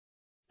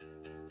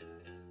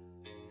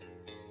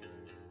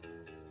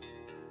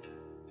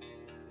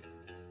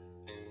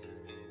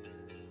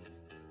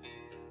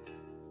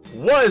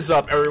What is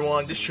up,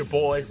 everyone? This is your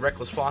boy,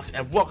 Reckless Fox,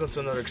 and welcome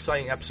to another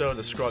exciting episode of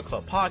the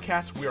ScrubClub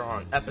Podcast. We are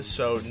on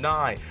episode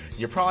 9.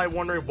 You're probably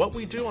wondering what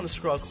we do on the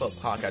ScrubClub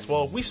Podcast.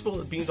 Well, we spill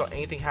the beans on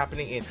anything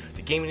happening in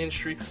the gaming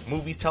industry,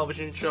 movies,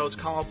 television shows,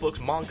 comic books,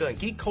 manga, and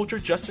geek culture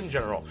just in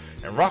general.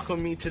 And rocking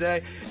with me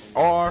today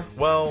are,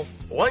 well,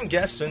 one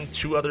guest and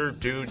two other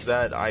dudes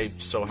that I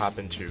so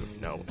happen to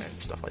know and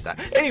stuff like that.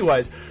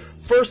 Anyways,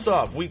 first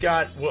off, we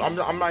got, well,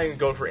 I'm not even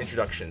going for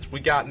introductions.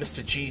 We got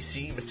Mr.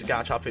 GC, Mr.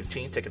 Gotcha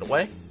 15, take it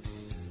away.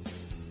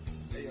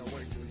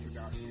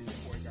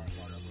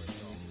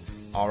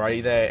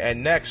 Alrighty there,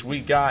 and next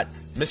we got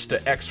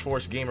Mr.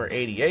 X-Force Gamer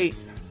 88.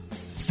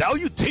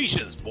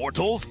 Salutations,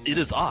 mortals! It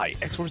is I,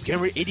 X-Force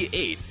Gamer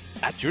 88,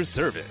 at your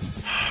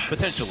service.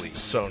 Potentially.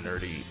 So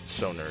nerdy,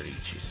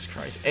 Jesus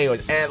Christ.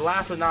 Anyways, and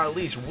last but not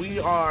least, we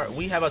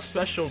have a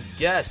special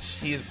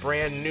guest. He is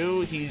brand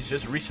new. He's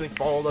just recently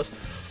followed us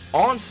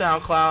on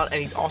SoundCloud,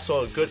 and he's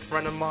also a good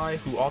friend of mine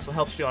who also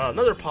helps me on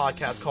another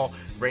podcast called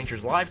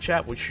Rangers Live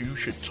Chat, which you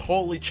should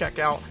totally check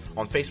out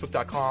on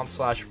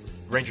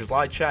Facebook.com/Rangers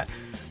Live Chat.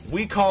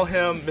 We call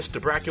him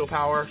Mr. Brachial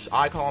Power.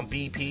 I call him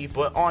BP,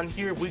 but on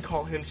here we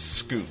call him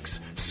Skooks.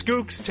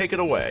 Skooks, take it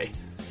away.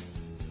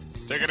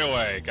 Take it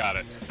away. Got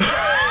it.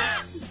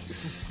 I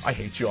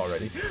hate you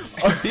already.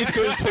 He's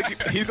going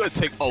to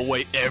take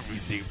away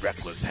everything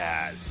Reckless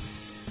has.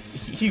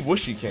 He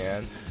wish he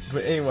can.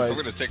 But anyway, I'm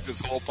going to take this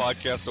whole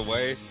podcast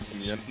away,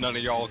 and none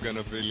of y'all are going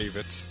to believe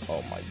it.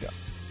 Oh my god.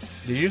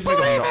 Did you just make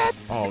a no?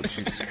 Oh,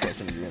 Jesus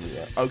Christ,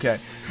 okay.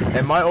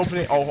 And my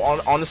opening,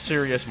 on the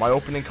serious, my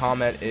opening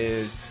comment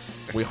is,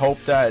 we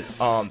hope that,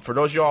 for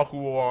those of y'all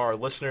who are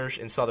listeners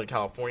in Southern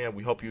California,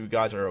 we hope you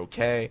guys are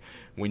okay.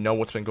 We know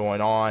what's been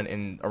going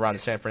on around the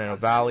San Fernando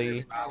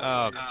Valley.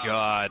 Oh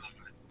god.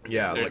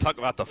 Yeah. They're talking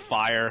about the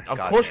fire. Of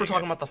course we're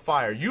talking about the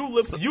fire. You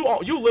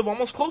live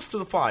almost close to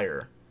the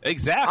fire.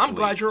 Exactly. I'm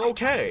glad you're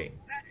okay.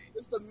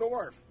 It's the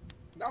north,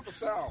 not the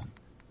south.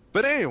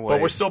 But anyway.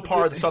 But we're still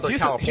part of Southern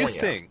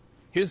California.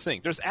 Here's the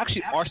thing. There's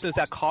actually arsonists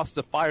that caused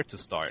the fire to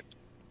start.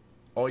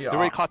 Oh yeah. They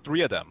already caught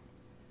 3 of them.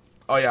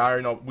 Oh yeah, I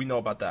already know. We know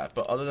about that.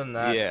 But other than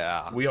that,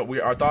 yeah, we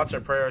our thoughts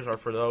and prayers are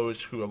for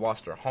those who have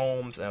lost their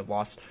homes and have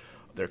lost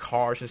their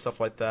cars and stuff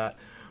like that.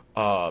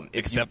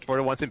 Except for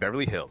the ones in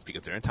Beverly Hills,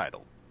 because they're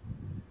entitled.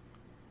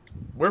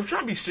 We're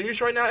trying to be serious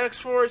right now,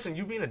 X-Force, and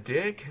you being a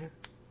dick.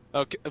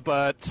 Okay,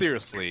 but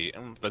seriously,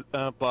 but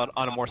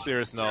on a more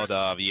serious note,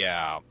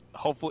 yeah,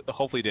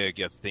 hopefully they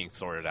get things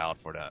sorted out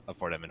for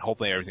them, and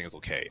hopefully everything is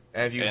okay.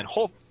 And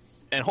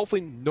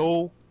hopefully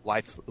no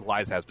lives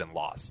has been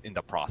lost in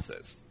the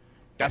process.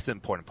 That's the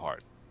important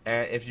part.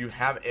 And if you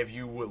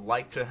would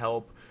like to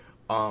help,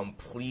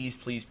 please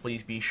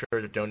be sure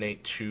to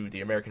donate to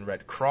the American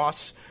Red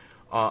Cross.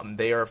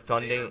 They're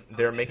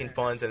making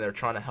funds, and they're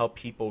trying to help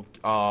people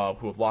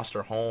who have lost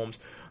their homes.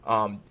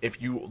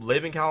 If you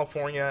live in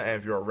California and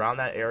if you're around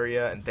that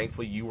area, and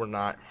thankfully you were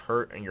not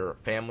hurt and your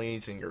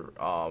families and your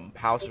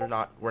houses were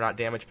not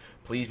damaged,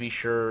 please be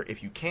sure,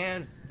 if you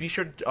can, be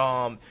sure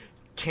to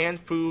canned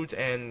foods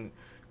and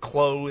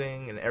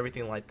clothing and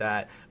everything like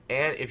that.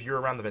 And if you're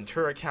around the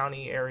Ventura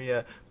County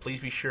area, please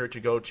be sure to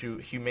go to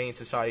Humane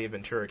Society of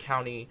Ventura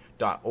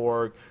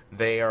County.org.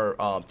 They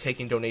are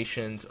taking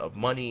donations of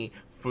money,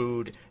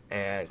 food,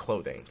 and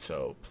clothing.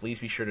 So please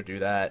be sure to do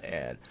that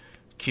and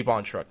keep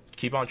on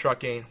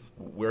trucking.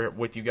 We're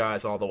with you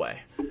guys all the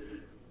way.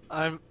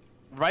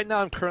 Right now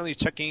I'm currently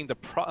checking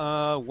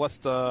what's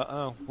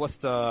going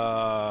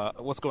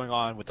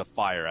on with the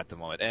fire at the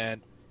moment,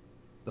 and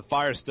the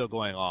fire is still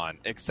going on.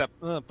 Except,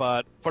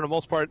 but for the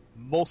most part,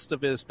 most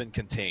of it has been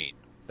contained.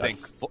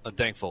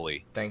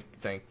 Thankfully. Thank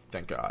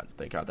God.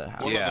 Thank God that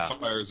happened. One of the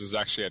fires is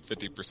actually at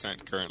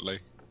 50% currently.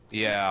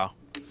 Yeah,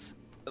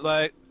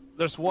 like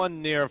there's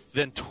one near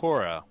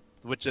Ventura,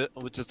 which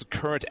is the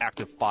current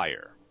active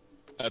fire.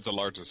 That's the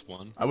largest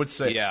one. I would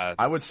say. Yeah,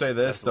 I would say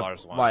this.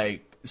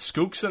 Like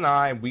Skooks and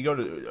I, we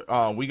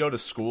go to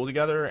school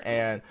together,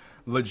 and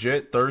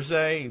legit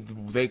Thursday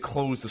they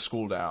closed the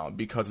school down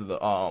because of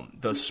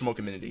the smoke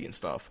humidity and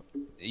stuff.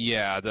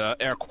 Yeah, the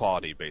air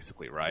quality,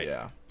 basically, right?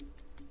 Yeah.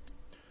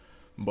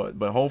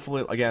 But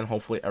hopefully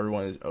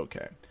everyone is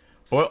okay.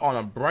 But on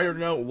a brighter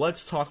note,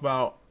 let's talk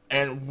about,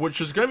 and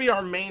which is going to be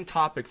our main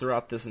topic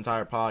throughout this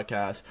entire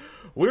podcast.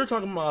 We're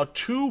talking about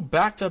 2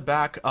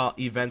 back-to-back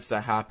events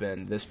that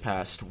happened this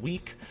past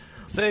week.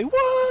 Say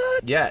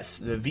what? Yes,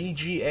 the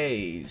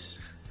VGAs,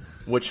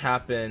 which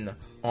happened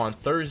on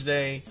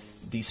Thursday,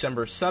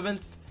 December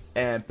 7th,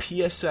 and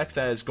PSX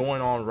that is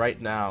going on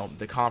right now.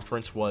 The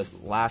conference was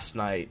last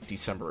night,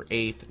 December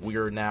 8th. We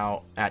are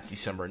now at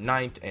December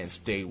 9th, and it's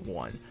day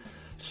 1.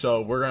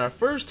 So we're going to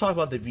first talk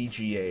about the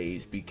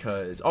VGAs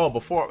because,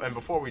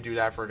 before we do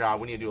that, I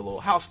forgot, we need to do a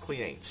little house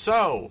cleaning.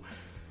 So,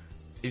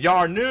 if y'all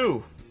are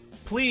new,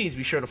 please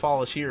be sure to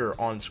follow us here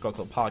on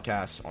ScrubClub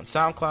Podcast on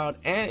SoundCloud.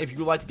 And if you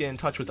would like to get in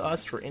touch with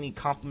us for any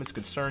compliments,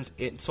 concerns,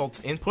 insults,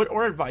 input,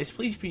 or advice,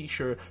 please be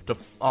sure to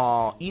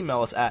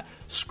email us at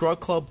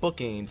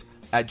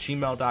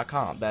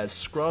scrubclubbookings@gmail.com. That is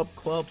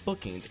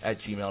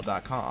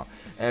scrubclubbookings@gmail.com.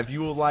 And if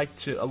you would like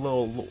to a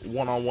little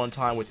one-on-one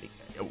time with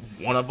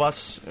one of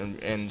us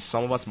and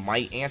some of us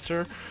might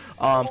answer.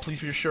 Please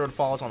be sure to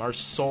follow us on our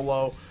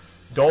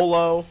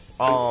Dolo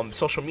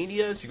social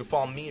medias. You can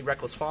follow me,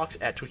 Reckless Fox,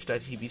 at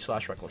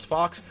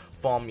twitch.tv/RecklessFox.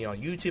 Follow me on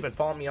YouTube and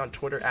follow me on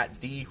Twitter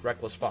at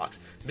TheRecklessFox.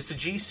 Mr.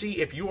 GC,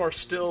 if you are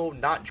still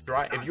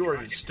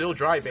still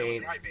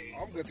driving,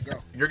 I'm good to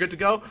go. You're good to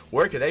go.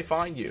 Where can they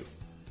find you?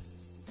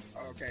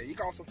 Okay, you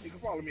can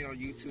follow me on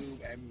YouTube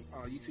at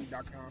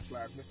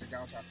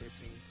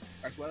youtube.com/MrGauchow15,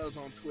 as well as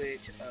on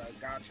Twitch,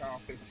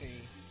 Gauchow15,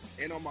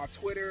 and on my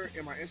Twitter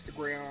and my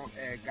Instagram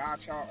at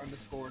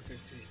Gauchow_15.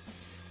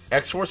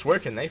 X-Force, where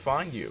can they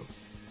find you?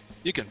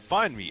 You can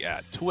find me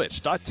at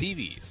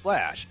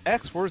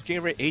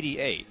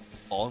twitch.tv/XForceGamer88,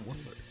 all in one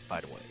word,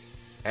 by the way.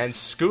 And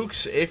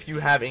Skooks, if you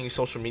have any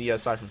social media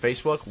aside from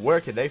Facebook,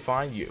 where can they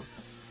find you?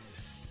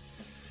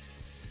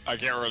 I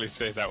can't really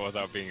say that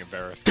without being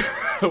embarrassed.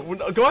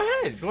 Go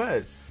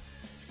ahead.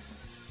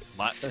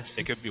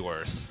 It could be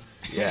worse.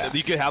 Yeah.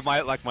 You could have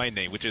my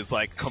name, which is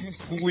like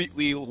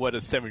completely what a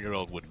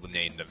 7-year-old would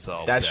name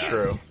themselves. That's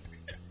true.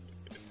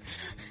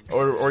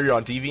 Or you're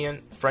on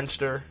Deviant,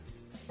 Friendster,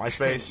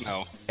 MySpace,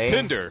 no,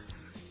 Tinder.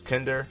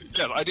 Yeah,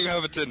 I do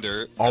have a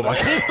Tinder. Oh my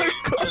god! I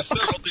have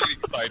several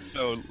dating sites,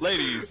 so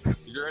ladies, if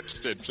you're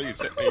interested,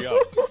 please hit me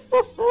up.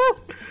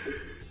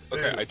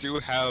 Okay, I do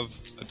have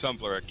a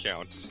Tumblr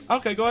account.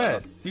 Okay, go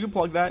ahead. You can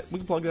plug that. We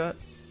can plug that.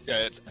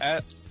 Yeah, it's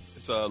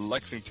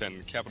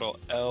Lexington, capital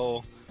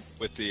L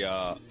with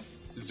the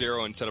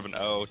 0 instead of an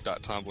O,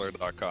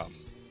 .tumblr.com.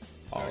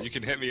 You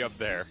can hit me up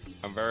there.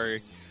 I'm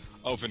very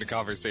open to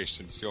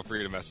conversations. Feel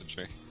free to message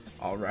me.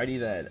 Alrighty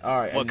then.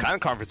 Alright. What kind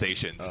of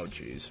conversations? Oh,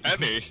 jeez.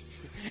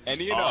 Any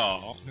and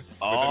all.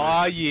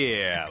 Oh,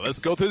 yeah. Let's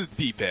go to the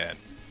deep end.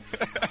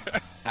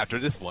 After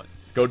this one.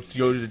 Go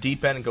to the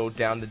deep end and go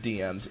down the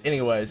DMs.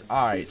 Anyways,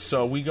 alright,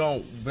 so we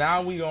gonna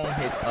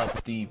hit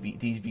up these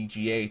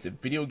VGAs, the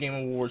Video Game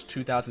Awards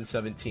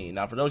 2017.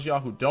 Now, for those of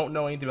y'all who don't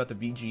know anything about the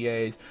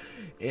VGAs,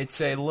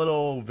 it's a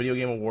little video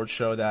game awards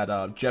show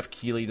that Jeff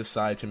Keighley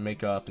decided to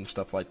make up and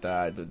stuff like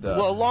that.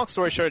 Well, long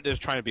story short, they're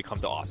trying to become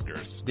the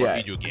Oscars for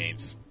video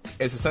games.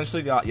 It's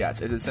essentially the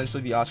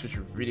Oscars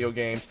for video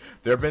games.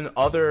 There have been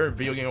other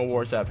video game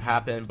awards that have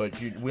happened, but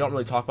we don't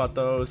really talk about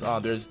those.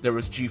 There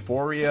was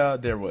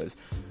G4ia, there was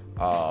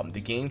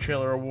the Game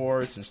Trailer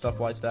Awards and stuff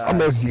like that. I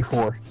miss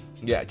G4.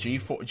 Yeah,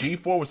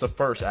 G4 was the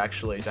first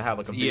actually to have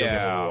like a video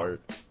game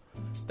award.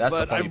 That's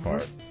the funny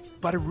part.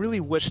 But I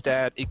really wish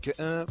that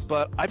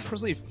but I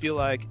personally feel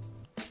like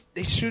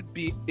it should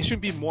be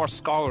more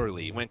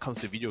scholarly when it comes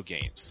to video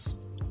games,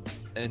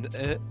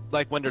 and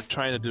like when they're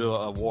trying to do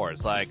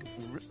awards, like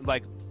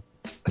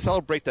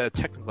celebrate the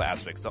technical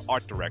aspects, the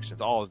art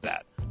directions, all of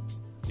that.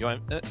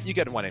 You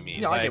get what I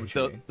mean. Yeah, like I get what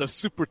you mean. The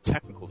super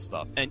technical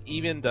stuff, and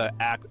even the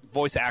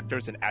voice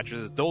actors and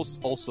actresses. Those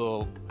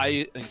also,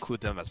 I include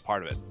them as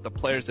part of it. The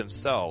players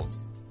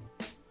themselves,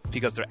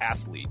 because they're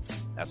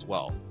athletes as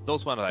well.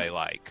 Those ones I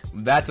like.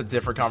 That's a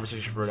different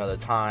conversation for another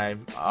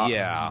time. But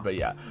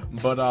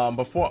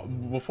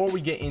before we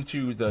get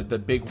into the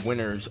big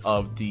winners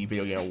of the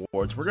Video Game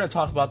Awards, we're going to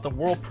talk about the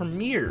world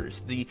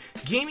premieres, the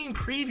gaming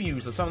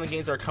previews of some of the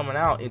games that are coming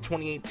out in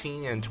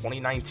 2018 and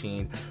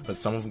 2019, but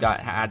some of them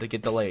had to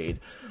get delayed.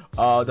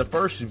 The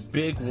first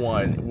big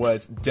one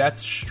was Death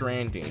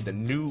Stranding, the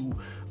new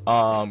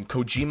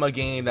Kojima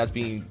game that's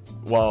being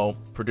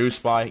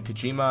produced by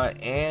Kojima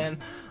and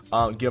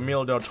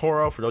Guillermo del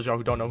Toro. For those of y'all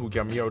who don't know who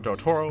Guillermo del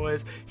Toro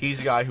is, he's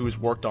the guy who's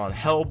worked on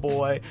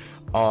Hellboy,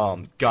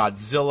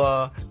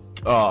 Godzilla,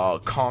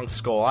 Kong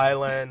Skull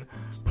Island,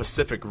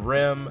 Pacific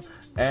Rim,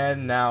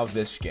 and now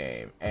this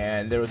game.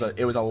 And it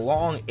was a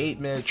long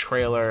 8-minute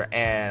trailer,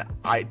 and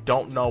I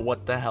don't know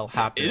what the hell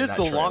happened. It is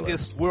the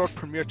longest world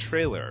premiere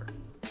trailer.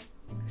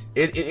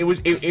 It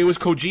was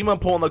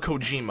Kojima pulling the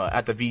Kojima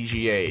at the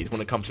VGAs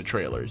when it comes to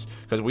trailers,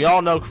 because we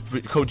all know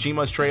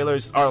Kojima's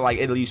trailers are like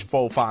at least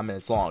 4-5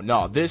 minutes long.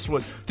 No, this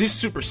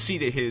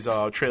superseded his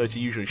trailers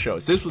he usually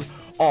shows. This was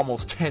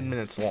almost 10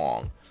 minutes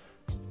long.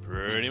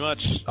 Pretty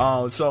much.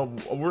 So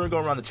we're gonna go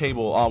around the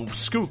table.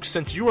 Skook,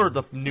 since you are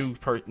the new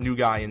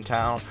guy in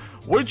town,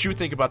 what did you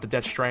think about the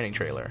Death Stranding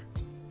trailer?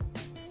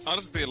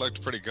 Honestly, it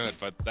looked pretty good,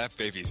 but that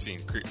baby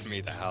scene creeped me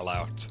the hell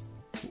out.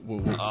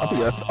 I think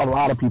that's a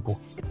lot of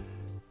people.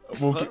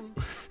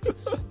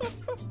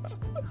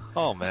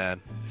 Oh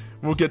man,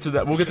 we'll get to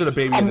that. We'll get to the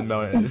baby in the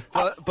minute.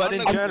 But in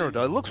general,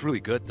 though, it looks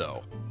really good,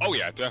 though. Oh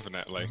yeah,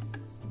 definitely.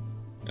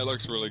 It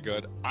looks really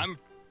good. I'm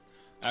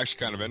actually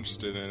kind of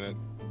interested in it.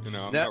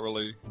 I'm not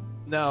really.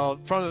 Now,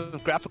 from the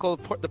graphical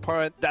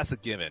department, that's a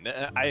given.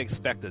 I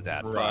expected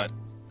that. Right. But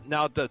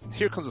now,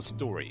 here comes the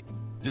story.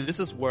 This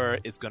is where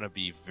it's going to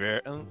be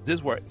very. This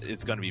is where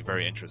it's going to be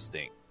very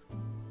interesting.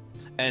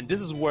 And this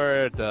is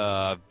where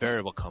the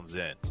variable comes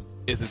in.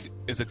 Is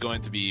it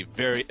going to be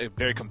very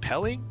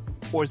compelling,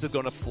 or is it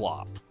going to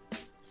flop?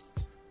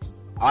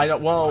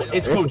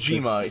 It's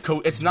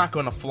Kojima. It's not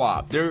going to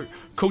flop.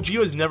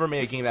 Kojima's never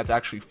made a game that's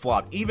actually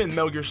flopped. Even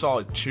Metal Gear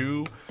Solid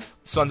 2,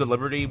 Sons of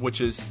Liberty,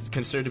 which is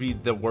considered to be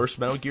the worst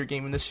Metal Gear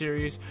game in the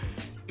series,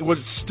 it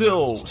was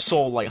still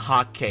sold like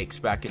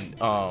hotcakes back in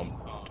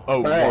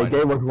Oh, Hey, it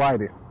gave us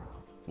writing.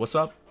 What's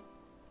up?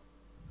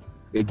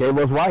 It gave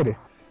us writing.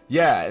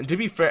 Yeah, and to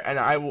be fair, and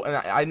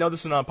I know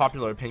this is an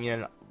unpopular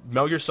opinion,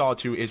 Metal Gear Solid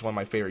 2 is one of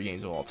my favorite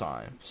games of all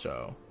time,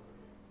 so...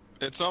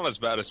 It's not as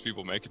bad as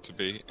people make it to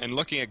be. And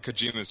looking at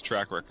Kojima's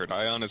track record,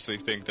 I honestly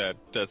think that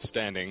Death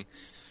Stranding,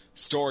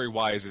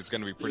 story-wise, is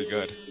going to be pretty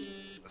good.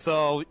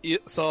 So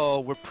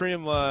we're pretty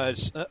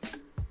much...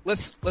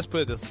 let's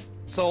put it this.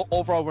 So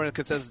overall, we're in a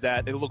consensus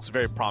that it looks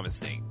very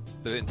promising.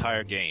 The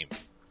entire game,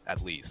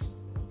 at least.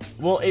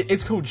 Well,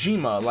 it's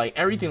Kojima. Like,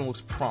 everything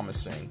looks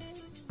promising.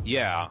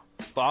 Yeah,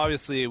 but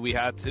obviously we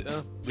had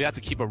to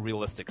keep a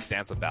realistic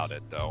stance about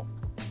it, though.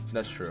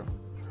 That's true.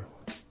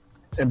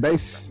 And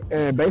based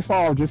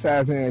off just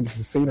as in just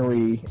the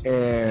scenery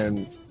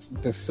and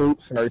the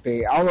suits and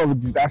everything, I don't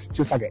know if that's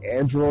just like an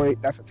android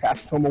that's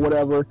attached to him or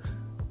whatever.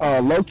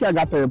 Low-key, I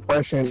got the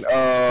impression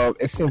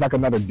it seems like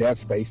another Dead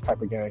Space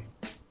type of game.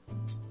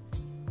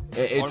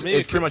 It's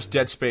pretty much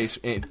Dead Space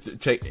in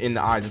the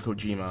eyes of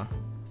Kojima.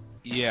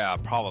 Yeah,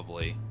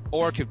 probably.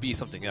 Or it could be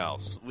something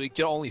else. We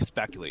can only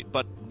speculate,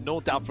 but no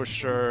doubt for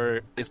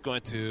sure it's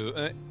going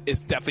to.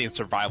 It's definitely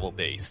survival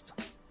based.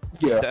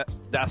 Yeah,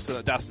 that's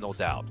no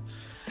doubt.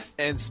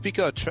 And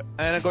speaking of,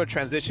 and I'm going to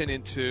transition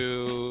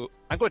into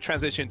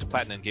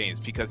Platinum Games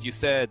because you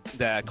said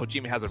that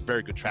Kojima has a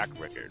very good track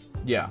record.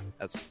 Yeah,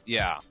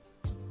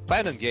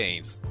 Platinum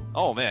Games.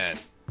 Oh man,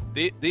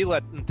 they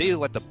let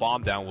the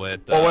bomb down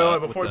with. Wait!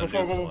 Before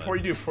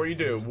you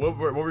do, what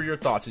were your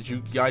thoughts? Did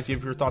you guys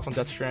give your thoughts on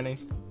Death Stranding?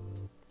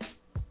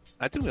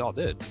 I think we all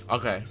did.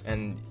 Okay,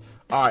 and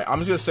all right, I'm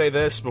just gonna say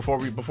this before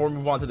we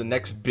move on to the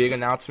next big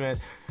announcement.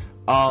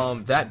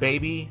 That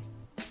baby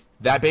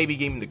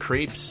gave me the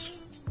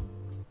creeps,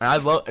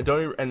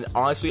 and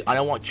honestly, I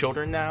don't want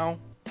children now.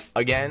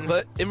 Again,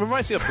 but it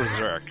reminds me of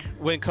Berserk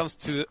when it comes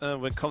to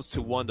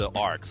one of the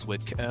arcs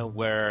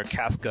where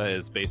Casca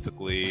is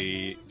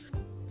basically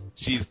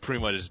she's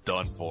pretty much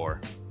done for,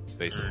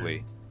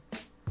 basically.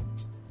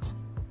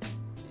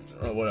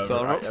 Whatever.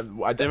 So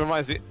it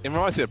reminds me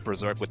of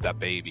Berserk with that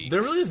baby.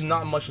 There really is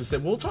not much to say.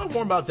 We'll talk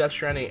more about Death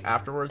Stranding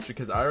afterwards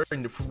because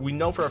we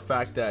know for a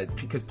fact that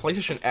because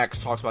PlayStation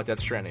X talks about Death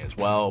Stranding as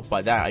well.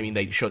 By that I mean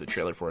they showed the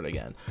trailer for it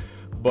again.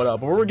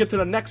 But we're gonna get to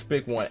the next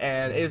big one,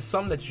 and it's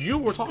something that you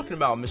were talking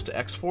about, Mr.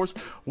 X-Force.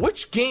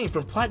 Which game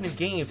from Platinum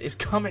Games is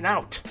coming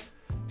out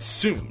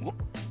soon?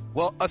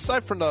 Well,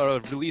 aside from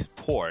the release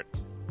port.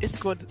 It's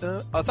going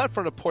to, aside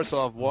from the ports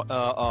of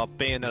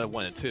Bayonetta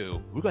 1 and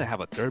 2, we're going to have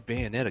a third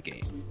Bayonetta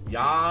game.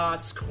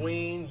 Yas,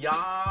 Queen,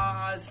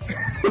 yas,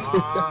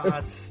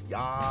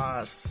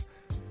 yas.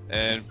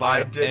 And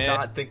I did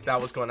not think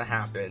that was going to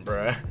happen,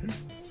 bruh.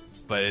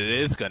 But it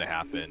is going to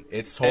happen.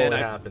 It's totally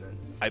happening.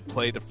 I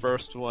played the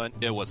first one.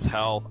 It was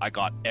hell. I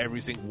got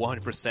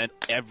 100%,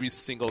 every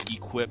single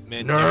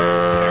equipment.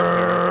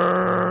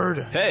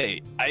 Nerd!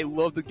 Hey, I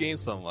love the game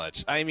so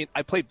much. I mean,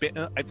 I played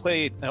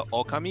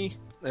Okami.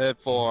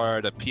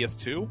 For the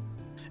PS2,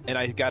 and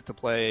I got to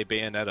play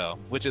Bayonetta,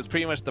 which is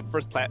pretty much the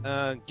first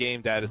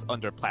game that is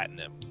under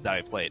Platinum that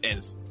I played, and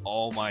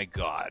oh my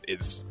god,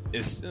 it's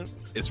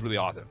really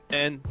awesome.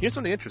 And here's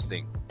something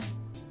interesting: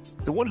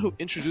 the one who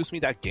introduced me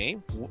that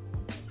game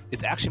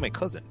is actually my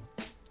cousin.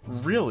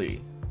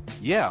 Really?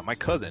 Yeah, my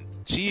cousin.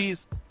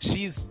 She's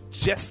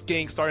just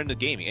getting started in the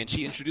gaming, and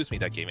she introduced me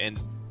that game. And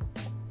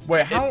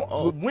wait,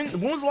 when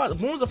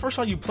was the first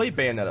time you played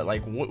Bayonetta?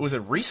 Like, was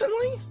it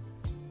recently?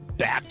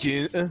 Back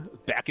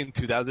in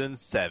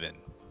 2007,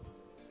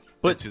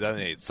 but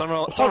 2008. Hold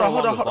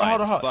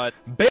on. But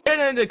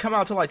Bayonetta didn't come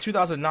out until like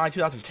 2009,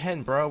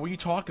 2010, bro. What are you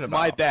talking about?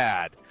 My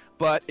bad.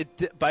 But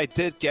I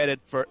did get it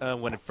for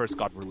when it first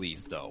got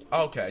released, though.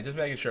 Okay, just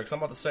making sure, because I'm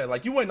about to say,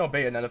 like, you ain't no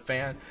Bayonetta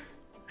fan.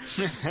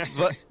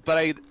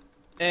 but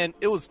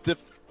it was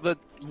But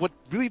what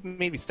really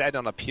made me sad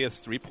on a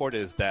PS3 port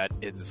is that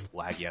it's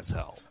laggy as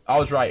hell. I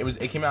was right.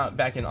 It came out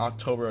back in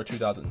October of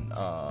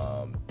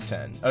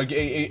 2010.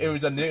 It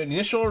was the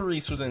initial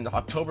release was in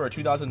October of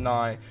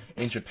 2009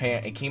 in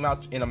Japan. It came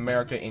out in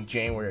America in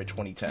January of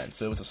 2010.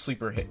 So it was a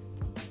sleeper hit.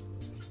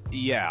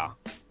 Yeah,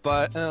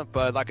 but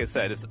like I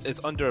said,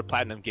 it's under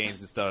Platinum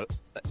Games.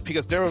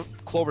 Because there were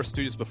Clover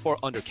Studios before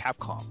under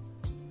Capcom.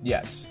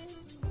 Yes.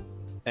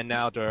 And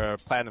now they're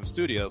Platinum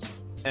Studios,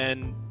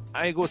 and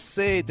I would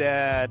say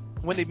that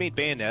when they made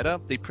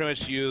Bayonetta, they pretty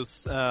much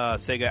used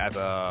Sega as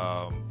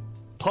a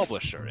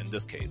publisher in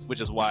this case, which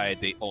is why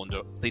they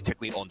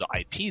technically own the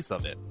IPs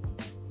of it.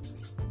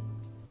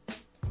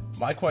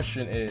 My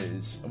question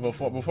is,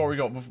 before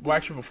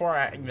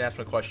I even ask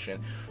my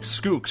question,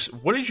 Skooks,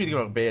 what did you think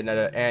about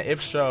Bayonetta? And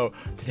if so,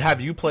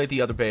 have you played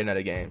the other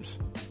Bayonetta games?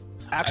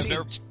 Actually,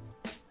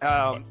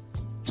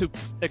 to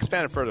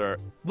expand it further,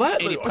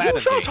 what? You trying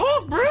to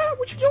talk, bro?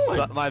 What you doing?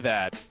 So, my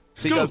bad.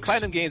 Skooks. Because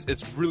Platinum Games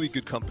is really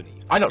good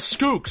company. I know,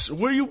 Skooks.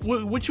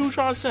 What you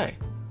trying to say?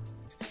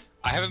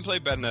 I haven't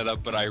played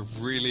Bayonetta, but I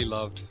really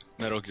loved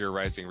Metal Gear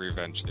Rising: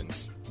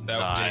 Revengeance.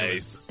 That game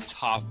is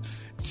top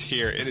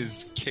tier. It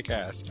is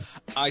kick-ass.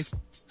 I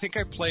think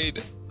I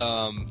played,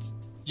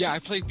 I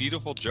played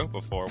Beautiful Joe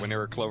before when they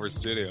were Clover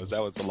Studios.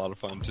 That was a lot of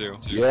fun too.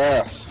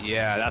 Yeah.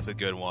 Yeah, that's a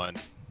good one.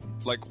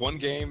 like one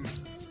game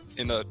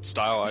in a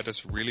style I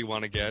just really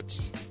want to get,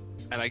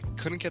 and I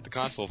couldn't get the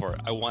console for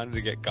it. I wanted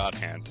to get God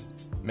Hand.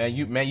 Man,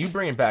 you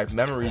bringing back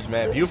memories,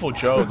 man. Beautiful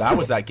Joe, that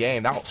was that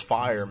game. That was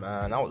fire,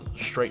 man. That was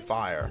straight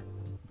fire.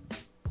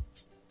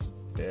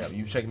 Damn,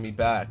 you taking me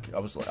back. I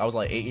was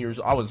like 8 years.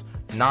 I was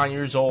 9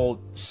 years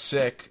old,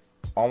 sick,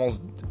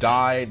 almost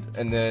died,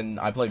 and then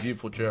I played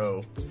Beautiful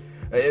Joe.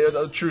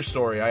 A true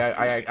story.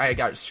 I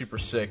got super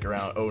sick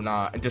around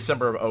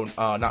December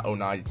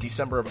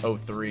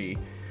of 03,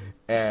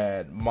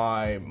 and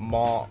my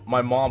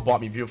mom bought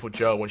me Beautiful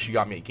Joe when she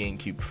got me a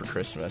GameCube for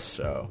Christmas.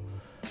 So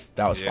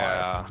that was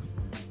fire.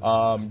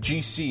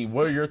 GC,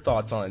 what are your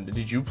thoughts on it?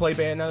 Did you play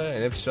Bayonetta?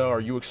 And if so,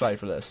 are you excited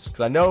for this? Because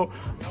I know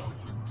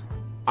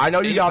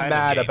you got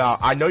mad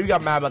about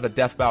the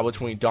death battle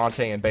between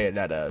Dante and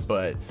Bayonetta,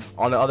 but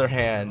on the other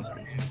hand,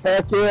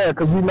 heck yeah,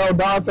 because you know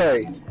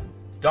Dante.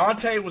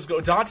 Dante would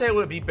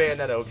beat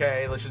Bayonetta.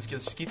 Okay, let's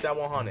just keep that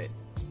 100.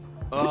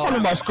 We're talking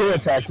about Screw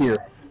Attack here.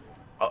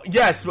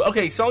 Yes,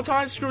 okay.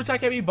 Sometimes Screw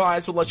Attack can be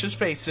biased, but let's just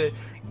face it.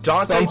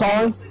 Dante.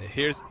 Sometimes.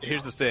 Here's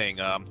the thing.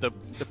 The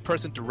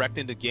person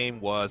directing the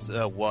game was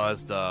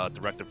the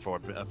director for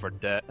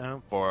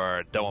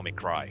Devil May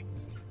Cry.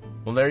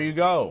 Well, there you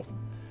go.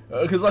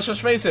 Because let's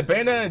just face it,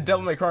 Bayonetta and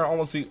Devil May Cry are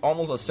almost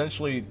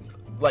essentially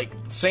like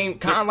same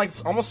kind of like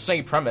almost the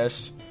same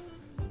premise.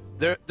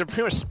 They're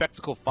pretty much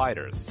spectacle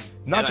fighters.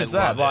 Not just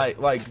that,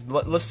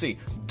 let's see.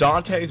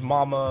 Dante's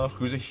mama,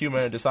 who's a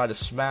human, decided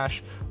to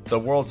smash the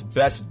world's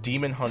best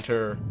demon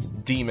hunter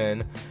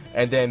demon,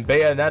 and then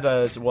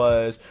Bayonetta's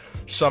was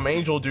some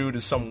angel dude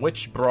and some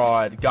witch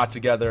broad got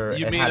together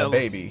and had a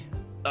baby.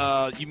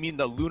 You mean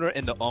the Lunar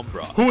and the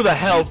Umbra? Who the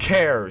hell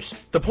cares?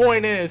 The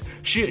point is,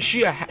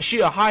 she a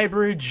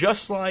hybrid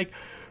just like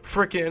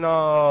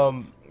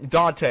freaking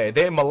Dante.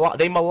 They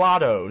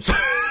mulattoes.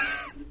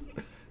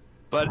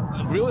 But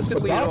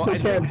realistically, Dante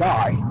can't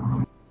die.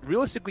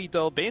 Realistically,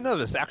 though,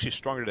 Bayonetta is actually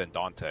stronger than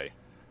Dante.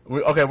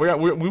 We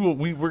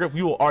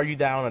will argue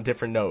that on a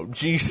different note.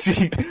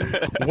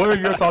 GC, what are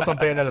your thoughts on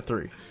Bayonetta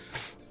 3?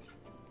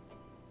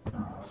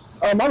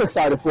 I'm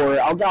excited for it.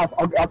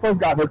 I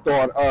first got hooked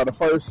on the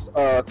first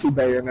two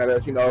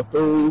Bayonettas,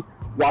 through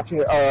watching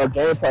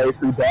gameplays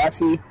through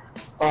Dashi,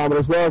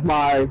 as well as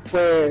my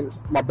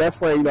best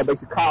friend,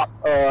 basically cop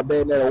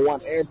Bayonetta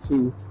 1 and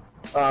 2.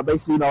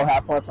 Basically,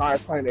 have fun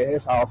times playing at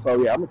his house.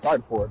 So yeah, I'm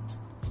excited for it.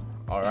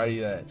 Alrighty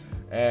then.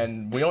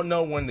 And we don't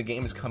know when the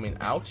game is coming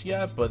out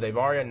yet, but they've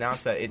already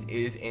announced that it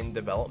is in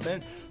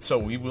development. So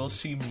we will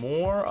see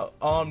more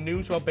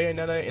news about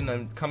Bayonetta in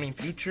the coming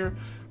future.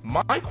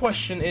 My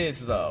question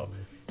is, though,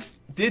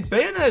 did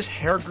Bayonetta's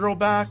hair grow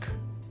back?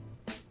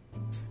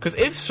 Because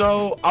if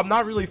so, I'm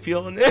not really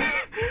feeling it.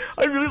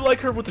 I really like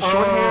her with the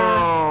short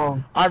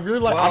hair. I really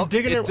like. I'm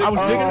digging her. I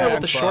was digging her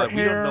with the short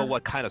hair. We don't know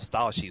what kind of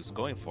style she was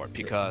going for,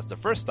 because the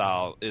first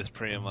style is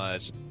pretty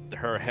much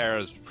her hair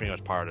is pretty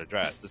much part of the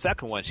dress. The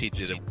second one, she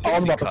did. I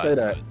was about to say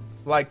that.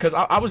 Like, because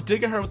I was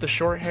digging her with the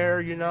short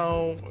hair.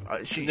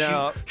 She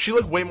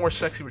looked way more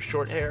sexy with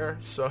short hair.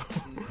 So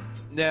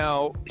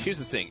now here's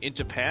the thing: in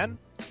Japan.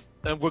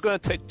 And we're going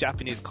to take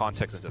Japanese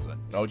context into this.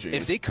 Oh, geez.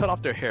 If they cut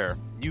off their hair,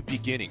 new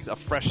beginnings, a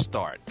fresh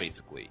start,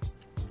 basically.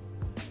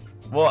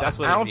 Well, that's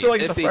what I don't feel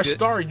like it's a fresh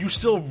start. You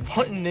still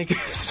hunting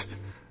niggas.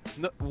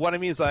 No, what I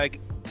mean is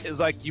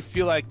you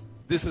feel like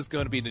this is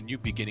going to be the new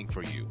beginning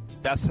for you.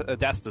 That's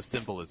the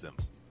symbolism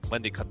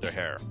when they cut their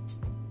hair.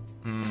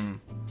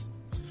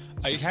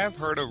 I have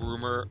heard a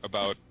rumor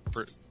about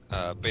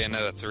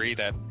Bayonetta 3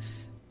 that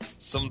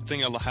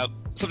something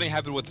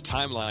happened with the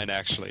timeline,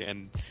 actually,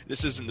 and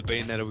this isn't the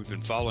Bayonetta we've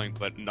been following,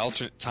 but an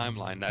alternate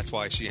timeline. That's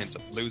why she ends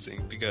up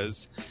losing,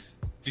 because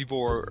people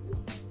were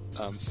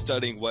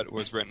studying what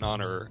was written on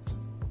her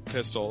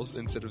pistols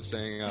instead of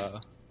saying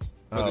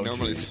what they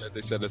normally said.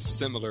 They said a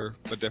similar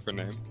but different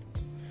name.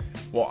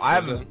 Well, I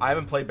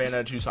haven't played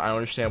Bayonetta 2, so I don't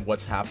understand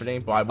what's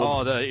happening. But I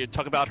will. You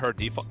talk about her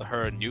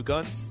new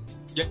guns?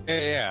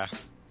 Yeah.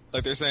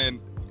 Like they're saying,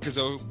 because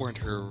those weren't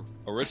her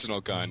original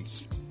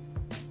guns.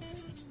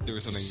 There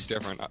was something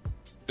different.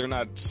 They're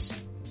not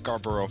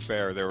Scarborough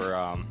Fair. They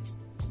were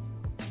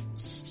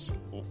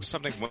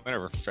something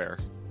whenever fair.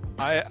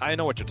 I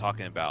know what you're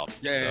talking about.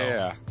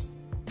 Yeah.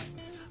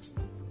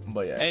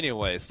 But yeah.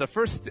 Anyways, the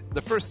first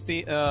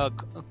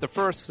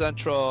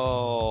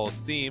central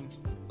theme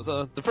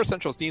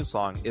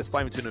song is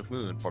 "Fly Me to the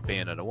Moon" for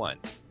Bayonetta 1,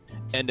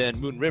 and then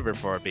 "Moon River"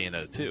 for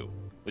Bayonetta 2,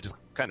 which is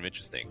kind of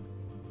interesting.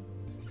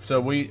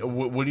 So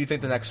what do you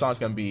think the next song's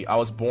gonna be? I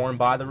was born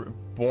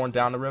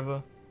down the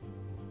river.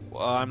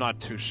 Well, I'm not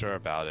too sure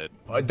about it.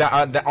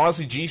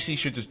 Honestly, GC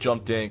should just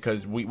jumped in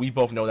because we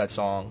both know that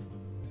song.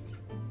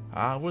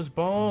 I was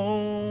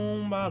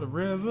born by the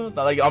river.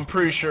 Like, I'm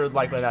pretty sure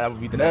that would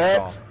be the next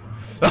song.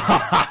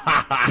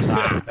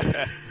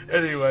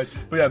 Anyways,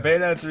 but yeah,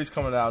 Bayonetta 3 is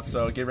coming out,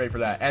 so get ready for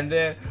that. And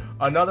then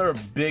another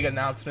big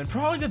announcement,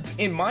 probably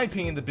in my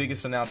opinion, the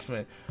biggest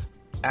announcement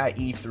at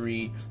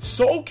E3,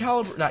 Soul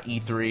Calibur, not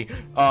E3,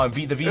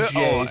 the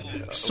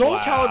VGAs, Soul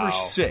Calibur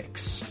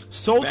 6.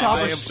 Soul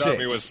Calibur 6. Tell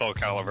me with Soul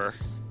Calibur.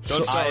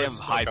 I am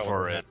hyped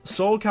for it.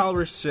 Soul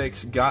Calibur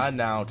 6 got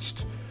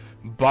announced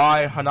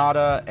by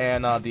Hanada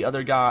and the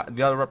other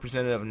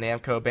representative of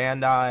Namco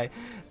Bandai,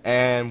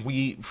 and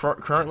the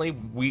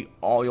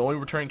only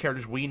returning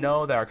characters we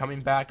know that are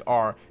coming back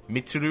are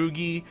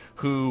Mitsurugi,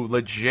 who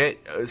legit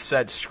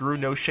said screw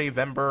No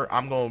Shavember,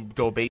 I'm going to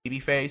go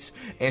babyface,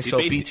 and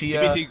Sophitia. He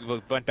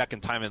basically went back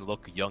in time and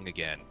looked young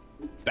again.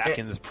 Back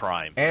in his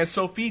prime. And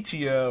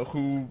Sophitia,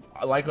 who,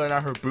 likely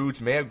not, her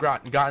boots may have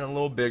gotten a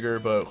little bigger,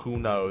 but who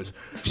knows.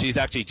 She's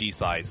actually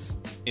G-size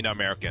in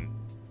American.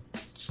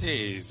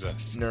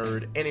 Jesus.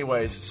 Nerd.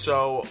 Anyways,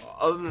 so,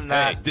 other than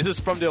that... Hey, this is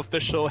from the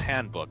official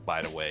handbook,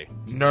 by the way.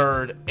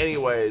 Nerd.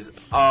 Anyways,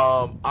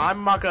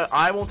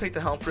 I won't take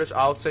the helm for this.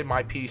 I'll say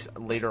my piece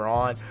later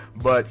on.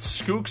 But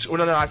Skooks... Well,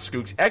 no, not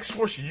Skooks.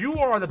 X-Force, you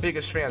are the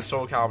biggest fan of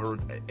Soul Calibur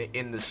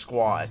in this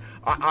squad.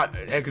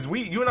 Because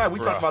you and I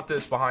talked about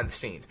this behind the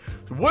scenes.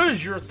 What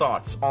is your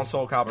thoughts on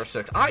Soul Calibur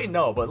 6? I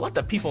know, but let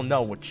the people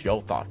know what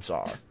your thoughts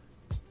are.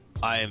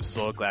 I am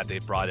so glad they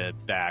brought it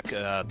back,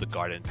 the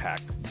Garden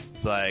Pack.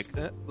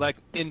 It's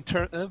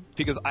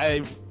because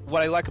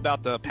what I like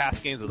about the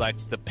past games is like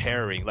the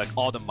pairing, like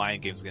all the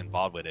mind games get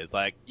involved with it.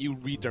 Like you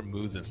read their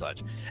moves and such,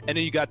 and then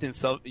you got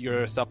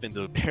yourself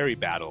into a parry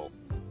battle.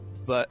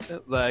 So,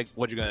 like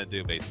what you're gonna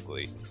do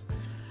basically,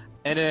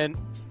 and then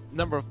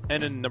number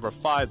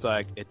 5 is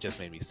like it just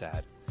made me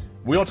sad.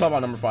 We don't talk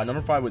about number 5.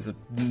 Number 5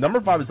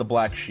 is the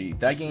black sheep.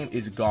 That game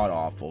is god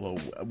awful.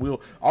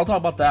 I'll talk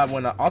about that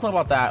when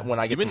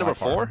I get to number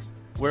 4,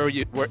 where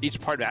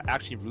each part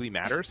actually really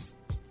matters.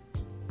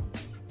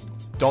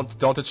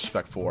 Don't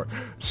disrespect 4.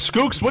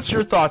 Skooks, what's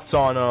your thoughts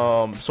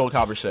on Soul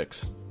Calibur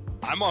 6?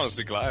 I'm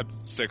honestly glad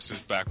 6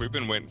 is back. We've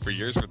been waiting for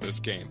years for this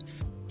game.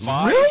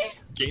 5, really?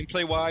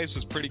 Gameplay wise,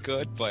 was pretty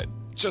good, but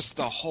just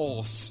the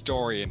whole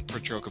story in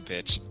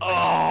Petrokovich.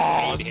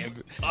 I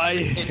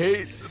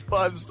hate the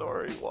 5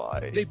 story.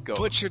 Why? They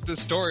butchered the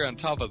story on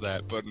top of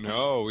that, but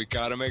no, we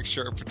gotta make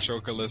sure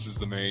Petrokolis is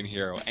the main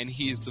hero, and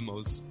he's the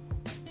most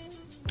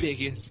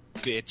biggest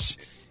bitch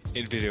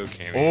in video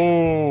gaming.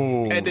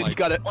 Oh, and then he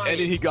got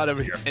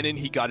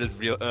his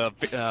real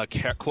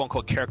quote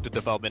unquote character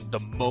development the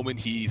moment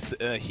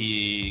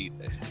he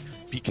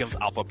becomes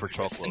Alpha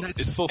Petrokolis.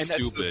 It's so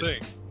stupid.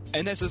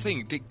 And that's the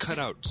thing, they cut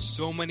out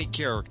so many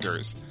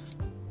characters,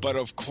 but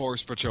of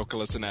course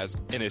Petrokolis and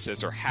his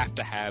sister have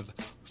to have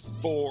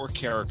 4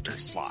 character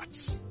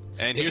slots.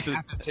 And they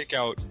have to take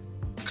out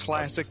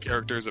classic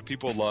characters that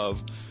people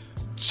love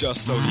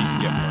just so he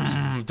can get more.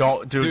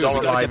 Don't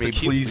remind me,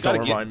 please don't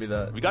remind me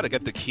that. We gotta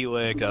get the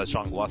Keelik,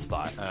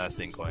 Shangwa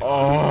thing going.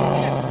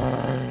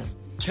 Oh!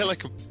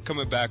 Keelik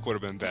coming back would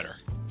have been better.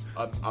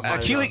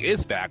 Keelik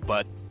is back,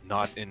 but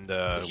not in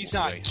the... He's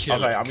not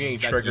killing. Okay, I'm getting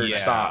triggered.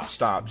 Yeah.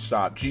 Stop.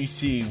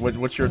 GC,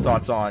 what's your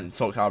thoughts on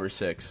Soul Calibur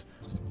 6?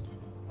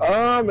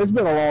 It's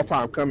been a long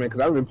time coming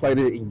because I haven't played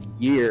it in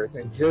years,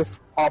 and just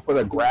off of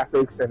the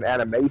graphics and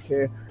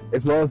animation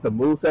as well as the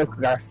movesets,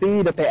 because I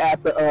see that they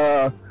add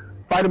the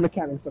fighting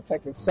mechanics of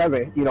Tekken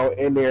 7,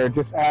 in there,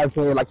 just as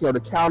in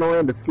the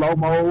countering, the slow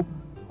mo,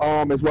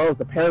 as well as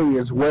the parry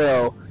as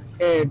well.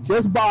 And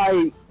here's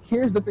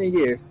the thing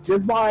is,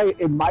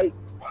 it might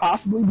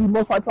possibly be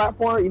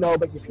multi-platform,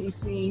 but your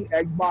PC,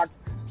 Xbox,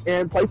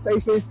 and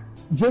PlayStation.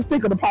 Just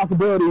think of the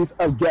possibilities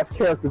of guest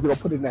characters that'll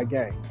put in that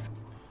game.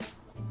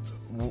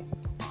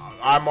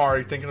 I'm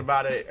already thinking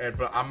about it,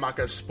 but I'm not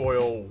going to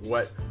spoil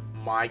what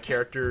my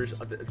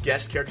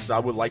guest characters I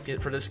would like it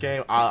for this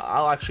game.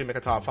 I'll actually make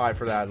a top 5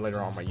 for that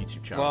later on my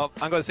YouTube channel. Well,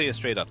 I'm going to say it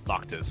straight up,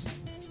 Noctis.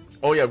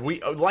 Oh yeah,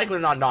 we likely or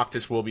not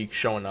Noctis will be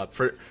showing up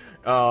from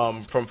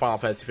Final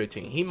Fantasy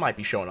 15. He might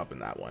be showing up in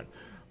that one.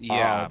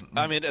 Yeah,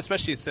 I mean,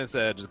 especially since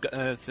it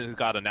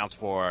got announced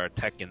for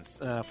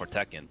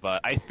Tekken,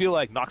 but I feel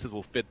like Noctis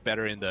will fit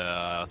better in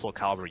the Soul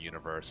Calibur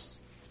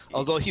universe.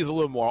 Although he's a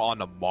little more on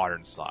the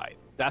modern side.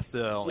 That's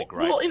the only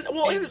gripe.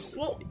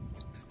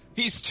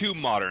 He's too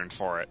modern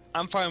for it.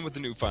 I'm fine with the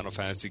new Final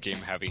Fantasy game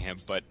having him,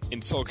 but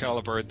in Soul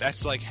Calibur,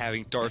 that's like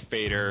having Darth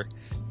Vader,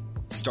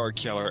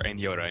 Starkiller, and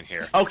Yoda in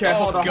here. Okay,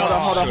 hold on. I'm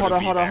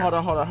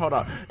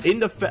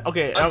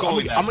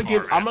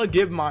gonna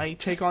give my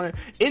take on it.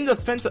 In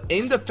defense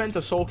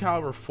of Soul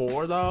Calibur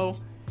 4, though,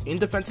 Soul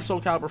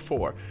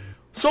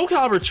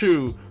Calibur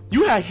 2,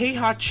 you had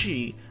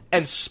Heihachi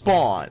and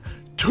Spawn,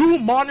 2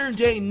 modern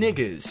day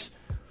niggas,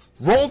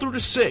 rolling through the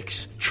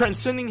 6,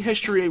 transcending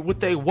history with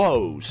their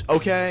woes.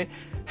 Okay.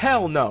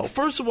 Hell no.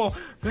 First of all,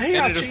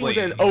 Heihachi was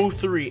in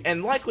 03,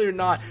 and likely or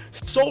not,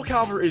 Soul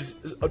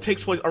Calibur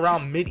takes place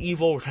around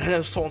medieval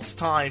Renaissance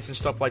times and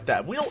stuff like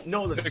that. We don't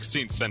know the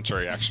 16th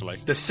century, actually.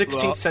 The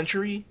 16th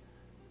century?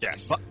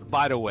 Yes.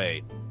 By the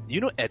way,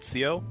 you know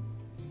Ezio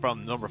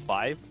from number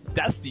 5?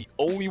 That's the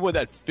only one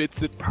that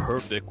fits it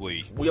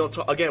perfectly. We don't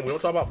talk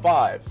about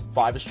 5.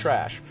 5 is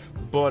trash.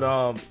 But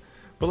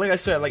like I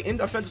said, in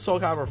defense of Soul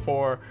Calibur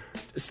 4,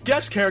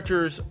 guest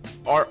characters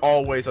are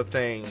always a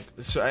thing.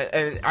 So,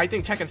 and I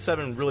think Tekken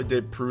 7 really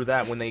did prove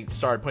that when they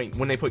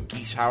put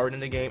Geese Howard in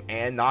the game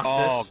and Noctis.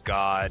 Oh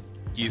God!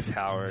 Geese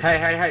Howard.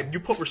 Hey! You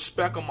put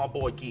respect on my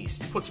boy Geese.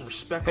 You put some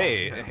respect on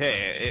him.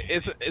 Hey,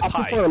 it's I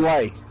high. prefer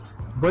light.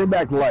 Bring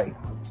back light.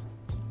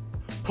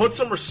 Put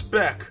some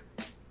respect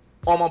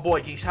on my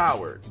boy Geese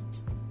Howard.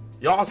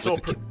 Y'all so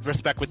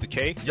respect with the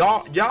K.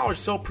 Y'all are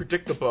so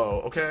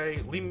predictable. Okay,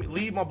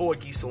 leave my boy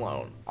Geese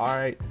alone. All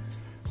right.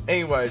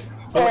 Anyway,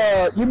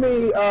 you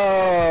mean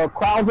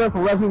Krauser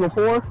from Resident Evil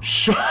 4?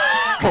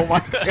 Oh my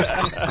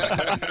god!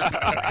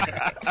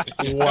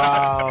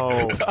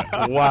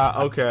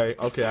 Wow. Okay.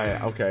 You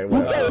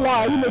can't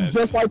lie. You look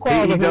just like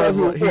Krauser from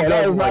Resident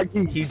Evil 4.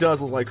 He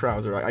does look like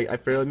Krauser. I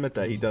fairly admit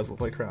that he does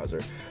look like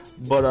Krauser.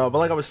 But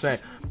like I was saying,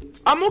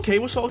 I'm okay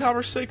with Soul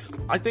Calibur 6.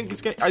 I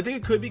think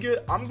it could be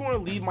good. I'm going to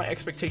leave my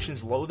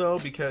expectations low though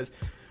because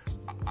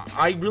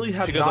I really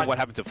have because of what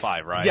happened to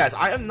 5, right? Yes,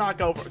 I have not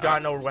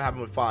gotten over what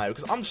happened with 5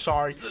 because I'm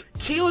sorry,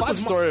 Keelik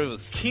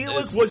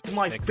was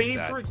my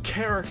favorite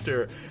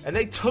character, and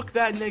they took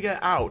that nigga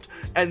out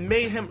and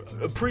made him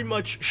pretty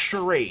much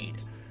charade.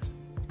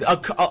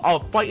 A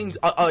fighting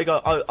like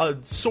a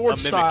sword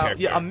style,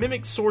 character. Yeah, a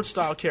mimic sword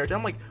style character.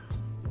 I'm like,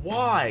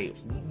 why?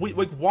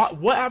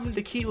 What happened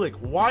to Keelik?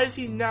 Why is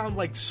he now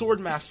like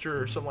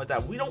Swordmaster or something like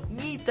that? We don't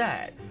need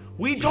that.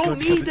 We don't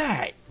need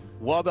that.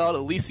 What about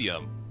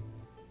Elysium?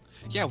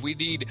 Yeah, we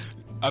need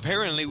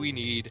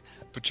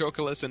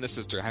Patroclus and his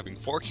sister having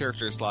 4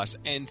 character slots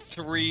and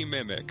 3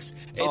 mimics.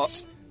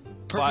 It's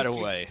by the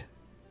way,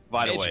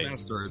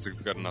 Master is a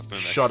good enough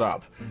mimic. Shut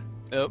up.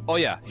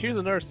 Here's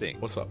another thing.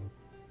 What's up?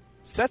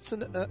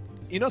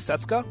 You know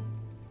Setsuka?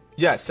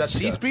 Yeah,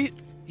 Setsuka.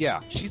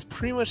 She's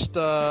pretty much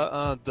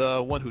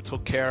the one who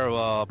took care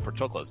of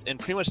Patroclus and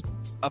pretty much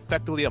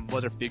effectively a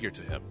mother figure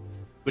to him,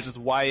 which is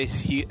why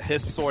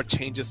his sword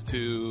changes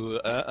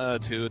to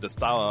the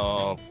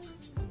style of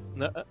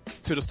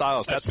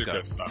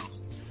Setsuka style.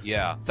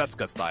 Yeah,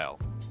 Setsuka style.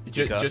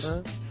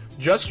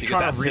 Just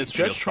trying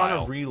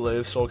to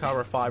relive Soul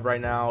Calibur 5 right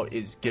now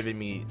is giving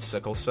me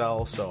sickle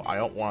cell, so I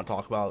don't want to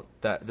talk about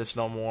this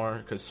no more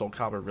because Soul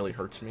Calibur really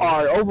hurts me.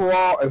 All right,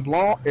 overall,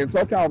 in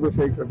Soul Calibur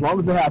 6, as long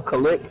as they have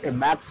Kalik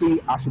and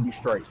Maxi, I should be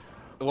straight.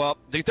 Well,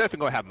 they're definitely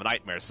going to have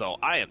Nightmare, so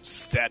I am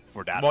set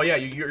for that. Well, yeah,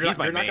 you're not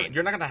going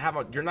to have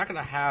a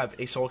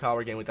Soul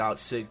Calibur game without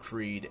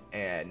Siegfried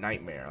and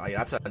Nightmare. Like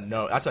that's a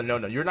no.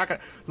 You're not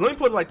going to. Let me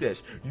put it like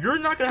this: you're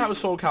not going to have a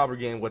Soul Calibur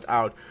game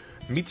without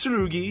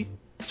Mitsurugi,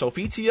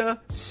 Sophitia,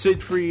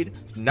 Siegfried,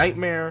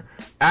 Nightmare,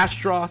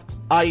 Astroth,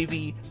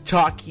 Ivy,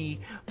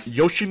 Taki,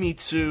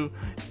 Yoshimitsu,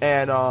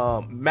 and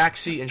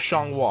Maxi and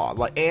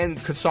Xianghua,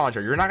 and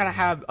Cassandra. You're not going to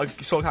have a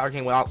Soul Calibur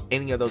game without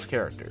any of those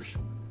characters.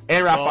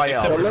 And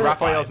Raphael, because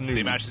Raphael's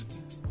new.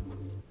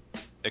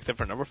 Except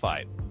for number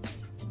 5.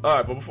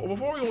 Alright, but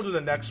before we go to the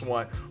next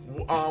one,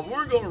 we're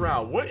going to go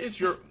around. What is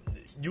your...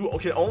 You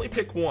can only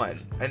pick one,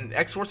 and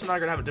X-Force and I are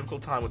going to have a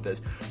difficult time with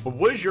this, but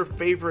what is your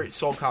favorite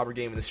Soul Calibur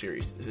game in the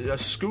series?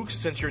 Skooks,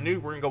 since you're new,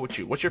 we're going to go with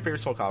you. What's your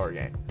favorite Soul Calibur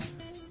game?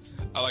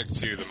 I like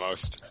 2 the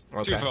most.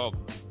 Okay. 2 felt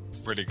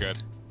pretty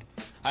good.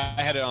 I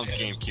had it on the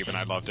GameCube, and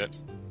I loved it.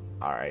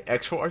 Alright,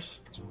 X-Force?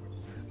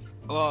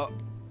 Well...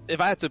 If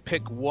I had to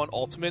pick one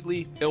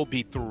ultimately, it'll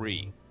be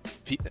 3.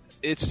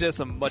 It's just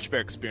a much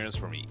better experience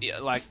for me.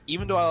 Like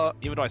even though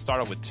I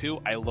started with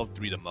 2, I love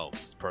 3 the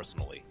most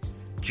personally.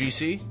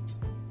 GC?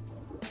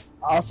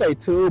 I'll say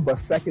 2, but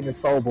second is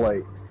Soul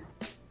Blade.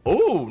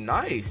 Oh,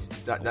 nice!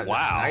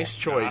 Wow, nice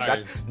choice.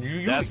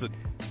 Nice.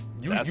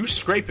 You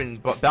scraping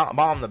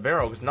bottom the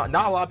barrel because not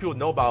a lot of people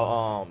know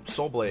about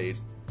Soul Blade.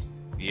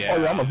 Yeah.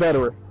 Oh yeah, I'm a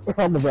veteran.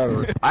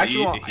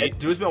 Actually,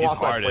 it's been a while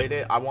since I played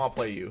it. I want to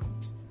play you.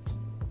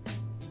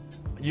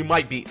 You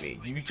might beat me.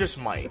 You just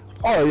might.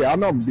 Oh yeah, I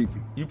know I'm gonna beat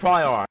you. You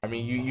probably are. I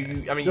mean,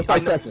 just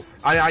like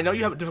I know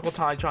you have a difficult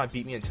time trying to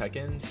beat me in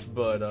Tekkens,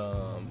 but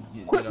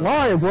quit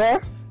lying, bro.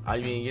 I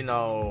mean,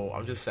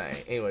 I'm just saying.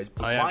 Anyways,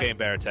 I am getting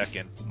better at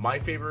Tekken. My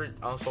favorite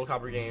Soul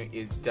Calibur game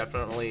is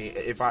definitely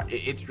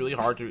it's really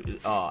hard to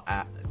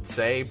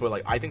say, but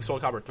like I think Soul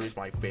Calibur 3 is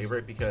my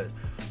favorite because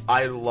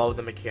I love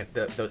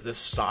the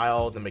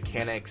style, the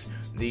mechanics,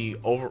 the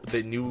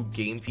new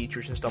game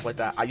features and stuff like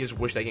that. I just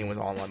wish that game was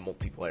online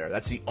multiplayer.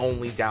 That's the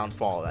only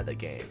downfall of that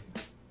game.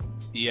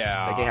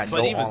 Yeah, that game had no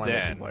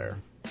online multiplayer.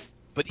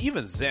 But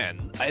even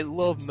then, I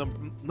love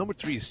number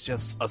 3 is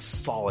just a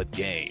solid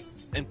game,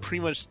 and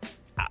pretty much.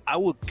 I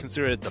would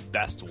consider it the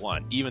best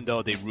one, even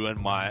though they ruined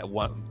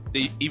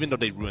even though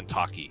they ruined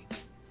Taki.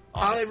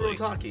 How did they ruin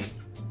Taki?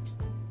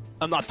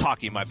 I'm not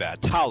Taki, my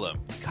bad. Talum.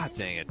 God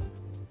dang it.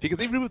 Because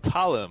they removed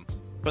Talum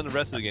from the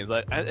rest of the games.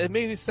 It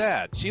made me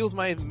sad. She was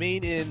my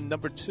main in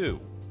number 2.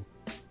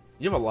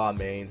 You have a lot of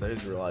mains. I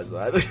just realized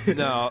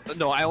that.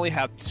 No, I only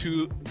have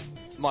 2.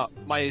 My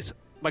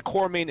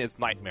core main is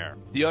Nightmare.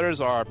 The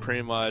others are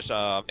pretty much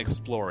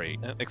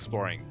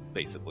exploring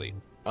basically.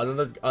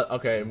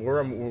 Okay,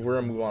 we're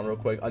gonna move on real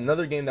quick.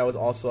 Another game that was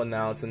also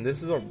announced, and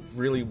this is a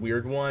really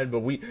weird one,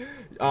 but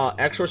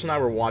X-Force and I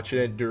were watching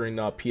it during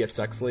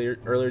PSX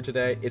earlier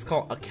today. It's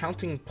called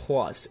Accounting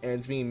Plus, and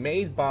it's being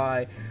made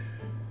by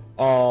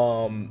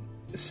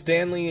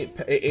Stanley.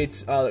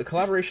 It's a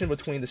collaboration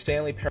between the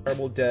Stanley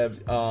Parable dev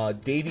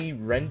Davey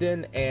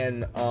Rendon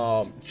and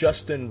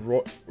Justin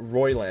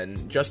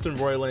Roiland. Justin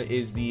Roiland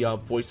is the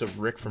voice of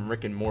Rick from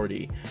Rick and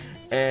Morty,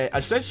 and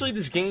essentially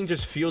this game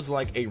just feels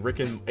like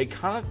it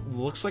kind of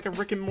looks like a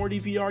Rick and Morty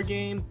VR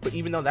game, but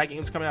even though that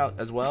game's coming out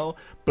as well,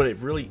 but it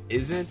really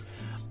isn't.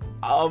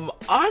 I'll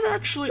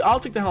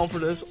take the helm for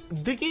this.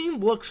 The game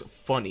looks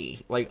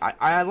funny. Like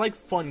I like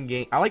fun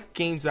game. I like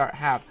games that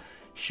have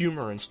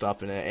humor and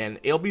stuff in it, and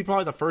it'll be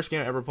probably the first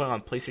game I ever played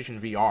on PlayStation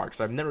VR,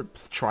 because I've never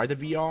tried the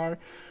VR.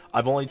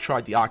 I've only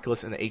tried the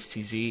Oculus and the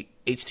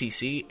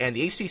HTC, and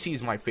the HTC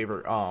is my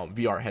favorite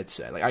VR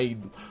headset. Like I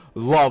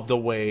love the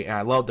way and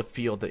I love the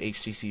feel of the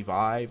HTC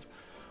Vive,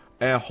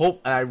 and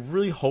I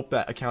really hope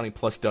that Accounting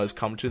Plus does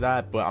come to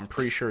that, but I'm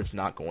pretty sure it's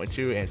not going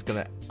to,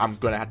 and I'm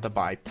gonna have to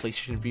buy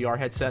PlayStation VR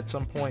headset at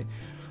some point.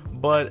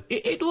 But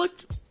it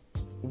looked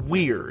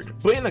weird,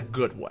 but in a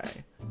good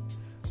way.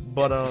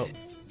 But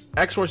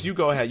X-Force, you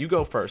go ahead. You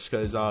go first,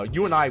 because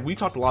you and we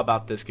talked a lot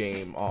about this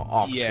game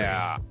off screen.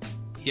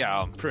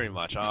 Yeah, pretty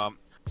much.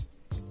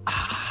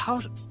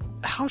 How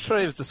should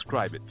I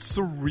describe it?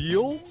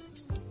 Surreal?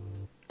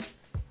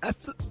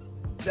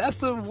 That's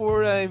the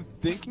word I'm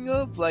thinking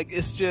of. Like,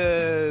 it's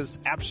just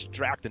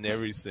abstract and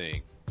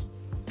everything.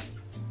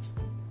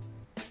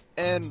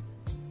 And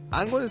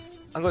I'm going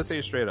to say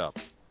it straight up.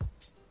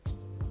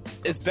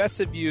 It's best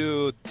if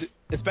you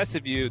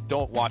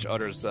don't watch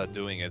others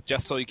doing it,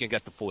 just so you can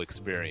get the full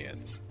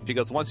experience.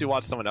 Because once you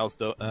watch someone else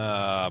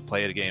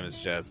play the game,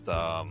 it's just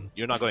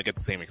you're not going to get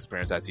the same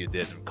experience as you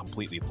did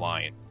completely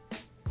blind.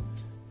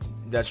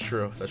 That's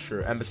true.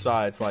 And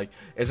besides, like,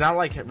 it's not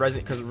like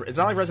Resident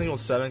Evil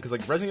 7, because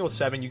like Resident Evil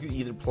 7, you can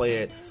either play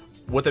it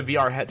with a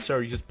VR headset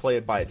or you just play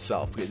it by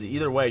itself. Because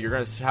either way, you're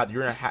gonna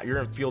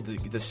feel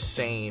the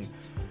same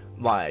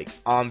like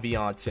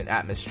ambiance and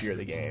atmosphere of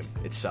the game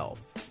itself,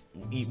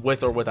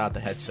 with or without the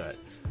headset.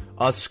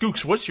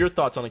 Skooks, what's your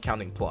thoughts on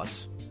Accounting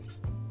Plus?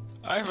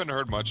 I haven't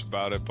heard much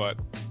about it, but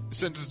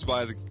since it's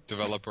by the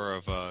developer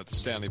of the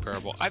Stanley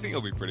Parable, I think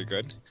it'll be pretty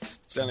good.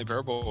 Stanley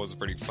Parable was a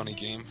pretty funny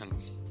game, and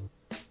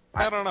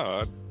I don't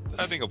know.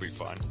 I think it'll be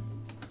fun.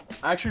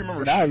 I actually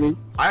remember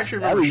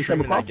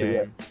streaming that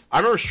game. I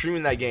remember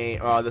streaming that game,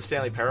 the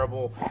Stanley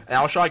Parable, and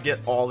I was trying to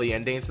get all the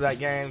endings to that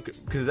game,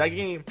 because that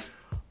game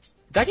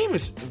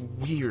is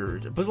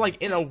weird, but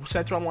like in a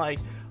sense where I'm like,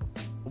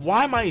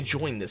 why am I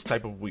enjoying this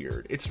type of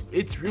weird?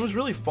 It was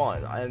really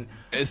fun, and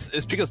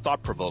it's because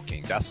thought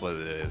provoking. That's what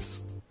it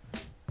is.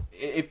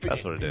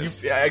 That's what it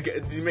is.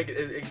 You make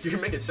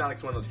it sound like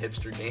it's one of those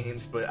hipster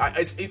games, but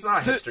it's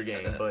not a hipster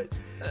game.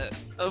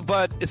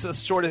 But it's a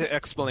short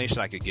explanation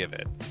I could give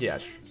it. Yeah,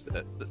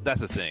 that's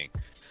the thing.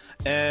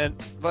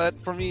 But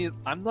for me,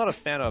 I'm not a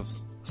fan of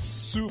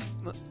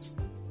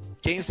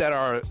games that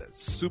are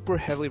super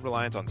heavily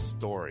reliant on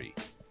story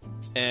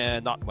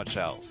and not much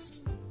else.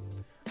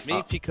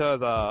 Maybe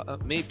because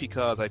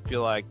I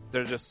feel like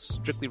they're just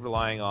strictly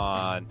relying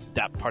on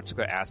that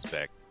particular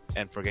aspect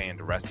and forgetting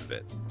the rest of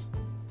it.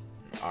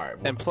 All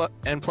right. Well,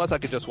 and plus, I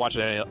could just watch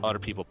other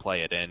people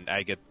play it, and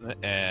I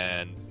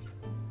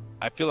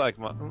feel like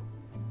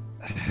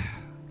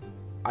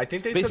I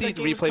think they basically said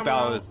the replay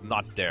value is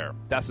not there.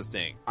 That's the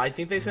thing. I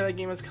think they said that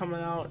game is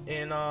coming out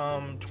in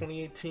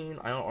 2018.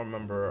 I don't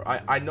remember.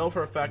 I know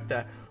for a fact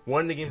that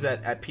one of the games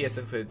that at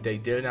PSX that they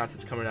did announce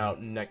it's coming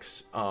out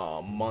next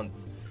month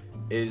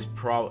is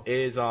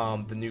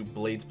the new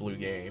Blades Blue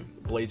game,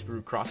 Blades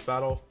Blue Cross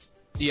Battle.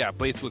 Yeah,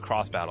 Blades Blue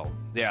Cross Battle.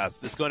 Yeah,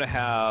 it's going to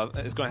have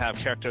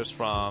characters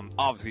from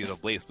obviously the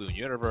Blades Blue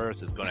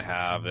universe. It's going to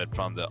have it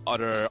from the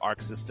other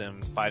Arc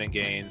System fighting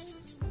games,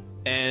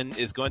 and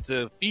it's going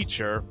to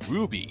feature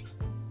Ruby.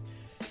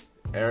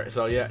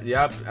 So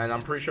yeah, and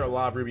I'm pretty sure a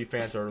lot of Ruby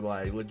fans are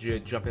like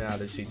legit jumping out of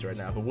their seats right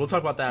now. But we'll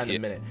talk about that in a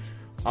minute.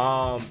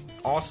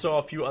 Also,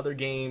 a few other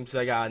games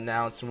that got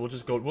announced, and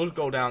we'll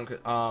go down.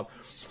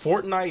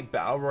 Fortnite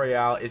Battle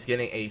Royale is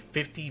getting a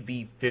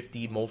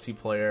 50v50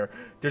 multiplayer.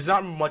 There's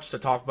not much to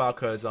talk about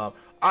because I'm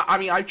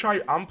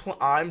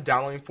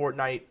downloading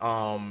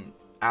Fortnite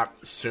app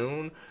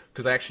soon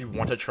because I actually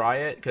want to try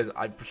it because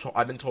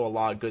I've been told a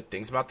lot of good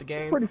things about the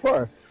game. It's pretty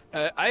fun.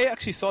 I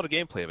actually saw the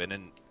gameplay of it,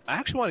 and I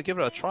actually want to give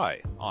it a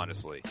try,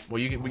 honestly. Well,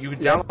 you can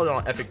download it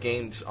on Epic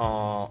Games.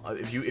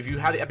 If you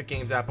have the Epic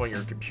Games app on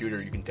your computer,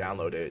 you can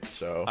download it.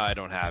 So I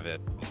don't have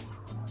it.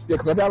 Yeah,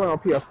 because I downloaded on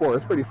PS4.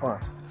 It's pretty fun.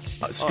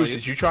 Scoots,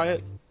 did you try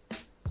it?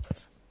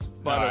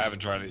 No, I haven't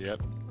tried it yet.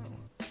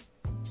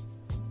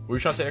 Were you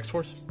trying to say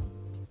X-Force?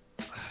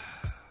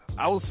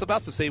 I was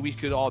about to say we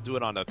could all do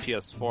it on a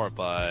PS4,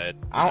 but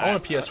I don't own a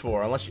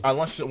PS4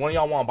 unless one of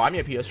y'all want to buy me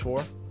a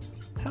PS4.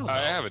 Hell no. I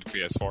have a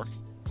PS4.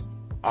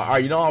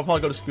 Alright, I'll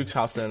probably go to Spook's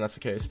house then. That's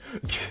the case.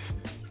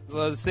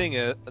 Well, the thing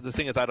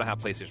is, I don't have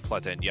PlayStation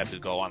Plus, and you have to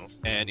go on.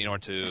 And in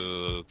order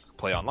to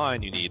play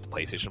online, you need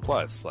PlayStation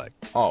Plus. Like,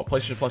 oh,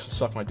 PlayStation Plus would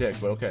suck my dick,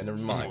 but okay, never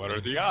mind. What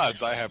are the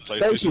odds? I have PlayStation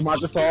Thank you,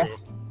 Plus Microsoft. too.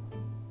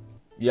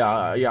 Yeah,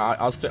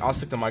 I'll stick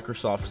to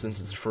Microsoft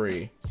since it's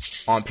free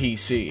on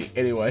PC.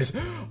 Anyways,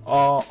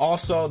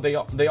 also they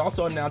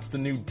also announced the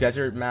new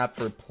desert map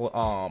for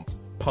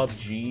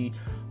PUBG.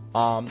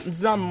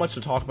 There's not much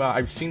to talk about.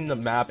 I've seen the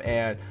map,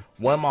 and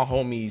one of my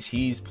homies,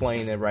 he's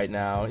playing it right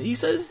now. He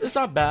says it's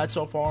not bad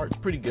so far. It's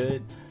pretty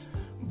good.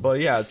 But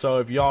yeah, so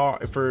if y'all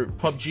for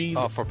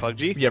PUBG, for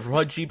PUBG, yeah, for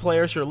PUBG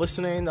players who are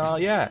listening,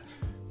 yeah,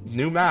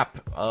 new map.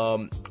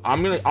 I'm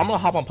gonna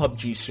hop on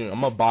PUBG soon.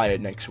 I'm gonna buy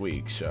it next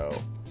week. So,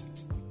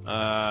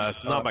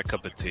 it's not my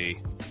cup of tea,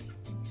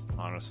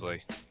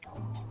 honestly.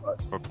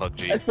 For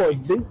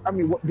PUBG.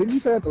 Didn't you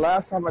say that the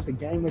last time the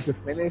game was just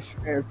finished,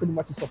 and it's pretty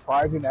much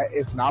surprising that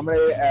it's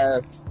nominated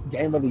as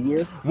Game of the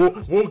Year?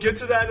 We'll get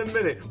to that in a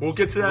minute. When we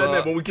get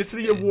to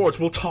the awards,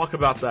 we'll talk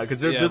about that because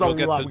there's a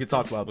lot we can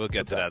talk about. We'll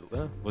get to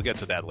that. We'll get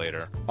to that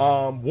later.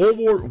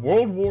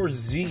 World War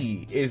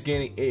Z is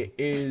going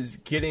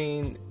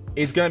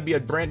to be a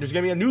brand. There's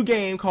going to be a new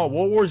game called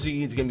World War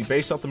Z. It's going to be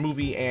based off the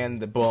movie and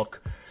the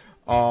book.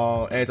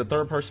 And it's a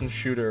third-person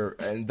shooter,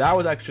 and that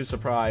was actually a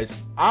surprise.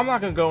 I'm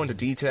not going to go into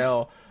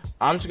detail.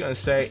 I'm just going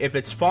to say, if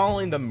it's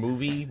following the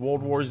movie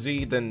World War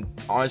Z, then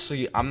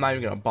honestly, I'm not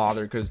even going to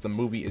bother because the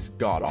movie is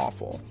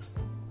god-awful.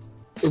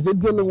 Is it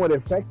dealing with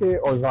infected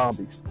or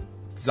zombies?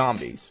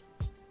 Zombies.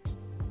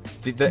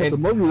 But the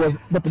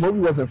movie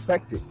was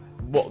infected.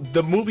 Well,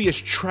 the movie is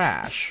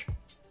trash.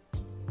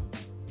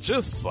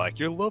 Just like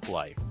your love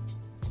life.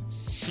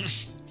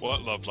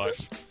 What love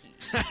life?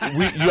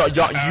 We don't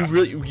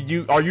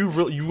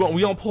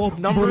pull up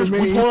numbers.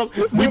 We pull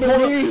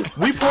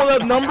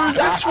up numbers.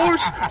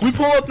 X-Force. We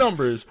pull up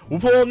numbers. We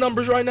pull up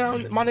numbers right now,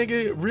 my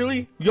nigga.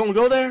 Really? You gonna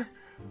go there?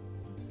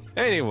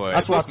 Anyway,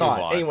 that's what I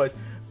thought. Anyways,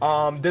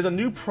 there's a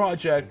new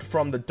project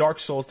from the Dark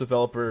Souls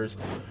developers.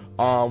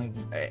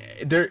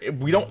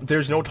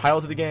 There's no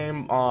title to the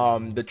game.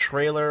 The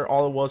trailer,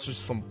 all it was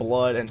some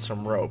blood and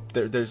some rope.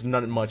 There's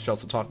nothing much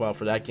else to talk about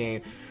for that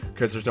game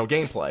because there's no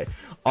gameplay.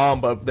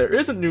 But there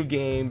is a new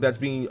game that's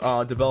being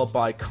developed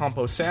by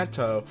Campo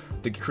Santo,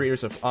 the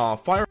creators of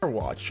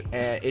Firewatch,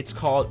 and it's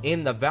called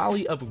In the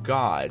Valley of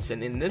Gods.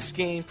 And in this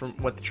game, from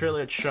what the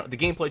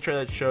gameplay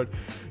trailer showed,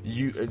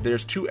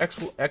 there's two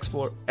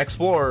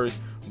explorers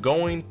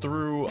going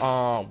through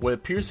what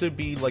appears to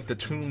be like the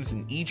tombs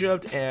in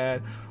Egypt,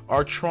 and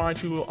are trying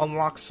to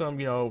unlock some,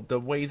 the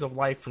ways of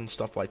life and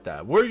stuff like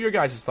that. What are your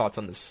guys' thoughts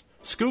on this?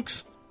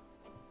 Skooks?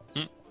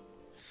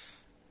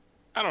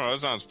 I don't know. It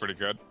sounds pretty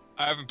good.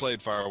 I haven't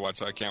played Firewatch,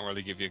 so I can't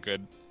really give you a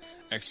good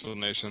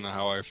explanation of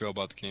how I feel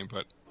about the game,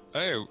 but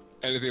hey,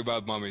 anything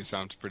about Mummy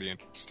sounds pretty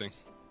interesting.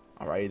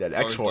 Alright, that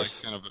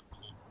X-Force.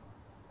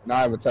 No,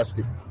 I haven't touched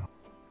it.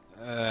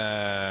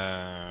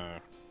 I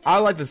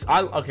like this.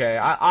 I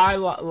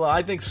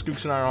think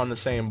Skooks and I are on the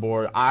same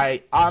board.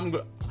 I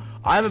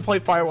haven't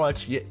played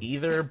Firewatch yet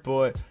either,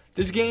 but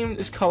this game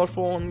is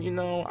colorful, and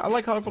I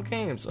like colorful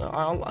games. Some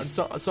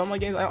of my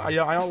games, I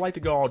don't like to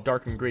go all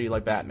dark and gritty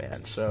like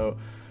Batman. So,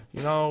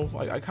 I'm gonna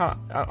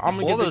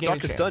get the game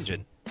Darkest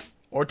Dungeon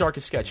or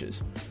Darkest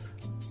Sketches.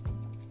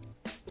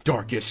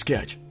 Darkest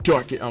Sketch.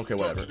 Okay,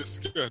 whatever.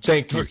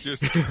 Thank you.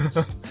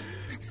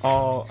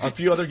 A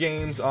few other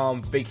games,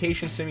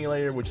 Vacation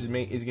Simulator, which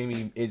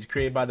is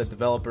created by the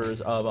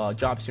developers of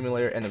Job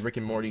Simulator and the Rick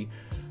and Morty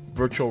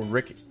Virtual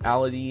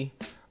Reality.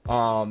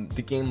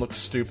 The game looks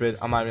stupid.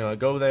 I'm not even gonna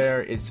go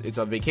there. It's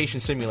a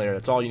vacation simulator.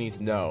 That's all you need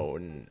to know.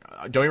 And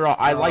don't get me wrong,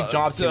 I like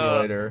Job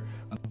Simulator,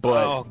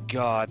 but oh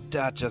god,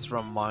 that just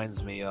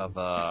reminds me of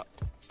what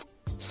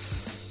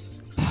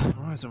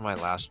was my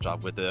last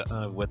job with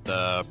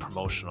the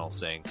promotional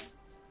thing.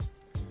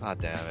 God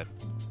damn it.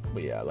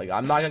 But yeah,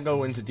 I'm not gonna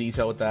go into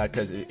detail with that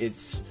because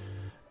it's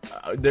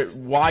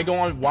why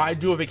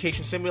do a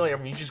vacation simulator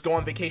when you just go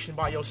on vacation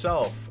by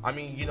yourself? I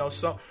mean,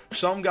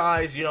 some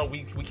guys,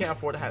 we can't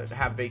afford to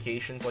have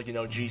vacations like,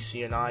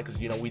 GC and I, because,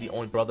 we the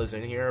only brothers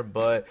in here,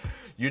 but,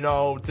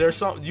 there's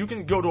some, you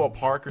can go to a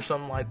park or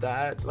something like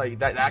that,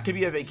 that could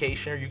be a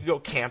vacation, or you can go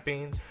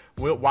camping.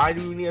 Why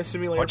do we need a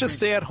simulator? Or just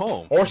stay at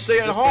home. Or stay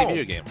at home. Play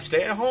video games.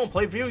 Stay at home,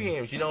 play video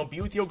games,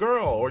 be with your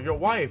girl, or your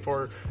wife,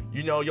 or,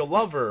 your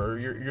lover, or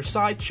your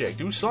side chick,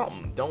 do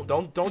something. Don't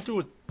do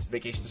a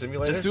vacation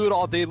simulator. Just do it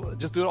all day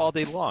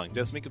long.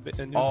 Just make a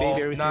new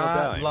baby every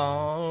single day.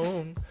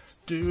 Long.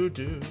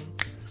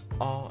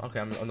 Okay,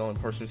 I'm the only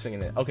person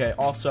singing it. Okay,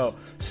 also,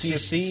 Sea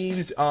of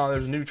Thieves.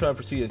 There's a new trailer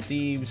for Sea of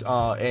Thieves,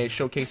 and it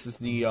showcases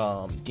the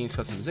game's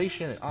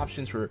customization and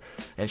options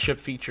and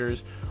ship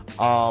features.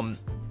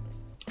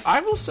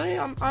 I will say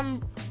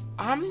I'm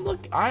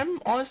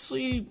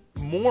honestly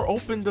more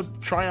open to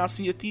trying out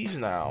Sea of Thieves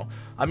now.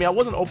 I mean, I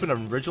wasn't open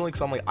originally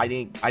because I'm like, I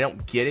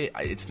don't get it.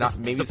 It's not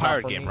maybe the it's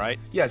pirate not game, me. right?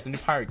 Yeah, it's the new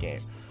pirate game.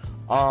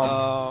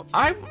 I'm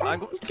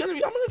gonna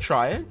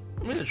try it.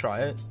 I'm gonna try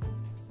it.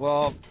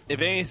 Well,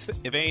 if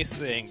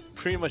anything,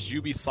 pretty much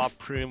Ubisoft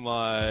pretty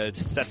much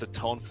set the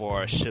tone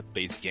for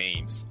ship-based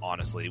games.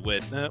 Honestly,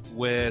 with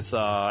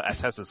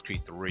Assassin's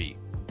Creed 3.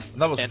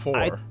 That was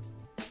 4.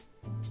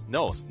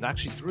 No, it's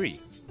actually 3.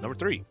 Number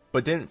 3.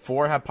 But didn't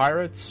 4 have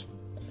pirates?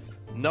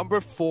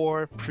 Number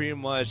 4 pretty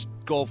much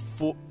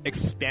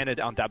expanded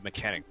on that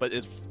mechanic, but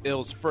it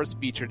was first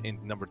featured in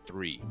number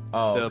 3.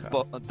 Oh,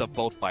 okay. The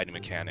boat fighting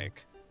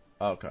mechanic.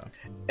 Okay.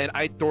 And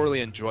I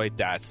thoroughly enjoyed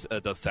that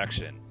the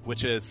section,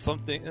 which is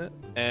something,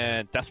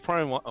 and that's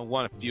probably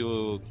one of the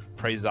few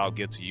praises I'll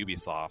give to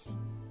Ubisoft,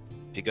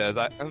 because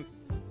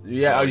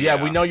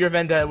we know your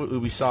vendetta with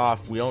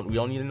Ubisoft. We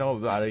don't need to know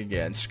about it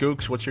again.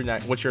 Skooks,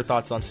 what's your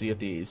thoughts on Sea of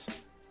Thieves?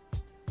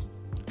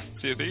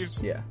 Sea of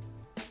Thieves? Yeah.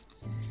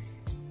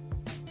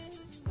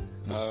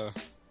 I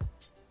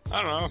don't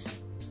know.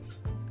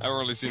 I haven't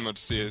really seen much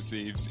Sea of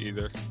Thieves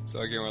either, so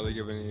I can't really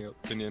give any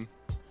opinion.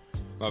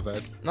 My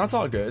bad. No, it's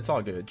all good. It's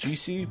all good.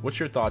 GC, what's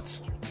your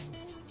thoughts?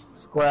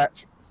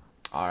 Scratch.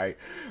 All right.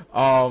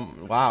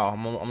 Wow.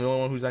 I'm the only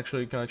one who's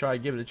actually gonna try to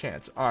give it a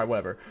chance. All right,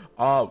 whatever.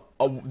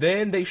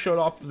 Then they showed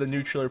off the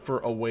new trailer for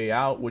A Way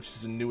Out, which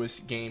is the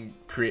newest game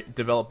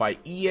developed by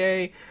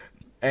EA.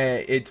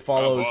 And it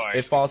follows a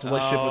relationship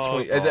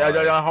between.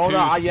 Hold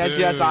on.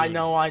 Yes, I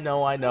know.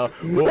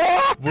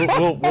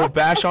 We'll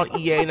bash on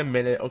EA in a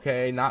minute,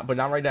 okay? But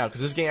not right now, because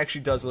this game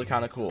actually does look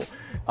kind of cool.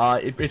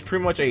 It's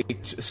pretty much a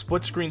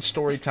split screen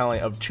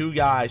storytelling of two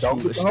guys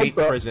who escape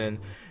prison,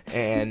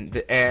 and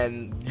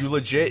you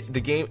legit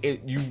the game.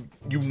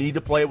 You need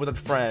to play it with a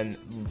friend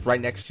right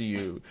next to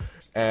you,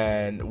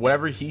 and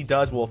whatever he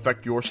does will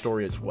affect your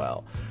story as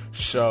well.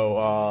 So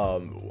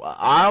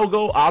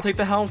I'll take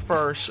the helm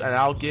first, and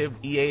I'll give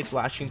EA its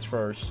lashings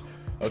first.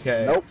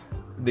 Okay. Nope.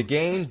 The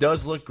game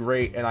does look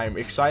great, and I'm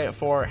excited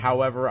for it.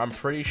 However, I'm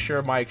pretty sure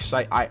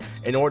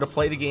in order to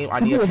play the game,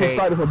 I need to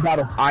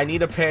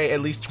pay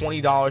at least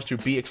 $20 to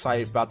be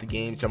excited about the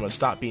game. So I'm gonna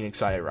stop being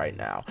excited right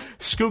now.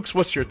 Skooks,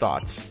 what's your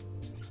thoughts?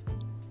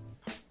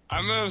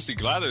 I'm honestly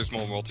glad there's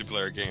more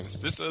multiplayer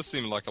games. This does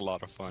seem like a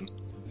lot of fun.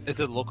 Is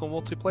it local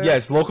multiplayer? Yeah,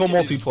 it's local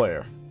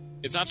multiplayer.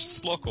 It's not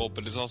just local,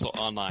 but it's also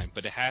online.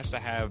 But it has to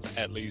have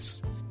at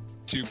least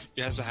two.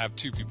 It has to have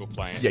two people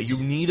playing. Yeah,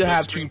 you need to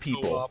have two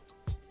people. Co-op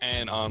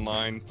and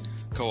online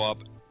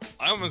co-op.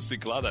 I'm honestly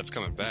glad that's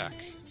coming back.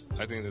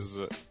 I think this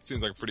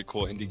seems like a pretty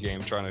cool indie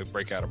game trying to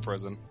break out of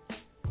prison.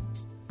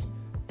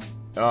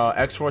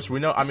 X-Force, we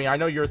know. I mean, I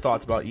know your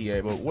thoughts about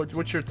EA, but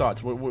what's your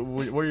thoughts?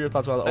 What are your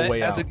thoughts about A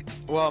Way Out?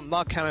 I'm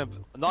not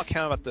counting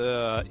about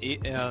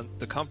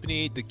the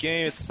company, the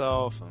game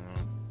itself.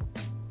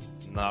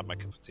 Not my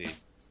cup of tea.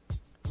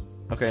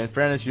 Okay, in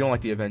fairness, you don't like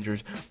the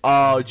Avengers.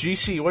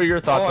 GC, what are your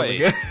thoughts on the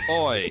game?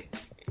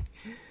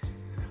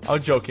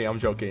 I'm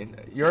joking.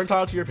 You're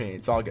entitled to your opinion.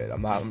 It's all good.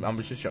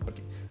 I'm just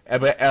joking.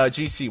 But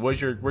GC, what's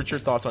your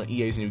thoughts on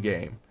EA's new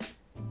game?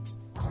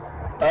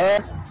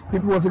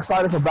 People was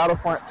excited for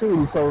Battlefront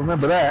 2, so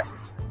remember that.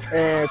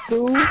 And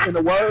 2, in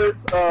the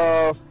words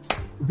of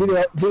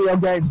video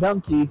game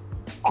donkey,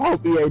 I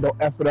hope EA don't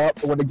F it up,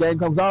 but when the game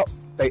comes out,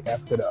 they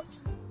F it up.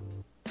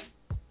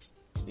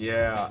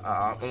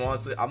 Yeah,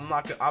 honestly, I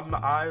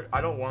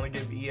don't want to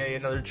give EA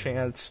another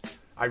chance.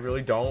 I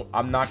really don't.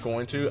 I'm not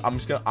going to. I'm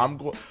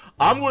going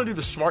to do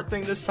the smart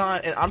thing this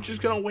time, and I'm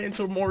just gonna wait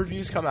until more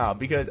reviews come out,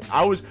 because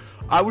I was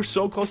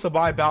so close to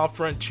buy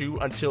Battlefront 2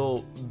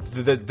 until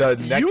the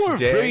next day. You were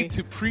ready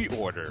to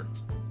pre-order.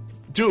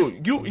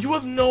 Dude, you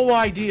have no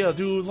idea,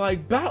 dude. I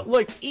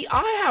think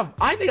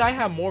I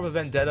have more of a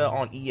vendetta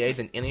on EA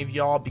than any of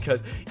y'all,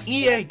 because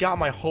EA got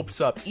my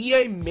hopes up.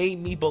 EA made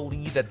me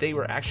believe that they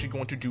were actually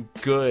going to do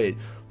good,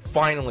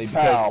 finally,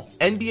 because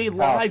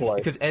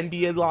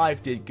NBA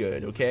Live did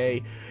good,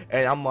 okay?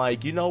 And I'm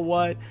like, you know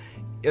what?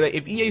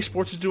 If EA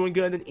Sports is doing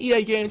good, then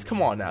EA Games,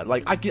 come on now.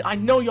 I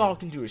know y'all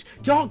can do this.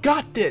 Y'all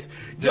got this.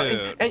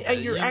 Dude,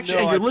 and you're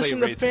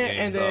listening to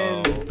fans,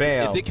 and then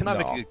bam. If they cannot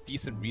make a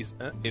decent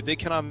if they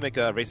cannot make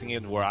a racing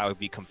game where I would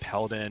be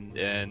compelled in,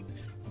 and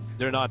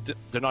they're not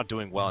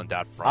doing well in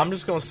that front. I'm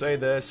just gonna say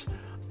this.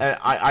 And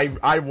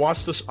I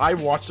watched the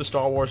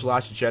Star Wars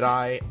Last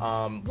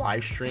Jedi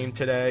live stream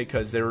today,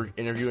 because they were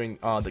interviewing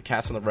the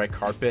cast on the red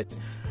carpet.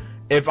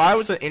 If I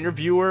was an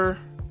interviewer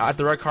at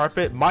the red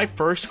carpet, my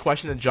first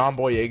question to John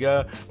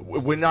Boyega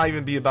would not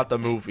even be about the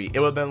movie. It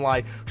would have been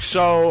like,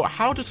 so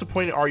how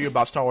disappointed are you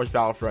about Star Wars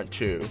Battlefront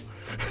 2?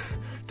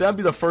 That'd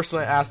be the first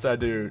thing I asked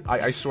that dude.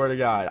 I swear to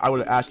God, I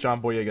would have asked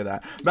John Boyega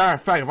that. Matter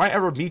of fact, if I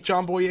ever meet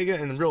John Boyega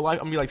in real life,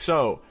 I'm gonna be like,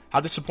 so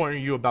how disappointed are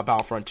you about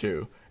Battlefront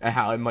 2? And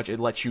how much it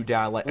lets you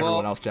down, let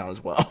everyone else down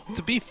as well.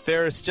 To be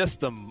fair, it's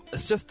just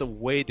the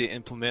way they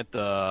implement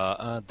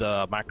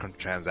the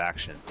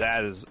microtransaction,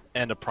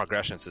 and the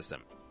progression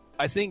system.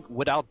 I think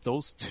without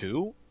those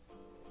two,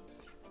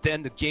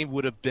 then the game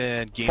would have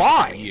been game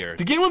of the year.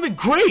 The game would have been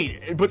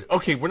great, but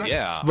okay, we're not.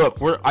 Yeah. Look,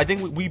 I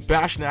think we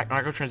bashed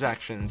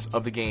microtransactions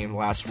of the game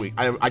last week.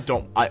 I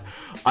don't want to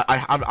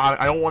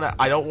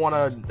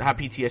have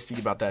PTSD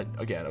about that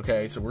again.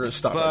 Okay, so we're gonna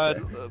stop.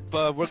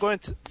 But we're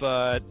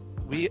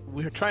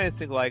trying to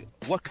think, like,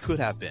 what could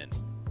have been.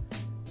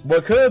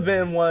 What could have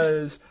been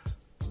was,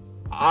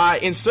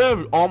 instead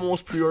of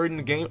almost pre-ordering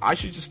the game, I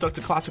should just stuck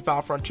to Classic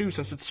Battlefront 2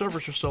 since its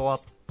servers are still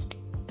up.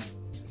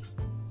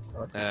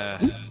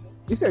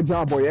 You said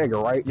John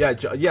Boyega, right?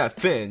 Yeah,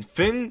 Finn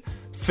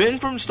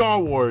from Star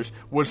Wars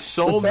was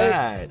so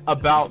mad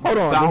about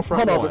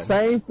Battlefront 1.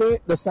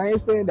 The same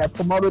thing that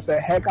promoted the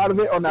heck out of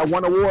it on that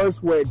one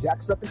awards with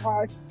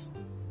Jacksepticeye.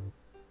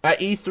 At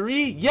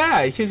E3?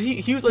 Yeah, because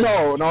he was like...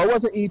 No, it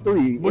wasn't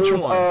E3. Which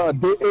one?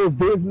 It was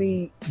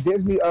Disney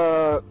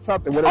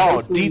something.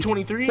 Oh,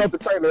 D23? Showed the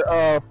trailer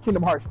of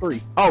Kingdom Hearts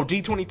 3. Oh,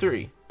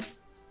 D23.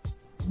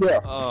 Yeah.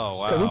 Oh,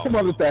 wow. So he came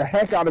up with the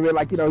heck out of it,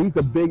 like, he's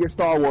the biggest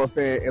Star Wars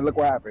fan, and look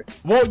what happened.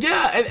 Well,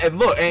 yeah, and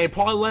look, and it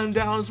probably let him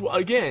down as well,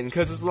 again,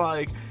 because it's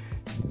like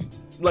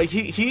look,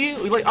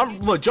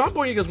 John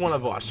Boyega's one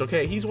of us,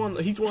 okay? He's one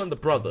of the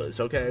brothers,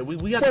 okay?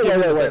 We have to give him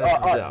the benefit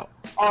of the doubt.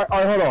 All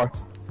right, hold on.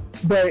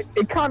 But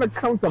it kind of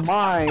comes to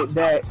mind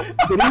that,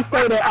 did he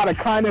say that out of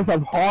kindness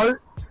of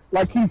heart,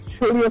 like he's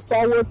truly a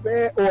Star Wars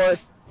fan, or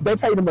they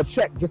paid him a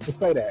check just to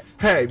say that?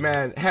 Hey,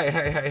 man,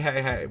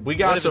 hey. We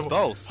got to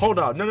both. Hold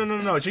on, no,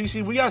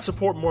 GC, we gotta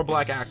support more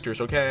black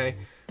actors, okay?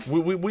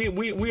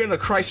 We're in a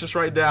crisis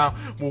right now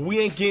where we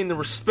ain't getting the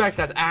respect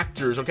as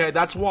actors, okay?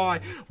 That's why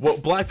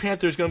Black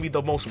Panther is gonna be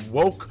the most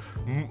woke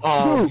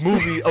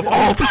movie of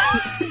all time.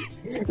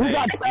 We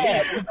got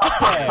Chad.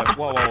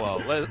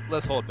 Whoa.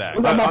 Let's hold back.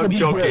 I'm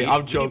joking. We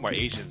need more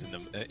Asians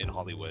in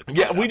Hollywood.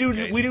 Yeah, we do.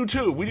 We do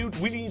too.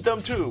 We need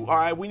them too. All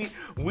right. We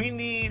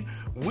need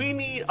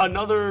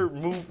another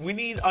move. We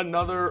need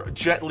another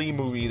Jet Li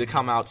movie to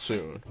come out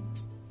soon.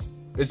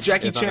 Is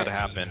Jackie Chan? Not gonna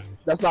happen.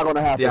 That's not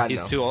gonna happen. Yeah,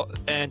 he's too old,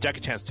 and Jackie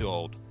Chan's too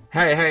old.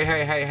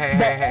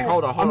 Hey!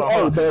 Hold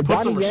on. Put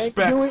some Yang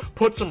respect.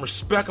 Put some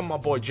respect on my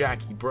boy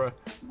Jackie, bruh.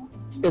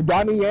 If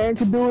Donnie Yang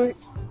can do it,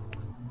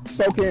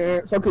 so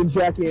can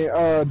Jackie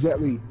and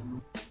Jet Li.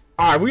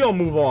 All right, we gonna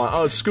move on.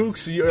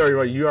 Skooks, you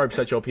already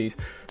said your piece.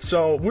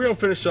 So we're gonna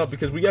finish up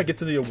because we gotta get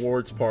to the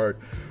awards part.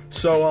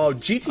 So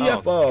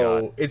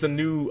GTFO is a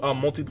new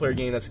multiplayer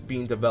game that's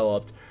being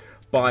developed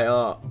by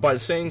the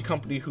same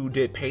company who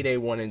did Payday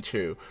 1 and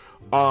 2.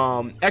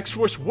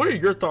 X-Force, what are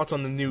your thoughts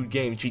on the new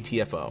game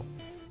GTFO?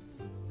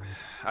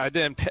 I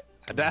didn't.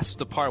 That's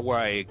the part where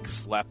I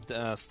slept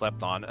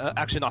on.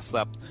 Actually, not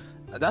slept.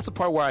 That's the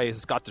part where I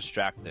got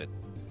distracted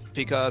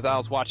because I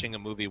was watching a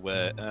movie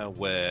with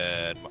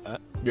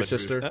your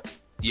sister.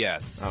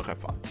 Yes. Okay,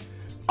 fine.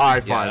 All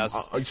right, fine. Yeah,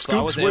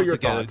 Skooks, what are your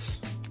thoughts?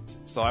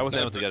 So I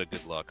wasn't able to get a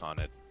good look on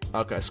it.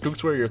 Okay,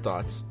 Skooks, what are your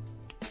thoughts?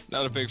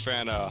 Not a big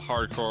fan of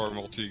hardcore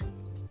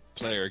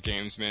multiplayer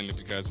games, mainly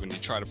because when you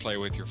try to play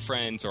with your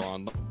friends or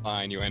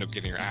online, you end up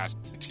getting your ass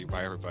beat to you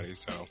by everybody.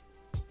 So,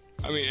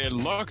 I mean, it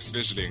looks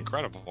visually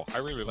incredible. I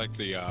really like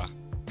the I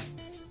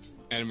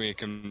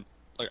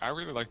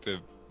really like the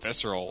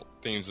visceral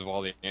themes of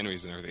all the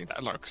enemies and everything.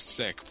 That looks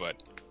sick,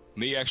 but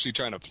me actually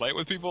trying to play it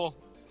with people,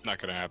 not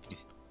gonna happen,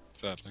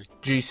 sadly.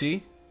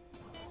 GC?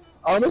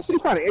 This is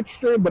kind of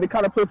interesting, but it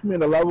kind of puts me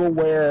in a level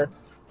where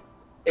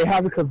it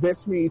hasn't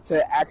convinced me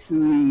to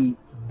actually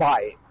buy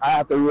it. I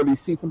have to really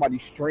see somebody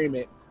stream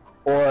it,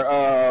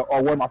 or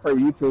one of my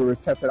favorite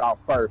YouTubers test it out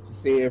first to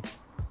see if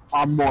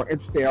I'm more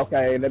interested.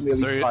 Okay, let me at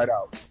least try it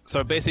out.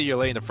 So basically, you're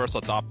letting the first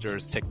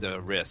adopters take the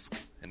risk.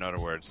 In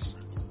other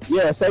words,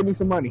 yeah, save me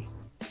some money.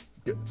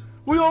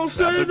 We all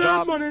save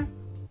that money.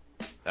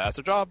 That's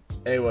a job.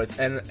 Anyways,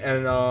 and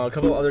a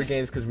couple of other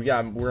games because we're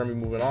gonna be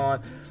moving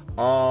on.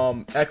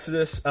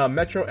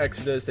 Metro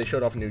Exodus. They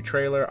showed off a new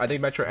trailer. I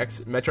think Metro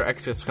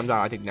Exodus comes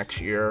out next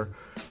year.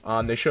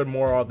 They showed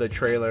more of the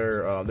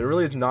trailer. There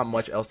really is not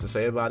much else to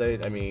say about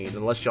it. I mean,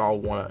 unless y'all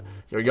want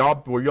to.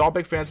 Were y'all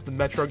big fans of the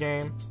Metro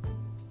game?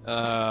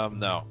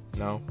 No.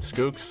 No.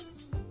 Skooks?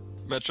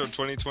 Metro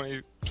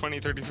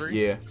 2033?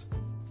 Yeah.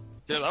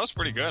 Yeah, that was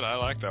pretty good. I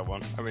like that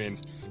one. I mean,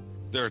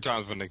 there are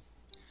times when the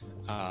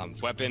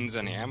weapons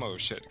and the ammo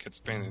shit gets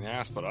a pain in the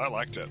ass, but I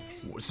liked it.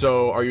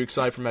 So, are you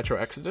excited for Metro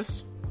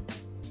Exodus?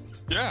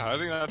 Yeah, I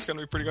think that's going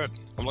to be pretty good.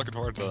 I'm looking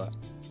forward to that.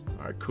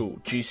 Alright,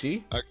 cool.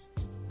 GC?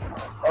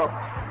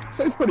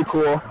 So it's pretty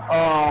cool.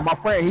 My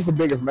friend, he's the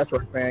biggest Metro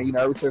fan,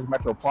 ever since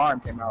Metro Prime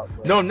came out.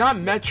 But... No, not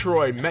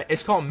Metroid.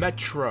 It's called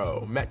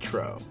Metro.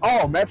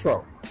 Oh,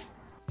 Metro.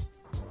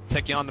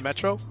 Take you on the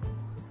Metro?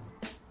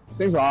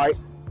 Seems alright.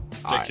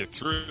 Take you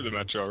through the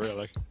Metro,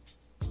 really.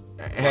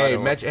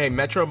 Hey,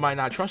 Metro might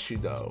not trust you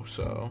though,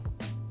 so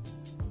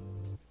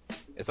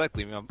it's like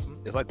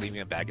leaving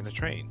a bag in the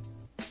train.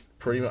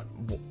 Pretty much.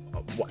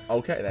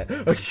 Okay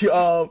then.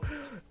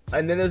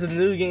 And then there's a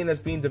new game that's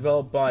being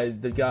developed by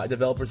the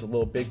developers of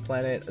Little Big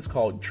Planet. It's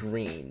called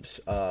Dreams.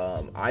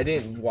 I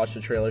didn't watch the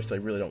trailer, so I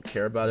really don't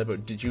care about it.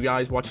 But did you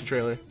guys watch the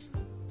trailer?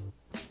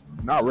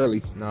 Not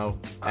really. No.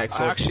 I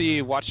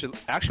actually watched a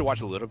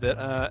little bit.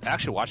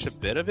 Actually watched a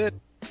bit of it.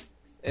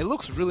 It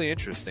looks really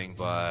interesting,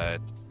 but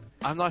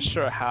I'm not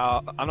sure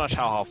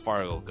how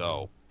far it'll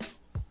go.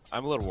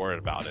 I'm a little worried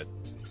about it.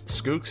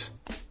 Skooks?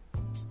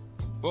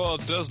 Well,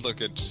 it does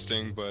look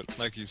interesting, but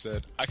like you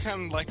said, I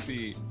kind of like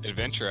the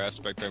adventure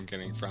aspect I'm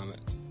getting from it.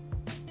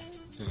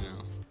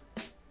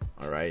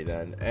 Alright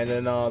then. And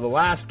then the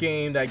last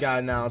game that got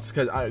announced,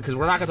 because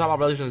we're not going to talk about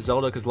Legend of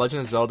Zelda, because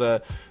Legend of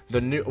Zelda,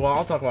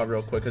 I'll talk about it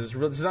real quick, because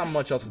there's not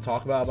much else to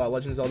talk about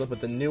Legend of Zelda,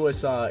 but the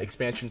newest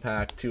expansion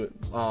pack to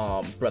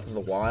Breath of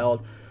the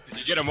Wild.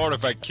 You get a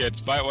motorbike,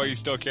 kids. Buy it while you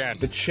still can.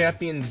 The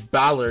Champion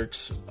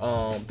Ballards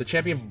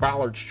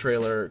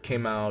trailer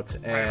came out,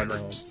 and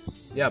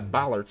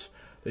Ballards.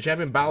 the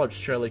Champion Ballards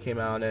trailer came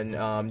out,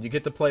 and you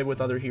get to play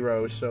with other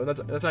heroes, so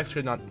that's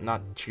actually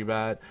not too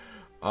bad.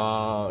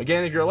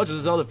 Again, if you're a Legend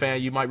of Zelda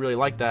fan, you might really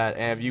like that,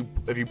 and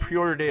if you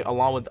pre-ordered it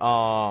along with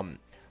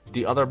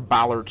the other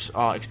Ballards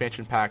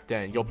expansion pack,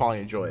 then you'll probably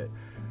enjoy it.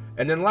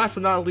 And then last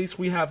but not least,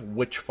 we have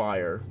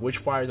Witchfire.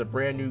 Witchfire is a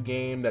brand new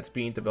game that's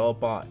being developed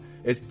by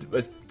it's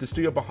the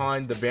studio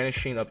behind The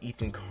Vanishing of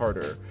Ethan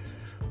Carter.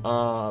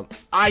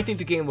 I think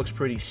the game looks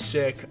pretty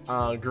sick.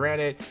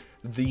 Granted,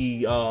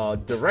 the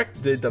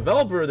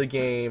developer of the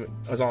game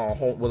was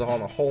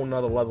on a whole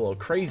nother level of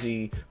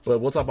crazy, but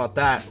we'll talk about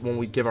that when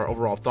we give our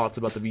overall thoughts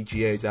about the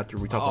VGAs after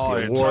we talk about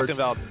the awards. You're talking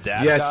about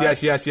that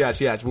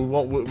Yes.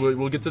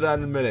 We'll get to that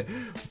in a minute.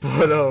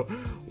 But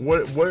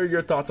what are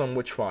your thoughts on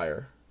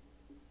Witchfire?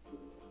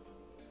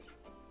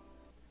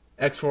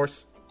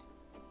 X-Force?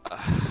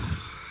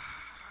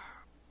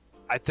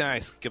 I think I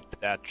skipped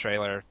that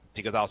trailer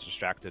because I was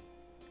distracted.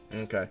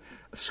 Okay.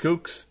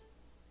 Skooks?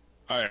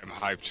 I am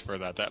hyped for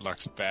that. That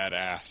looks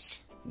badass.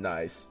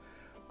 Nice.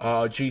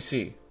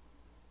 GC?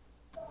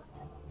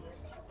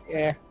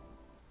 Yeah.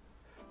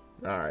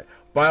 Alright.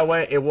 By the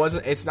way,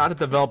 it's not the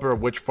developer of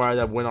Witchfire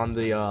that went on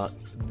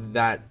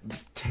that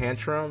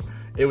tantrum.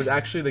 It was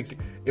actually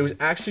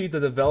the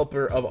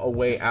developer of A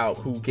Way Out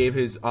who gave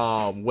his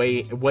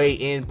way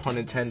in, pun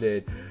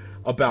intended,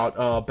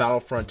 about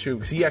Battlefront 2,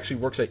 because he actually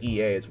works at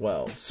EA as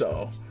well.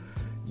 So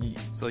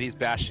he's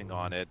bashing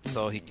on it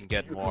so he can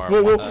get more.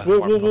 We'll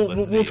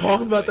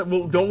talk about that.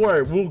 Don't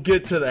worry, we'll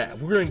get to that.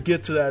 We're gonna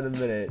get to that in a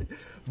minute.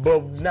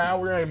 But now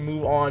we're gonna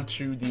move on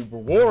to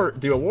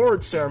the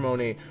award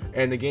ceremony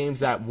and the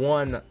games that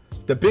won,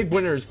 the big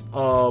winners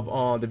of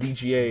the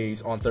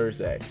VGAs on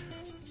Thursday.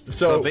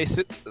 So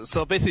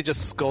basically,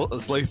 just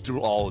blaze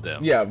through all of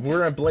them. Yeah, we're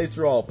gonna blaze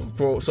through all of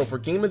them. So for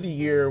Game of the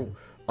Year,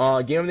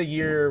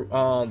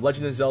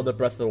 Legend of Zelda: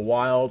 Breath of the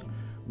Wild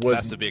was.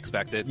 That's to be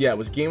expected. Yeah, it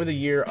was Game of the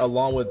Year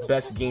along with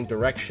Best Game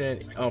Direction.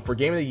 For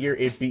Game of the Year,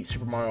 it beat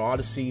Super Mario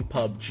Odyssey,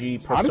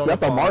 PUBG, Persona 5. I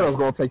thought Mario was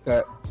gonna take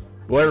that.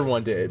 Well,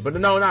 everyone did, but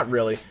no, not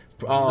really.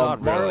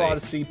 Not Mario really.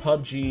 Odyssey,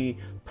 PUBG,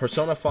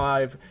 Persona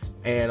 5,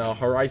 and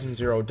Horizon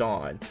Zero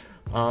Dawn.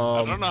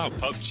 I don't know how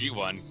PUBG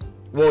won.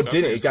 Well, it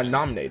didn't. It got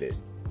nominated.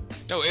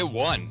 No, it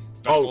won.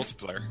 Best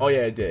multiplayer. Oh, yeah,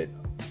 it did.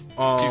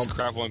 Piece of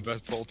crap won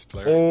Best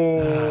multiplayer.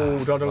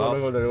 Oh, don't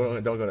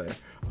go there.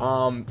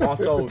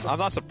 Also, I'm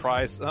not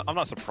surprised.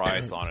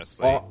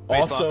 Honestly,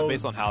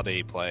 based on how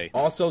they play.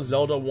 Also,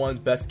 Zelda won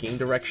Best Game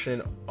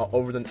Direction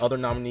over the other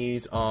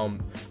nominees.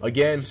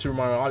 Again, Super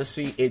Mario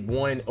Odyssey, it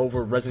won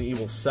over Resident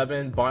Evil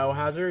 7,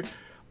 Biohazard,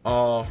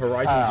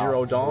 Horizon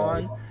Zero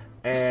Dawn.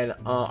 And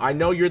I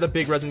know you're the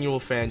big Resident Evil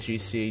fan,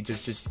 GC.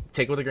 Just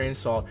take it with a grain of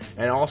salt.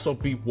 And also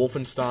beat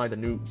Wolfenstein,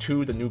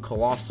 the new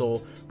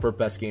Colossal, for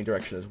Best Game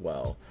Direction as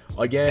well.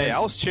 Again, hey, I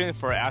was cheering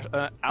for.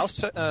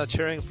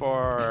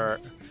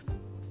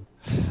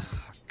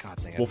 God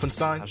dang it.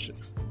 Wolfenstein?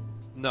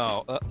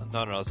 No.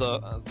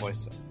 So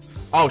voice.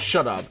 Oh,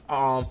 shut up.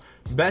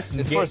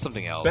 For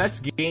something else.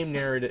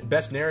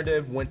 Best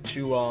narrative went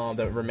to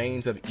The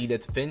Remains of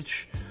Edith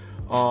Finch.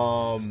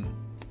 I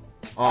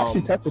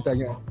actually tested that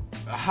game.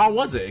 How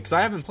was it? Because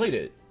I haven't played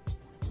it.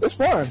 It's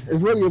fun.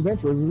 It's really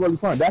adventurous. It's really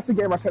fun. That's the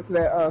game I tested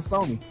at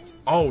Sony.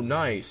 Oh,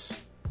 nice.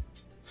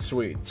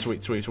 Sweet. So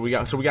we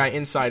got an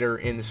insider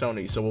in the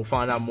Sony. So we'll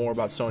find out more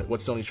about Sony.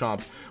 What Sony's trying.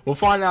 We'll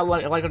find out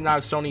like or not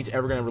if Sony's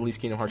ever going to release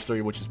Kingdom Hearts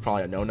 3, which is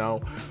probably a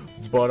no.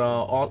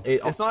 But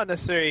it's not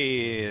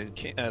necessarily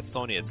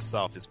Sony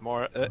itself. It's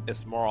more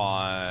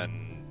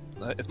on.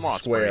 It's more on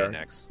Square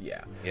Enix.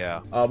 Yeah.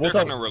 They're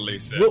gonna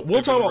release it. We'll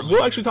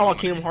actually talk about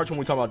Kingdom Hearts when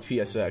we talk about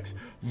PSX.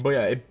 But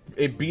yeah,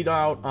 it beat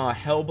out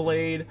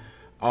Hellblade,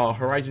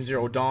 Horizon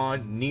Zero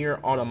Dawn, Nier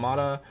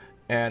Automata,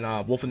 and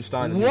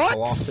Wolfenstein: The New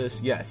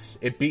Colossus. Yes,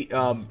 it beat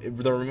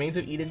The Remains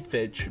of Edith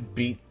Finch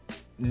beat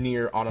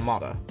Nier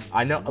Automata.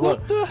 I know.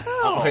 What the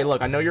hell? Okay,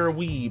 look. I know you're a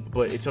weeb,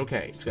 but it's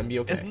okay. It's gonna be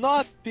okay. It's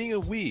not being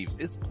a weeb.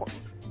 It's.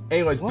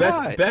 Anyways,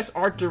 best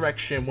art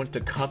direction went to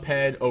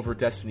Cuphead over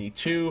Destiny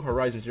 2,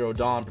 Horizon Zero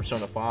Dawn,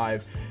 Persona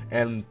 5,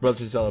 and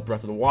Legend of Zelda: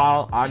 Breath of the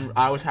Wild.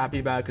 I was happy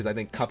about it because I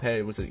think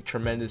Cuphead was it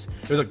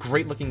was a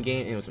great looking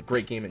game, and it was a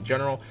great game in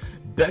general.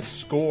 Best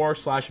score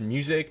 /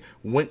 music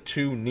went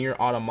to Nier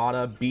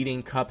Automata,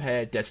 beating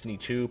Cuphead, Destiny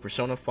 2,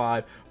 Persona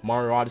 5,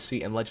 Mario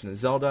Odyssey, and Legend of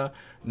Zelda.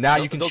 Now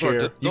you can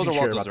share. Those are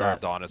well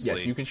deserved, honestly.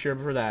 Yes, you can share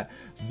for that.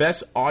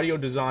 Best audio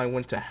design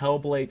went to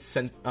Hellblade,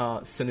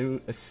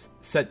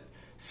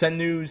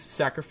 Senua's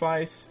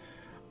Sacrifice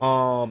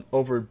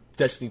over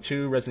Destiny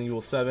 2, Resident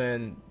Evil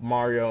 7,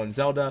 Mario, and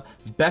Zelda.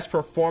 Best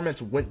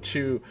performance went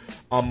to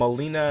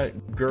Melina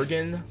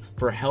Gergen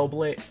for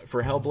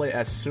Hellblade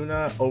as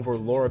Suna over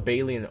Laura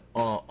Bailey in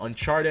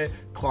Uncharted,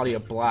 Claudia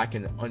Black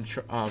in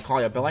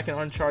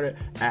Uncharted,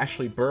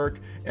 Ashley Burke,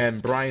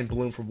 and Brian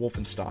Bloom from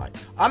Wolfenstein.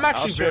 I'm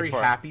actually very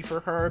happy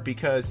for her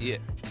because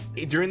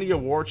during the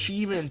awards, she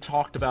even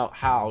talked about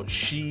how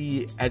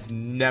she has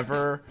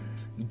never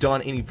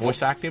done any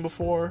voice acting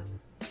before.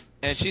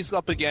 And she's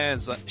up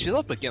against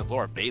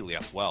Laura Bailey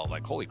as well.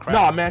 Like, holy crap!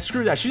 No, man,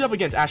 screw that. She's up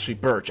against Ashley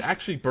Birch.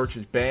 Ashley Birch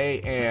is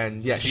bae,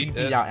 and yeah, she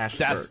beat out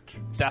Ashley Birch.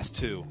 That's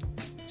two.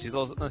 She's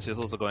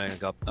also going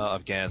up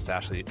against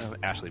Ashley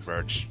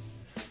Birch.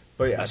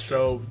 But yeah,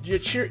 so yeah,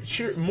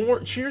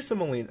 cheers to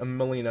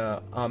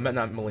Melina.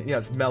 Not Melina. Yeah,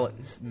 it's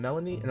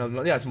Melanie.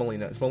 No, yeah, it's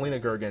Melina. It's Melina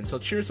Gergen. So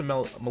cheers to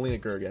Melina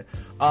Gergen.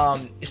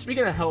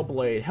 Speaking of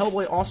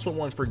Hellblade also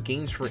won for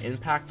Games for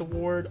Impact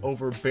Award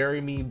over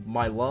Bury Me,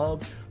 My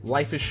Love,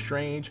 Life is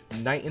Strange,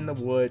 Night in the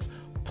Woods,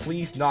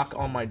 Please Knock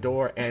on My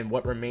Door, and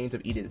What Remains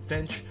of Edith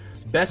Finch.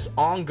 Best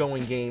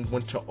ongoing game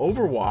went to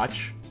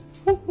Overwatch.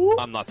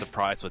 I'm not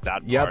surprised with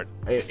that yep. part.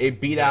 It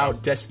beat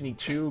out Destiny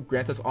 2,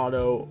 Grand Theft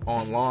Auto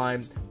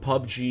Online,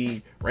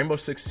 PUBG, Rainbow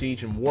Six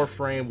Siege, and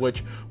Warframe.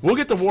 Which we'll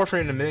get to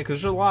Warframe in a minute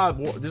because there's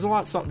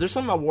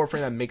something about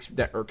Warframe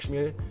that irks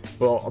me.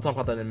 But I'll talk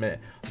about that in a minute.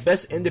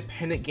 Best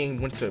independent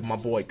game went to my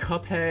boy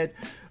Cuphead,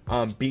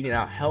 beating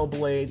out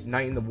Hellblade,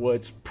 Night in the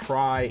Woods,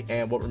 Pry,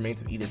 and What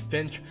Remains of Edith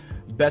Finch.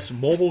 Best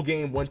mobile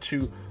game went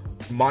to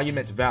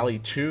Monument Valley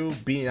 2,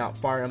 beating out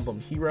Fire Emblem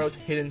Heroes,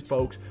 Hidden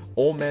Folks,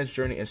 Old Man's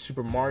Journey, and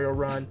Super Mario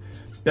Run.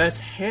 Best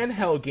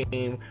handheld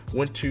game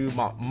went to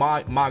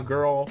my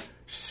girl,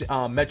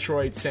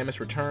 Metroid: Samus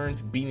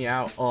Returns, beating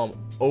out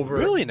over.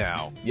 Really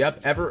now?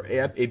 Yep.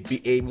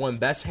 It won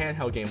best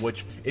handheld game,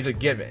 which is a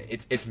given.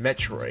 It's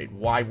Metroid.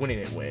 Why wouldn't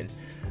it win?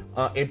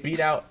 It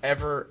beat out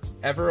Ever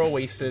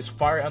Oasis,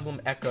 Fire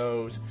Emblem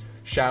Echoes,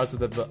 Shadows of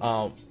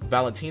the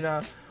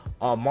Valentina,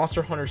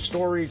 Monster Hunter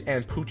Stories,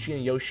 and Poochie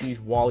and Yoshi's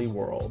Wally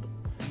World.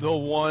 No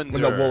wonder.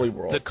 The Woolly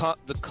World.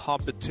 The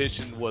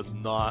competition was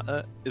not.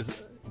 That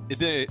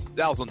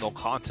was a no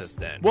contest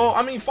then. Well,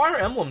 I mean, Fire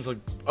Emblem's a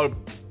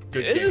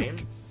good game.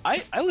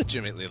 I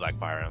legitimately like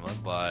Fire Emblem,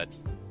 but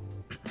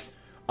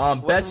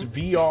best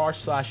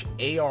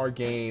VR/AR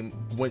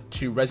game went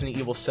to Resident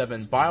Evil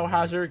 7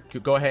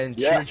 Biohazard. Go ahead and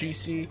cheer,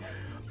 GC.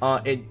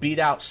 It beat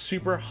out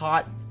Super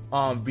Hot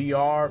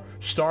VR,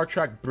 Star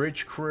Trek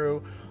Bridge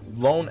Crew,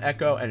 Lone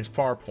Echo, and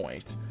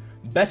Farpoint.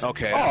 Best.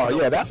 Okay.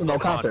 That's a no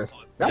contest.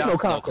 That's no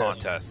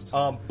contest.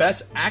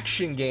 Best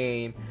action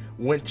game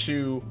went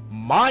to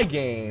my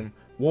game,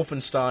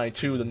 Wolfenstein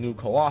 2: The New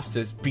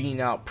Colossus,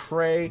 beating out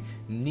Prey,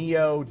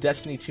 Neo,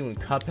 Destiny 2,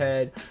 and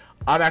Cuphead.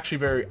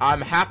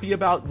 I'm happy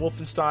about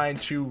Wolfenstein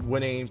 2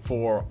 winning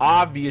for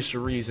obvious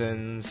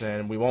reasons,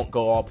 and we won't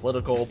go all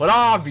political, but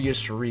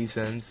obvious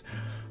reasons.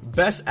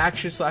 Best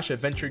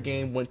action/adventure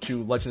game went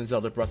to Legend of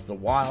Zelda Breath of the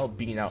Wild,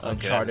 beating out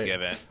Uncharted,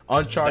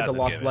 The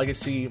Lost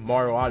Legacy,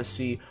 Mario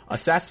Odyssey,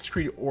 Assassin's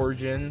Creed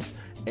Origins,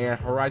 and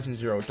Horizon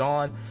Zero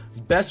Dawn.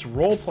 Best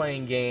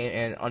role-playing game,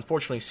 and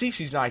unfortunately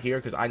Cece's not here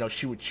because I know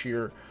she would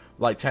cheer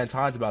like 10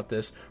 times about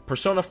this.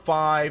 Persona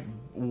 5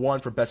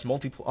 won for best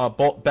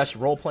best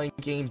role-playing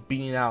game,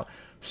 beating out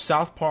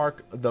South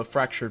Park: The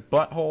Fractured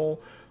Butthole,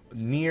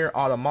 Nier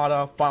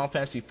Automata, Final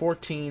Fantasy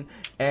XIV,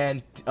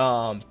 and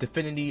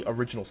Divinity: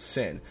 Original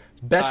Sin.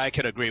 I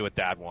could agree with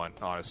that one,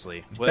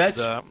 honestly. With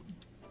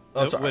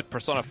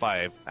Persona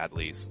 5, at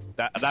least.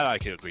 That I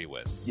could agree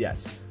with.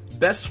 Yes.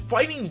 Best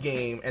fighting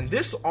game, and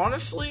this,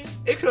 honestly,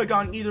 it could have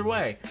gone either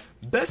way.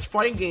 Best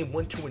fighting game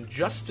went to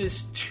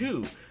Injustice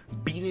 2,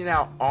 beating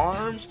out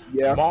ARMS,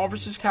 Marvel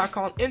vs.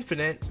 Capcom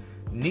Infinite,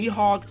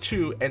 Nihog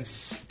 2, and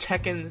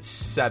Tekken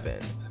 7.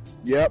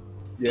 Yep.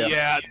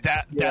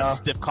 That's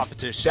stiff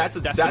competition. That's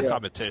stiff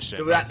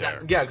competition.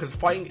 Because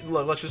fighting.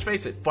 Let's just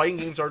face it. Fighting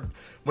games are.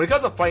 When it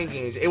comes to fighting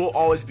games, it will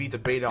always be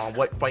debated on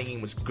what fighting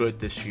game was good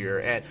this year.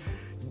 And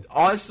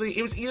honestly,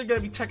 it was either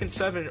going to be Tekken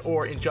 7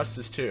 or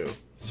Injustice 2.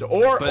 So,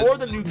 or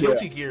the new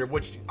Guilty Gear,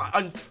 which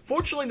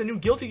unfortunately the new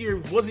Guilty Gear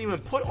wasn't even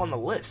put on the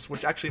list,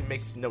 which actually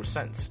makes no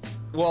sense.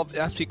 Well,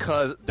 that's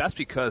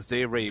because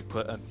they already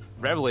put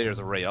Revelators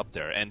already up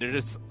there, and they're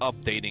just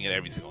updating it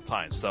every single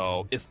time.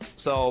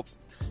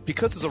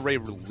 Because it's already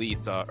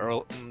released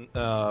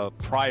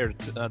prior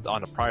to,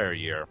 on a prior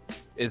year,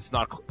 it's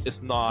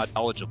not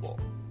eligible.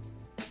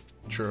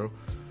 True.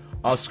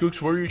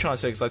 Skooks, what were you trying to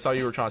say? Because I saw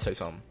you were trying to say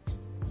something.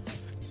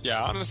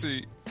 Yeah,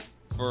 honestly,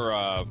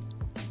 for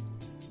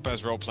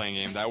best role-playing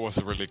game, that was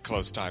a really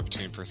close tie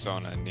between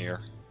Persona and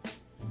Nier.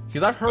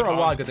 Because I've heard a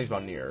lot of good things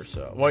about Nier.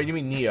 So, well, you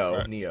mean Neo?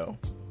 Right. Neo.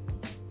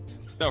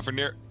 No, for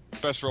Nier,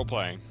 best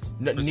role-playing.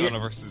 Persona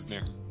versus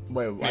Nier.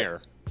 Wait, Nier.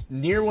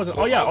 Nier wasn't.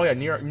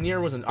 Nier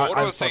wasn't.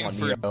 I was talking about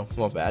Neo.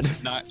 Well, bad.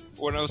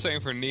 When I was saying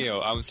for Neo,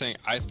 I was saying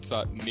I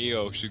thought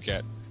Neo should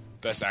get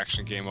best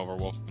action game over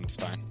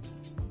Wolfenstein.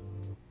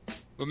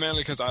 But mainly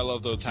because I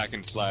love those hack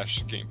and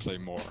slash gameplay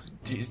more.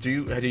 Do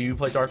you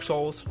play Dark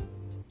Souls?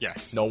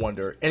 Yes. No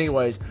wonder.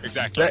 Anyways.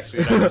 Exactly.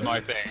 See, that's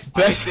my thing.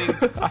 I think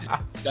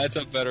that's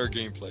a better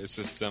gameplay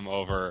system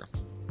over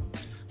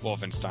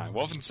Wolfenstein.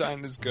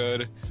 Wolfenstein is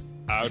good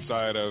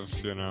outside of,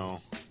 the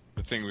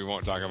thing we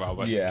won't talk about,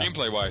 but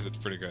gameplay-wise, it's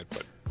pretty good.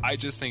 But I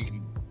just think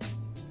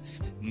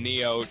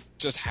Neo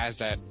just has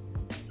that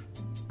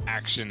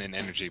action and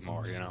energy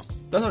more, you know?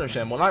 That's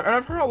understandable. And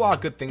I've heard a lot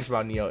of good things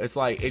about Neo. It's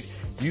like,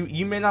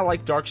 you may not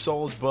like Dark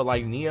Souls, but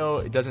like Neo,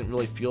 it doesn't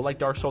really feel like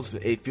Dark Souls.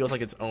 It feels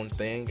like its own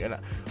thing. And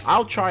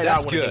I'll try it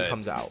out when it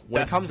comes out.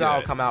 When it comes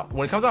out,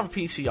 When it comes out for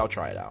PC, I'll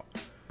try it out.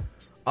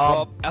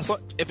 Well,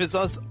 if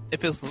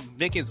it's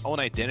making its own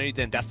identity,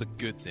 then that's a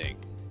good thing,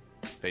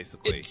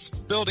 basically. It's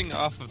building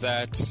off of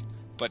that,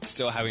 but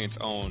still having its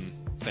own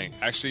thing.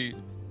 Actually,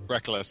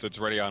 Reckless, it's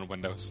ready on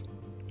Windows.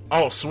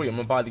 Oh, sweet. I'm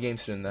going to buy the game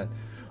soon then.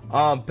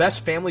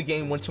 Best family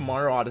game went to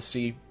Mario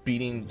Odyssey,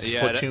 beating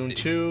Splatoon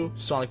 2,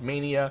 Sonic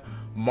Mania,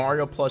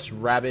 Mario plus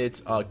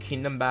Rabbids,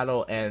 Kingdom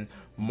Battle, and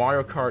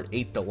Mario Kart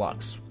 8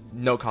 Deluxe.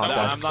 No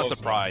contest. I'm not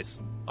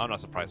surprised. I'm not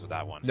surprised with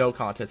that one. No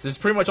contest. It's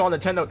pretty much all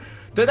Nintendo.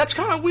 That's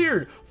kind of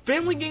weird.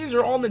 Family games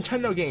are all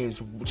Nintendo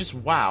games. Just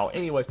wow.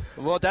 Anyway.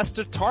 Well, that's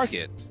their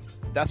target.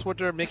 That's what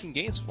they're making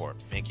games for,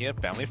 making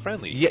it family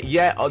friendly.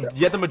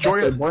 The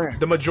majority of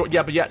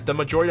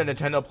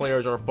Nintendo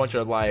players are a bunch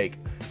of like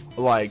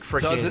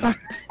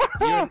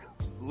freaking.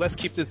 Let's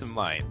keep this in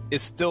mind.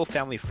 It's still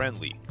family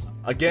friendly.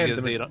 Again,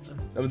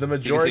 the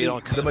majority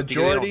of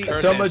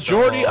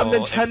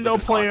Nintendo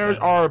players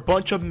are a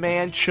bunch of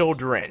man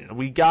children.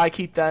 We gotta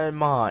keep that in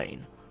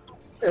mind.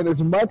 And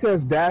as much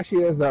as Dashy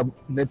is a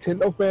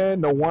Nintendo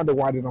fan, no wonder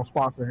why they don't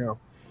sponsor him.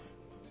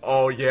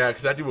 Oh yeah,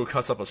 because that dude will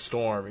cuss up a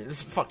storm.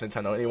 Fuck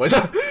Nintendo, anyways.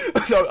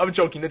 No, I'm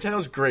joking.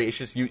 Nintendo's great. It's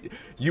just you.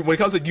 When it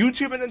comes to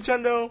YouTube and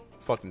Nintendo,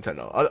 fuck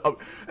Nintendo.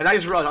 And I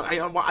just realized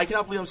I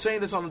cannot believe I'm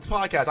saying this on this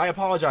podcast. I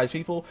apologize,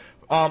 people.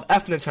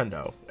 F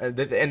Nintendo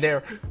and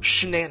their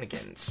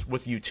shenanigans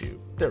with YouTube.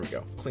 There we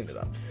go. Cleaned it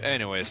up.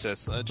 Anyways,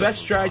 just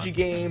best strategy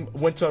game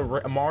went to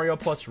Mario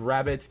plus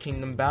Rabbids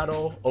Kingdom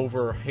Battle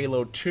over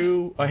Halo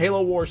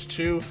Wars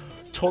 2,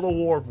 Total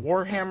War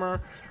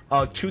Warhammer,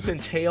 Tooth and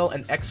Tail,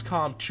 and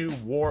XCOM 2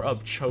 War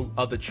of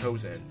the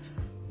Chosen.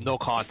 No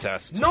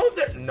contest.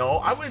 No,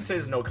 I wouldn't say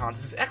there's no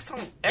contest.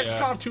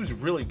 XCOM 2 is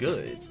really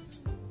good.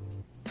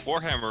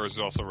 Warhammer is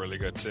also really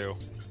good too.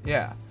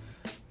 Yeah.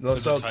 It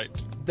was a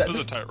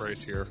tight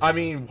race here. I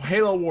mean,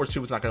 Halo Wars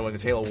 2 was not going to win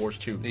because Halo Wars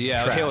 2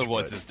 trash, Halo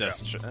Wars is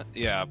just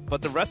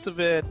but the rest of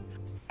it,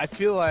 I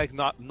feel like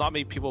not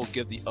many people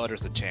give the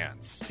others a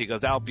chance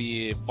because that'll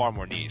be far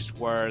more niche.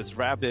 Whereas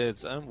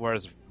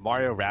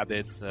Mario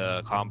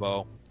Rabbids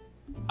combo,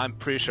 I'm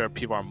pretty sure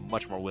people are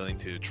much more willing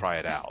to try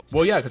it out.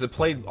 Well, yeah, because it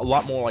played a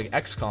lot more like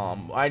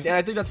XCOM. I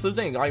think that's the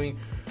thing. I mean,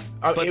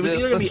 it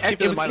was either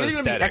going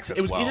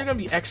to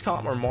be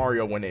XCOM or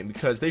Mario winning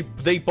because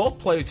they both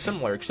played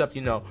similar, except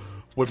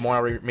with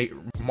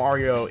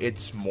Mario,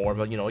 it's more of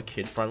a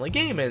kid friendly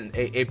game, and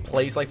it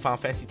plays like Final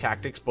Fantasy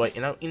Tactics, but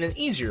in an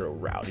easier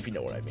route, if you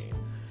know what I mean.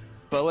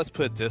 But let's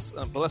put it this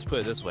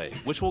way: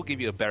 which will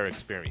give you a better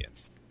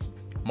experience?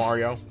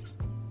 Mario.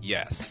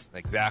 Yes,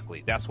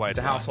 exactly. That's why it's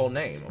a household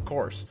name, of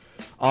course.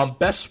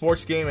 Best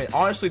sports game, and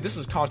honestly, this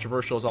is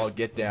controversial as I'll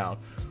get down.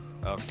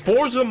 Okay.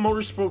 Forza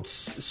Motorsport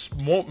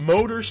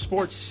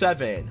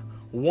 7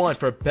 won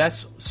for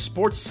best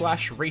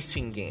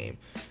sports/racing game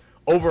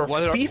over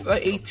FIFA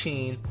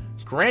 18,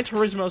 Gran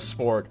Turismo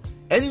Sport,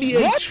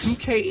 NBA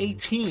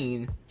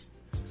 2K18,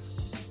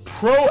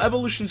 Pro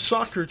Evolution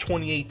Soccer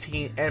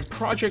 2018, and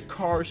Project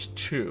Cars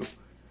 2.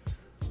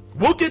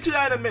 We'll get to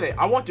that in a minute.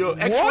 I want you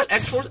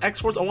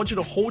X-Force, I want you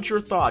to hold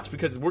your thoughts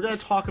because we're going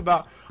to talk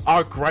about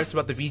our gripes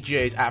about the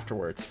VGAs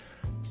afterwards.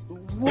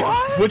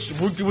 What?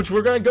 Which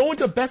we're going to go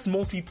into best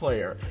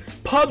multiplayer.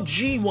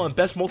 PUBG won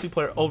best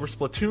multiplayer over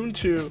Splatoon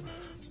 2,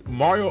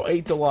 Mario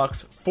 8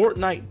 Deluxe,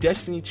 Fortnite,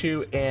 Destiny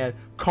 2, and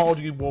Call of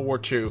Duty World War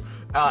 2.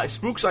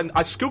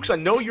 Skooks, I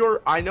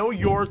know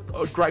your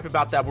gripe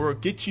about that. We'll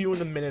get to you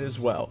in a minute as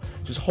well.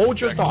 Just hold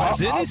your thoughts.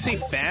 Did they say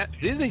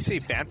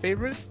fan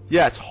favorite?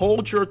 Yes,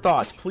 hold your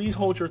thoughts. Please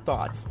hold your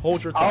thoughts.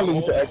 Hold your thoughts. I'll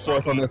leave the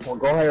X-Force on this one.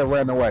 Go ahead and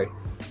run away.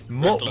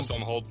 Reckless,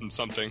 I'm holding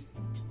something.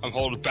 I'm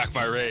holding back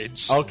my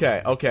rage.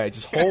 Okay.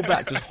 Just hold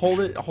back. Just hold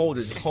it,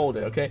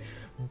 okay?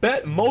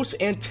 Most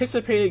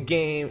anticipated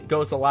game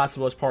goes to Last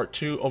of Us Part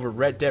 2 over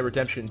Red Dead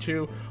Redemption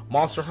 2,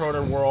 Monster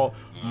Hunter World,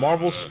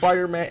 Marvel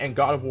Spider-Man, and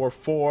God of War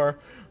 4.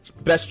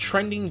 Best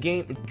trending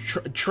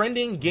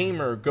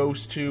gamer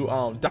goes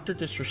to Dr.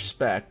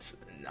 Disrespect.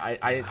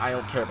 I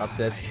don't care about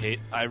this.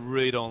 I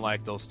really don't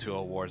like those two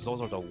awards.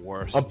 Those are the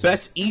worst.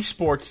 Best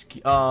esports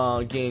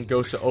game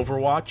goes to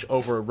Overwatch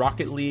over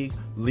Rocket League,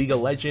 League of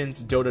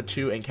Legends, Dota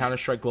 2, and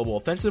Counter-Strike Global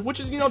Offensive, which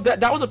is,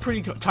 that was a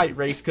pretty tight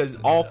race because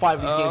all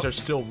five of these games are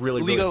still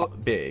really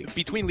big.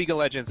 Between League of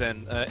Legends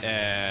and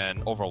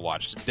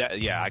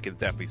Overwatch, I can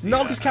definitely see that.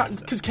 No, because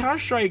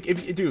Counter-Strike,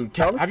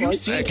 have you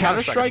seen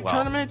Counter-Strike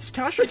tournaments?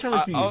 Counter-Strike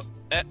tournaments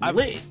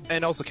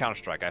and also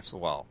Counter-Strike as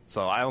well.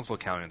 So I also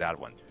counted that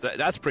one.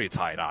 That's pretty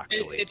tight,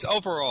 actually. It's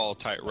overall a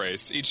tight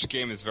race. Each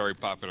game is very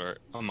popular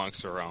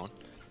amongst their own.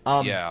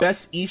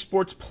 Best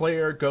esports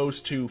player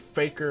goes to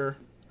Faker.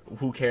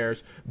 Who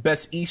cares?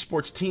 Best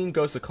esports team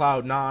goes to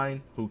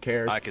Cloud9. Who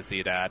cares? I can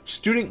see that.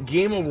 Student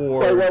Game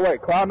Award. Wait.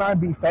 Cloud9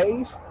 beat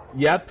FaZe?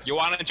 Yep. You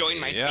want to join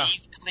my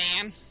FaZe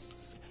clan?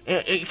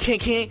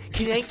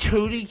 Can I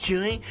totally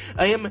join?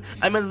 I am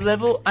a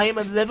level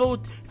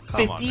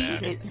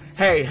 50.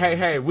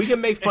 Hey, we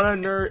can make fun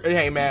of nerd.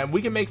 Hey, man,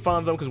 we can make fun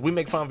of them because we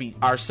make fun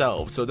of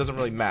ourselves, so it doesn't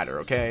really matter,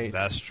 okay?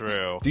 That's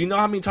true. Do you know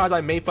how many times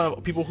I made fun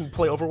of people who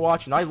play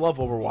Overwatch? And I love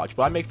Overwatch,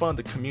 but I make fun of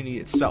the community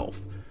itself.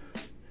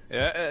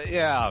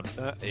 Yeah,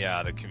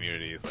 the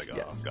community is like,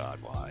 oh god,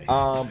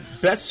 why?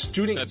 Best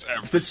student,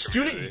 the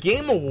Student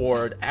Game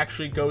Award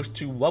actually goes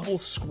to Level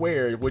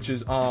Squared, which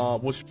was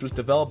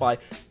developed by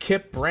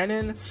Kip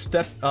Brennan,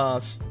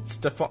 Stefan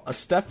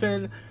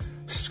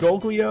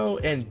Scoglio,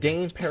 and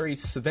Dane Perry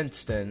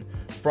Svinston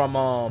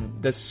from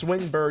the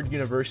Swinburne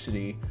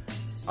University.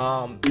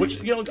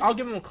 Which, I'll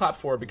give him a clap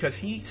for because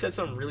he said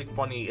something really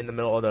funny in the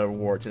middle of the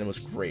awards, and it was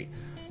great.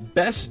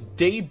 Best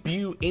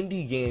debut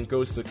indie game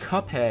goes to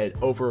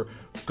Cuphead over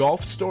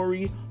Golf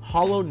Story,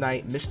 Hollow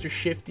Knight, Mr.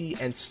 Shifty,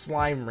 and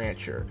Slime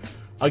Rancher.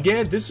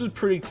 Again, this is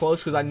pretty close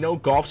because I know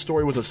Golf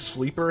Story was a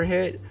sleeper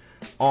hit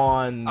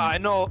on... I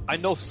know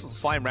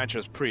Slime Rancher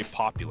is pretty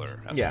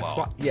popular as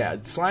well.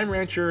 Slime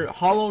Rancher,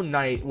 Hollow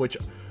Knight, which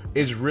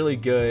is really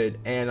good,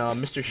 and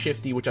Mr.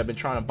 Shifty, which I've been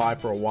trying to buy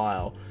for a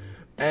while.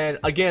 And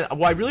again,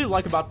 what I really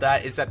like about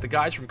that is that the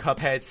guys from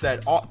Cuphead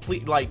said,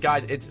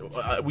 guys,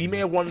 we may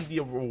have won the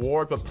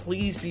award, but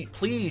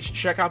please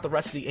check out the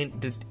rest of the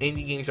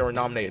indie games that were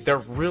nominated. They're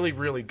really,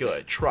 really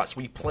good. Trust,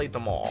 we played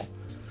them all.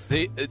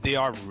 They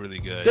are really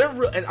good.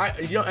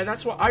 And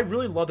that's what I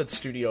really love at the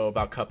studio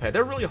about Cuphead.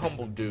 They're really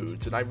humble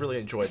dudes, and I really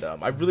enjoy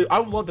them. I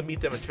would love to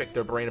meet them and pick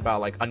their brain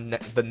about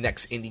the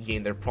next indie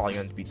game they're probably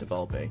going to be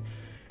developing.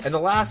 And the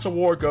last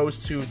award goes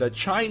to the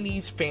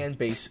Chinese fan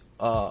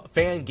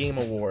game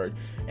award,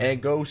 and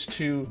it goes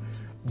to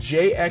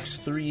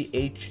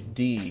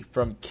JX3HD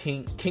from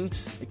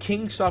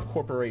Kingsoft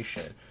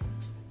Corporation.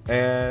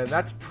 And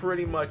that's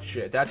pretty much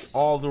it. That's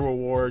all the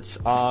rewards.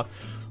 We'll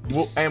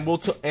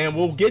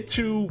get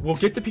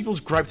to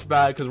people's gripes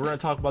about it because we're going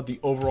to talk about the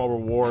overall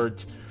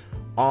rewards.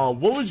 What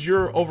was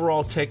your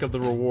overall take of the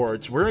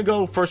rewards? We're going to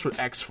go first with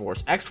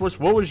X-Force. X-Force,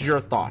 what was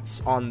your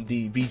thoughts on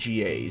the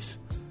VGAs?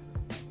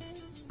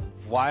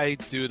 Why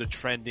do the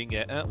trending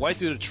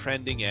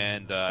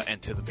and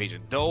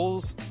anticipation?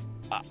 Those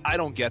I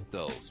don't get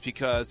those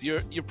because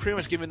you're pretty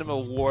much giving them an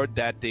award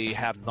that they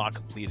have not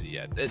completed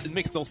yet. It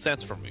makes no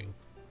sense for me.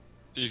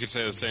 You could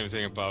say the same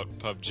thing about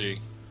PUBG.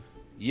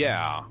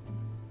 Yeah,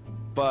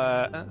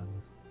 but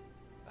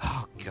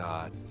oh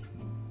god,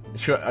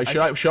 should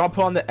I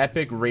put on the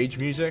epic rage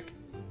music?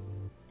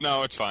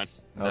 No, it's fine.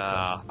 Okay.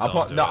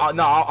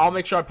 I'll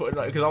make sure I put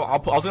it because I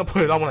was gonna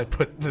put it on when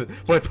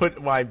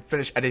I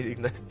finish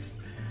editing this.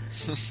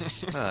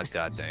 Oh,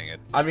 god dang it!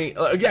 I mean,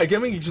 let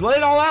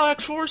it all out,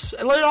 X-Force,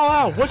 and let it all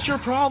out. What's your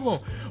problem?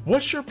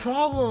 What's your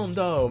problem,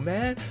 though,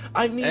 man?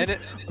 I mean,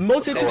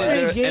 most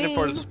anticipated game. And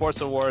for the sports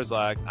awards,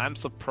 I'm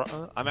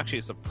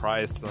actually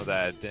surprised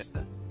that.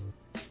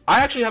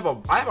 I actually have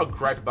a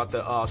gripe about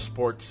the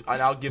sports,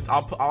 and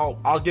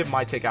I'll give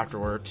my take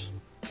afterwards.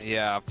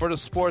 Yeah, for the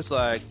sports,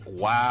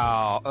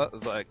 wow,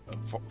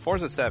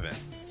 Forza 7.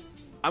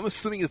 I'm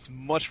assuming it's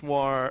much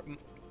more,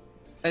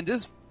 and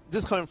this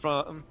coming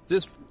from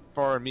this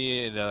for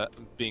me in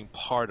being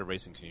part of the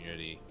racing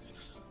community.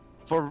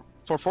 For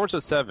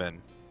Forza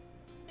 7,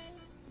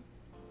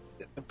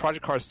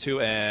 Project Cars 2,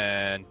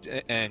 and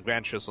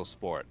Gran Turismo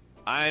Sport,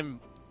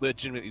 I'm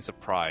legitimately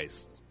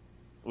surprised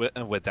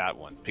with that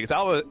one because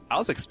I was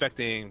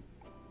actually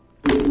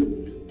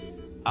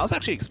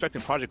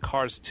expecting Project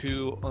Cars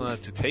 2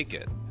 to take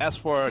it. As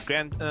for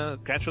Gran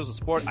Turismo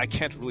Sport, I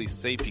can't really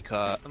say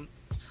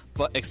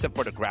but except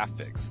for the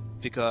graphics,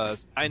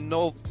 because I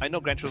know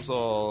Gran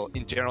Turismo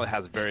in general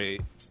has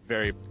very,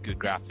 very good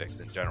graphics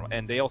in general,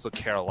 and they also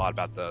care a lot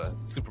about the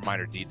super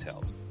minor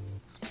details.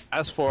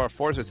 As for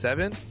Forza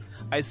 7,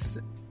 I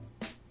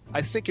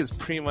think it's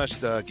pretty much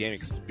the game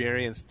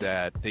experience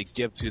that they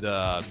give to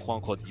the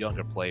quote-unquote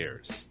younger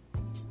players.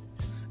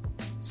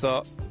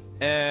 So,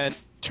 and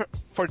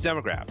for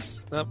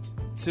demographics,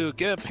 to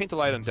paint a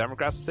light on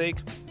demographics' sake,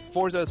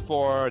 Forza is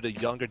for the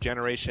younger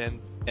generation,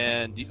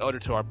 and the other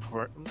two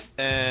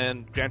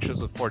and Gran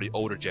Turismo is for the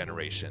older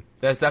generation.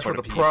 That's for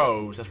the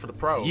pros. That's for the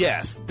pros.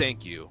 Yes,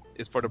 thank you.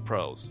 It's for the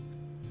pros.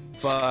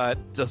 But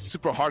the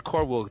super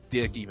hardcore will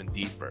dig even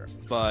deeper.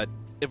 But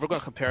if we're going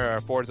to compare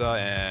Forza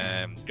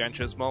and Gran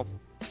Turismo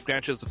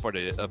for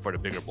the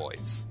bigger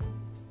boys.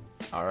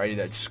 Alrighty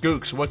then,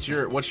 Skooks,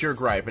 what's your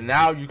gripe? And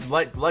now you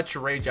let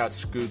your rage out,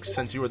 Skooks,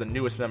 since you are the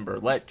newest member.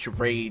 Let your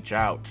rage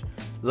out.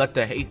 Let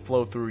the hate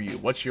flow through you.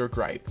 What's your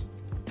gripe?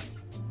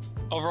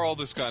 Overall,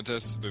 this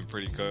contest has been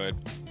pretty good.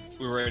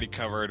 We already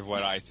covered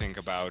what I think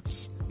about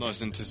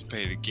most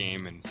anticipated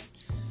game and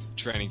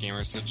trending game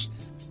or such.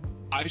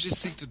 I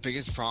just think the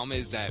biggest problem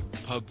is that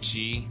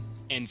PUBG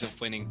ends up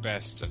winning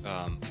best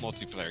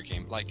multiplayer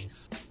game.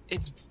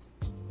 It's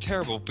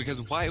terrible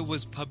because why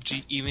was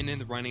PUBG even in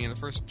the running in the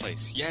first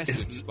place? Yes,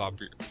 it's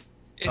popular.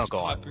 It's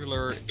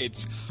popular.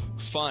 It's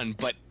fun,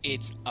 but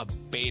it's a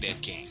beta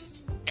game.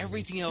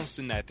 Everything else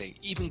in that thing,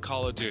 even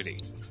Call of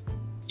Duty,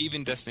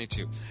 even Destiny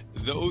 2,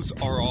 those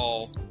are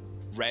all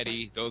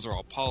ready. Those are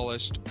all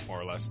polished,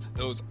 more or less.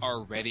 Those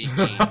are ready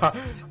games.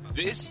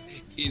 This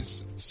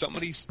is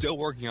somebody still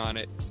working on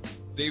it.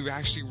 they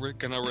actually were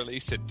gonna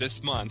release it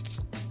this month.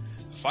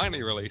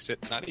 Finally release it.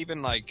 Not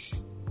even like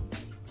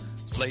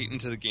late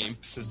into the game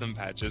system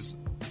patches.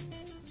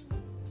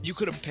 You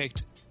could have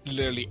picked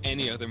literally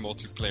any other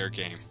multiplayer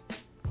game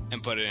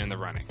and put it in the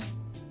running.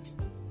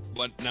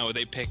 But no,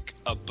 they pick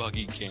a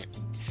buggy game.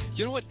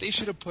 You know what? They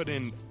should have put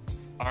in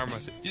Arma.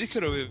 They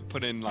could have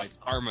put in like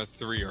Arma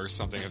 3 or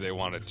something if they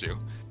wanted to.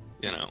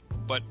 You know,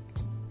 but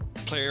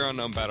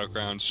PlayerUnknown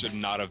Battlegrounds should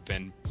not have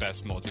been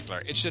best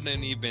multiplayer. It shouldn't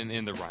have even been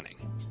in the running.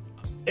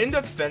 In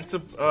defense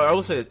of, I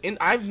will say this.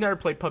 I've never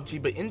played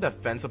PUBG, but in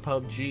defense of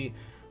PUBG,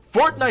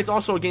 Fortnite's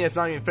also a game that's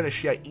not even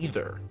finished yet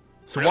either.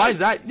 So why is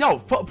that? No,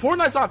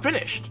 Fortnite's not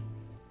finished.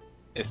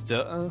 It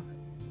still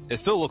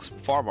looks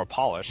far more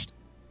polished.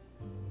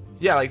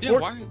 Yeah, like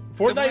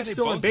Fortnite's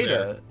still in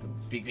beta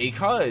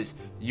because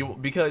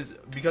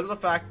of the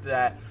fact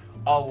that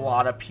a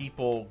lot of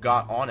people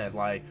got on it.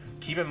 Like,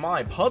 keep in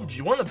mind,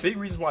 PUBG, one of the big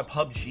reasons why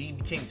PUBG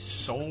became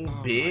so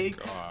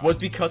big was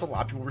because a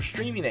lot of people were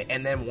streaming it.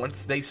 And then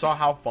once they saw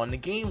how fun the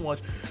game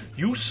was,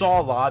 you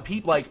saw a lot of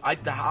people, like,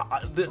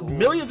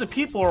 millions of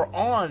people are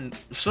on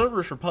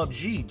servers for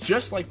PUBG,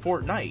 just like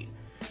Fortnite.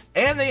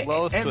 And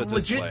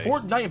legit,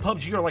 Fortnite and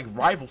PUBG are like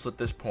rivals at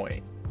this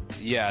point.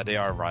 Yeah, they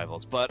are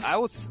rivals. But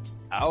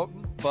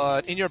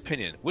but in your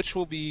opinion, which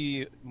will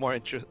be more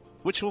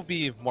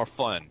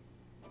fun?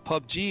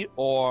 PUBG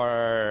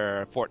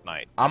or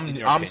Fortnite?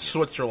 I'm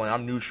Switzerland.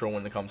 I'm neutral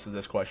when it comes to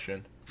this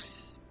question.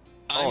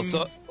 I'm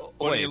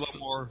putting a little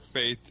more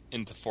faith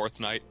into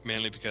Fortnite,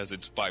 mainly because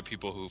it's by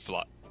people who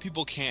fly.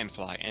 People can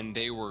fly, and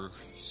they were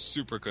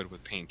super good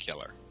with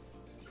Painkiller.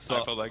 So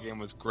I thought that game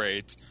was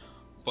great,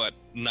 but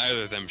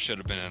neither of them should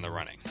have been in the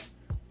running.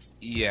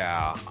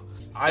 Yeah,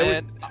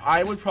 I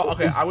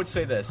would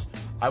say this.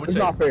 It's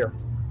not fair.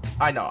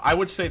 I know. I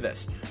would say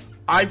this.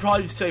 I'd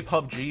probably say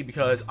PUBG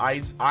because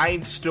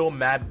I'm still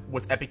mad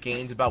with Epic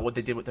Games about what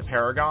they did with the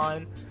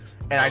Paragon,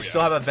 and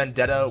still have a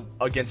vendetta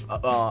against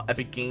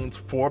Epic Games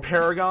for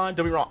Paragon.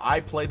 Don't be wrong, I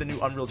played the new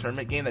Unreal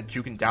Tournament game that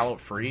you can download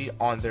free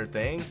on their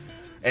thing,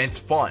 and it's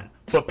fun.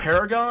 But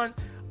Paragon,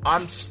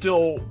 I'm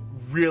still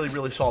really,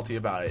 really salty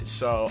about it,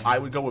 so I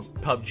would go with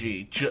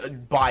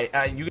PUBG.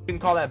 And you can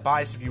call that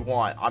bias if you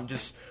want.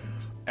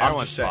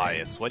 Everyone's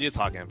biased. What are you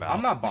talking about?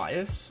 I'm not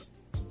biased.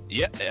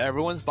 Yeah,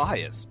 everyone's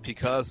biased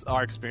because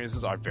our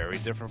experiences are very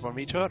different from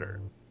each other.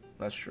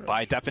 That's true.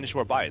 By definition,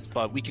 we're biased,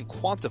 but we can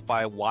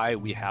quantify why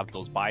we have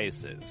those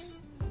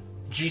biases.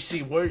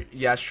 GC,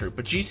 that's true.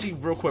 But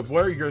GC, real quick,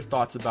 what are your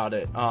thoughts about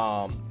it?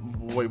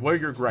 What are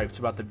your gripes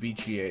about the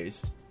VGAs?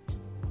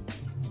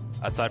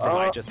 Aside from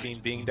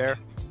iJustine being there?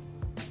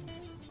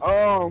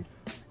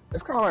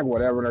 It's kind of like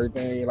whatever and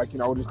everything. Like, just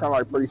kind of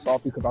like pretty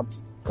salty because I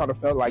kind of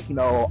felt like,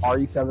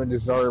 RE7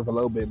 deserved a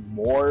little bit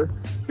more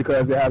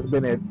because it has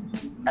been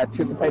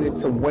anticipated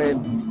to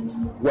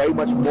win way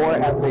much more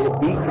as they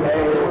beat.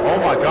 Oh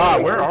my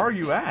God, where are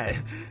you at?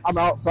 I'm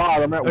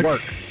outside. I'm at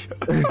work.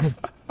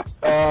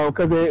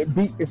 Because it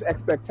beat its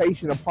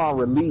expectation upon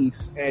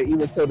release, and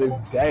even to this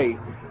day.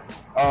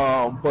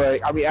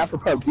 But I mean, after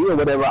PUBG or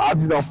whatever, I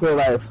just don't feel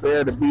like it's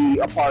fair to be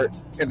a part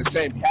in the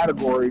same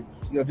category.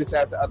 Just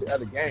as the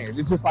other games.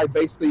 It's just like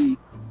basically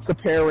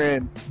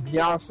comparing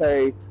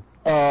Beyonce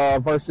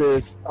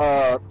versus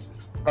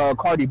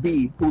Cardi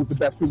B, who's the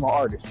best female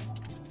artist.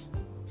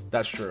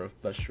 That's true.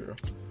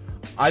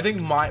 I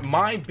think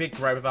my big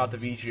gripe about the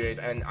VGAs,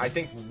 and I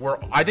think we're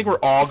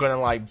all gonna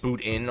like boot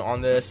in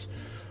on this.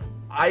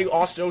 I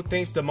also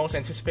think the most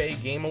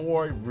anticipated game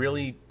award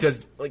really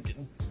does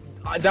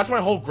that's my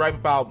whole gripe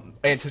about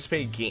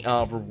anticipated game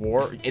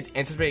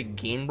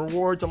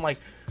rewards. I'm like,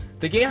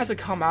 the game hasn't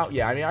come out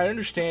yet. I mean, I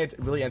understand it's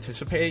really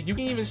anticipated. You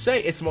can even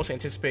say it's the most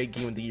anticipated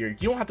game of the year.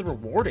 You don't have to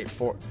reward it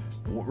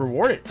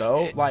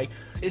though.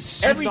 It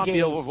should not be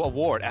a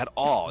reward at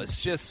all.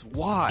 It's just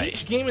why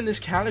each game in this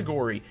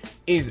category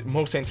is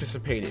most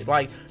anticipated.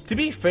 Like, to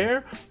be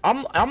fair,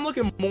 I'm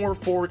looking more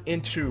forward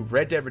into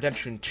Red Dead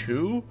Redemption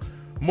 2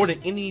 more than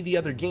any of the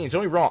other games.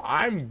 Don't get me wrong,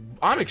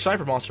 I'm excited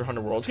for Monster Hunter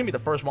World. It's gonna be the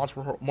first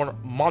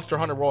Monster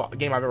Hunter World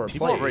game I've ever played.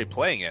 People are already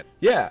playing it.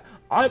 Yeah,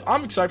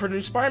 I'm excited for the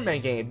new Spider-Man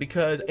game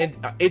because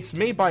it's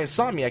made by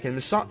Insomniac, and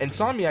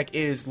Insomniac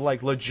is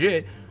like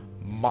legit.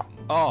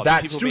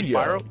 That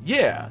studio,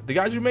 yeah, the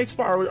guys who made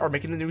Spyro are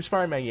making the new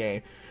Spider-Man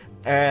game,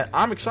 and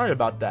I'm excited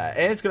about that.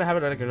 And it's gonna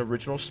have an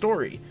original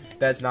story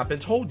that's not been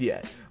told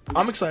yet.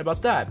 I'm excited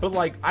about that, but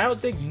I don't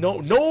think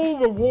no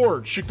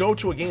reward should go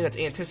to a game that's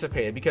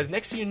anticipated, because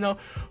next thing you know,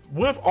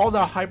 what if all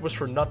that hype was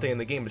for nothing and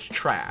the game is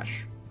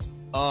trash?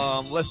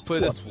 Let's put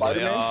it this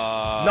way.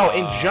 No,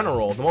 in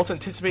general, the most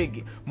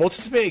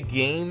anticipated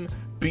game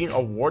being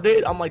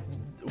awarded, I'm like,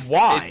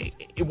 why?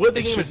 What if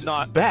the game is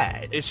not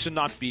bad? It should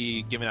not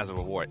be given as a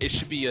reward. It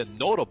should be a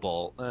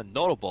notable,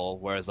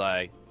 whereas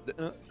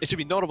it should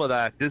be notable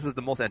that this is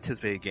the most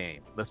anticipated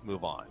game. Let's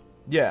move on.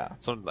 Yeah.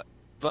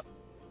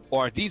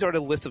 Or these are the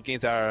list of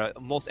games that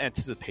are most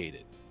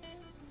anticipated.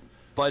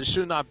 But it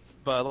should not.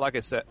 But like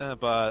I said,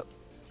 but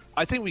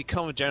I think we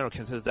come to general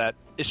consensus that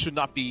it should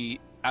not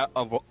be an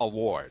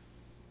award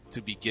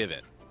to be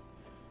given.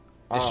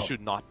 It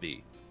should not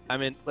be. I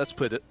mean, let's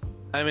put it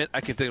I mean,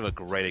 I can think of a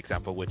great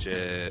example, which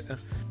is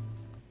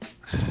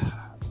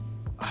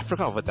I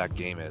forgot what that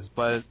game is,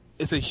 but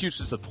it's a huge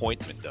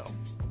disappointment, though,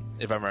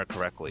 if I remember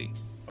correctly.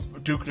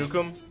 Duke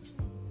Nukem?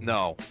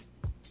 No,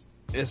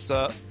 it's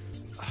Well,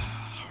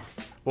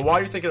 while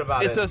you're thinking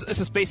about it's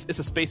a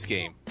space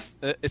game.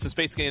 It's a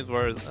space game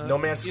where No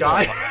Man's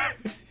Sky.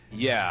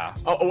 Yeah.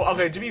 Oh,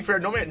 okay. To be fair,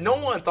 no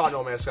one thought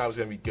No Man's Sky was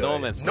gonna be good. No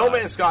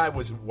Man's Sky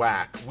was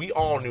whack. We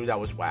all knew that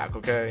was whack.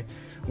 Okay.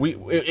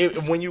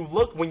 When you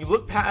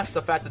look past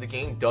the fact that the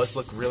game does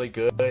look really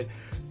good,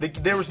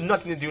 there was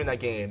nothing to do in that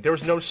game. There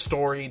was no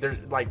story.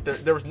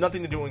 There was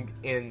nothing to do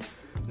in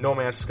No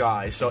Man's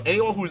Sky. So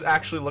anyone who's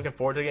actually looking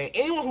forward to the game,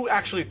 anyone who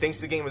actually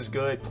thinks the game is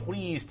good,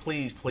 please,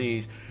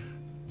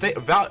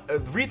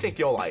 rethink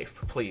your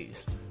life,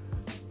 please.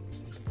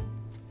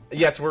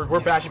 Yes, we're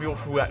bashing people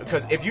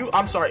because if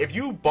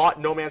you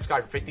bought No Man's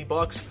Sky for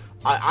 $50,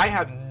 I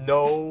have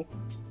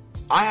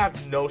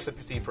no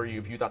sympathy for you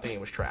if you thought the game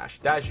was trash.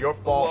 That is your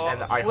fault,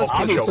 and I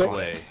hope you show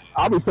away.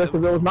 I'll be pissed if it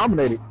was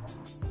nominated.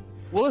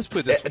 Well, let's put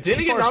it this: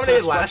 didn't it get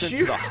nominated last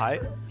year?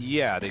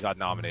 Yeah, they got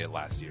nominated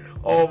last year.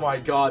 Oh my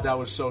god, that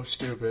was so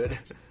stupid.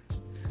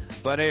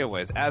 But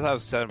anyways, as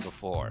I've said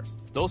before,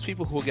 those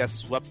people who get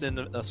swept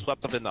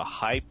up in the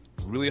hype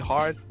really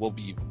hard will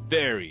be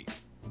very,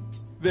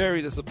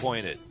 very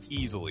disappointed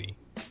easily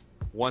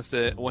once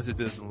it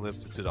doesn't live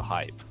to the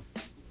hype.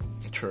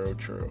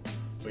 True.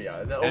 But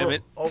yeah,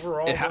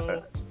 overall,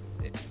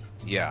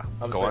 yeah.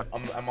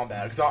 I'm on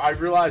bad because I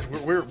realize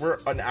we're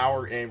an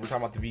hour in. We're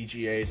talking about the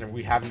VGAs and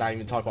we have not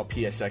even talked about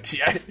PSX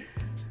yet.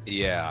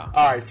 Yeah.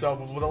 All right. So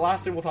the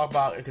last thing we'll talk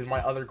about, because my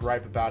other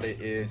gripe about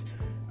it is,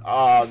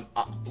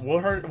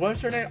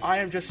 what's her name? I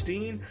Am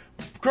Justine.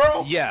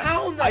 Girl, yeah,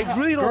 I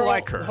really don't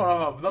like her.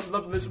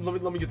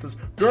 Let me get this.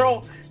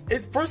 Girl,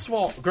 first of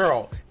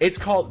all, it's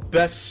called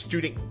Best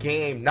Student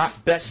Game,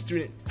 not Best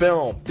Student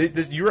Film.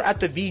 You're at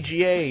the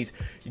VGAs.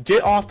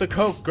 Get off the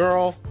coke,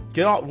 girl.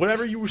 Get off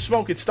whatever you were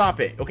smoking. Stop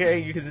it,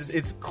 okay? Because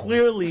it's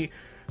clearly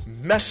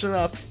messing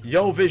up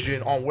your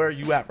vision on where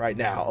you at right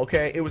now.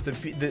 Okay, it was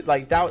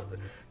that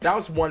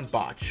was one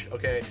botch.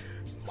 Okay.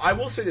 I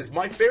will say this: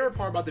 my favorite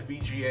part about the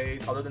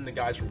VGAs, other than the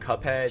guys from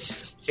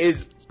Cuphead,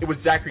 is it was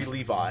Zachary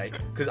Levi,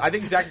 because I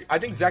think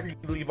Zachary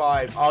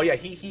Levi. Oh yeah,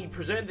 he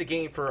presented the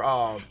game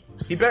for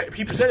he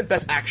presented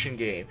Best Action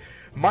Game.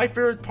 My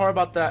favorite part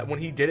about that when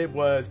he did it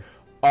was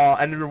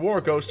and the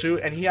reward goes to,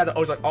 and he had to, I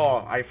was like,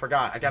 oh, I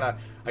forgot, I gotta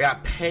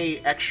pay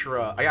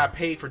extra, I gotta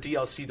pay for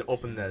DLC to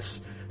open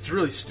this. It's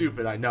really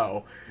stupid, I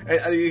know.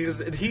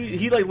 And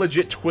he like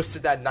legit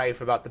twisted that knife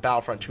about the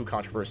Battlefront 2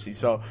 controversy.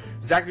 So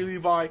Zachary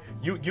Levi,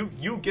 you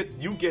get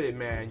it,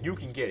 man. You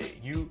can get it.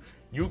 You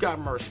got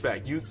my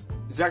respect.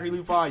 Zachary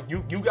Levi,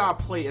 you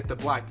got a plate at the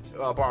Black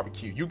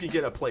Barbecue. You can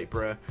get a plate,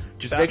 bruh.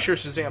 Just make sure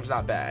Shazam's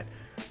not bad.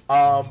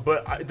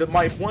 But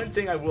my one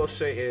thing I will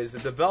say is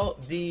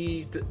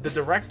the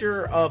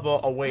director of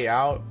A Way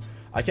Out.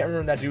 I can't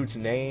remember that dude's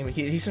name.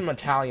 He's an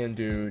Italian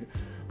dude.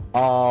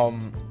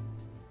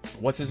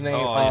 What's his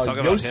name?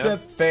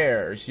 Joseph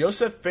Fares.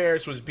 Joseph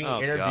Fares was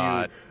being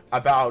interviewed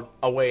about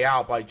A Way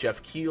Out by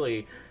Jeff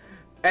Keighley,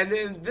 and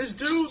then this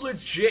dude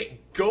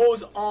legit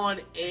goes on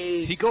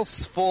he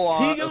goes full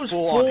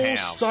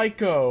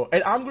psycho,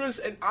 and I'm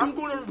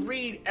gonna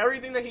read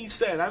everything that he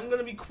said. I'm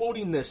gonna be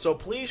quoting this, so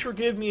please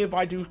forgive me if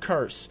I do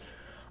curse.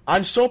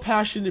 I'm so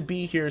passionate to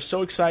be here,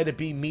 so excited to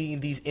be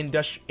meeting these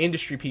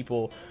industry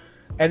people.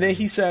 And then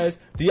he says,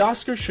 the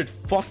Oscars should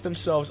fuck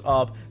themselves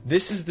up.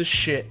 This is the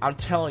shit. I'm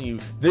telling you,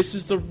 this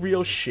is the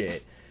real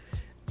shit.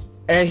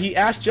 And he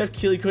asked Jeff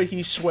Keighley, could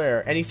he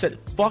swear? And he said,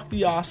 fuck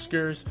the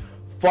Oscars,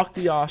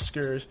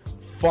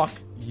 fuck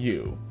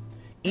you.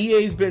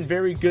 EA's been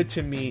very good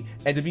to me,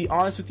 and to be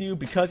honest with you,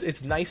 because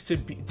it's nice to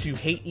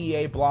hate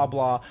EA, blah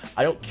blah,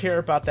 I don't care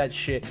about that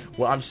shit.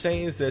 What I'm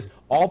saying is this: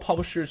 all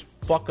publishers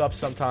fuck up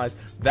sometimes.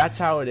 That's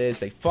how it is.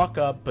 They fuck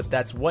up, but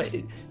that's what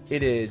it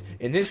is.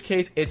 In this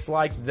case, it's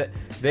like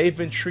they've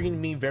been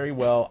treating me very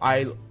well.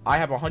 I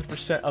have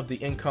 100% of the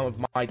income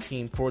of my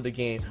team for the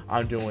game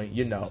I'm doing.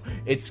 You know,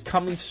 it's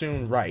coming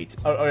soon, right?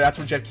 Oh, that's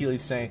what Jeff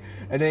Keighley's saying.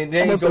 And then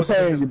he goes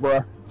to you,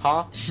 bro.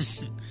 Huh?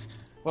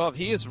 Well,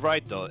 he is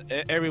right though.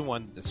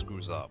 Everyone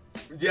screws up.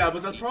 Yeah,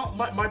 but the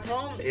my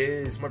problem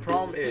is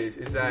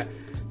that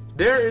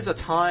there is a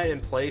time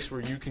and place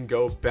where you can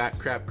go back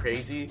crap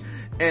crazy,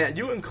 and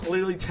you can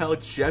clearly tell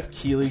Jeff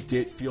Keighley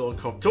did feel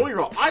uncomfortable. Don't get me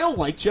wrong, I don't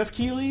like Jeff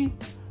Keighley,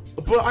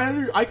 but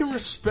I can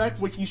respect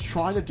what he's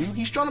trying to do.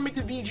 He's trying to make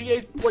the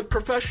VGAs like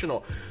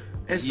professional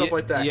and stuff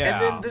like that.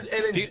 Yeah. And then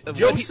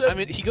Joseph,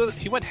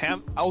 he went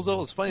ham.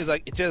 Also, it's funny. It's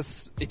like it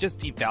just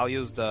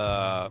devalues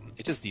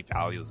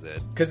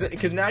it.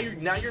 Because now you're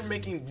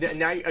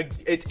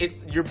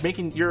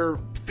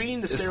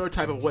feeding the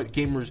stereotype of what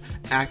gamers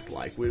act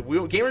like. We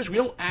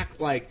don't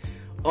act like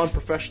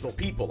unprofessional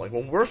people. Like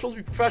when we're supposed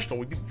to be professional,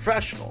 we be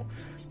professional.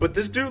 But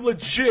this dude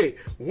legit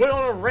went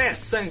on a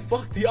rant saying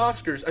 "fuck the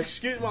Oscars."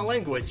 Excuse my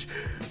language,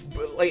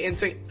 but like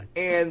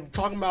and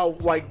talking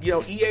about like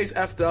EA's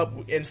effed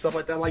up and stuff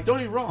like that. Like don't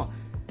get me wrong,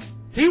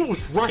 he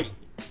was right.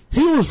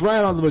 he was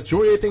right on the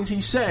majority of things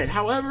he said.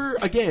 However,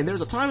 again,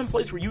 there's a time and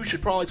place where you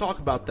should probably talk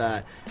about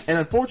that. And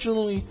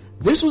unfortunately,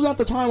 this was not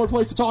the time or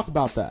place to talk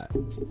about that.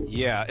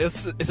 Yeah,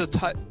 this is a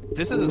time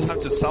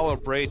to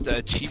celebrate the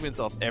achievements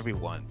of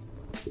everyone.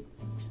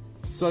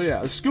 So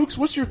yeah, Skooks,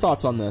 what's your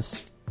thoughts on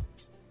this?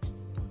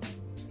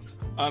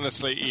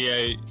 Honestly,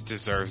 EA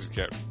deserves to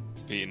get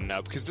beaten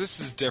up, because this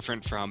is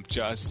different from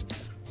just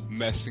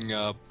messing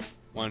up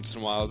once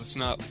in a while. It's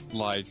not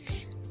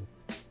like...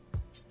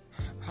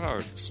 How do I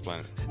explain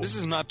it? This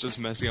is not just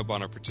messing up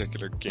on a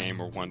particular game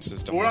or one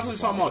system. We're not really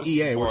talking about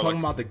EA. We're talking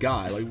about the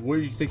guy. Like, where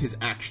do you think his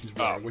actions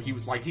were? Where he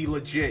was like, he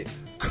legit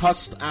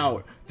cussed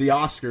out the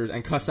Oscars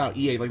and cussed out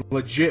EA. Like,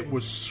 legit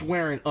was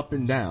swearing up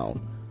and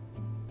down.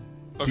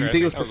 Okay, do you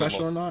think it was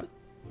professional or not?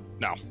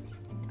 No.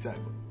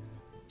 Exactly.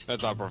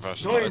 That's not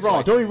professional.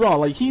 Don't get me wrong.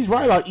 Like, he's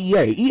right about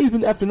EA. EA's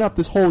been effing up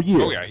this whole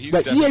year. Oh yeah, he's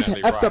like, definitely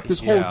EA's effed up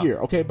this right. whole year.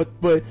 Okay,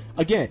 but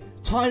again,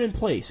 time and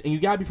place, and you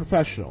gotta be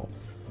professional.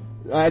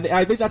 I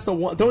think that's the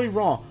one. Don't get me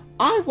wrong.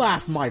 I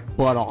laughed my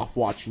butt off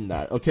watching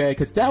that. Okay,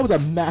 because that was a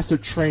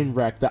massive train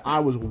wreck that I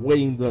was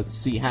waiting to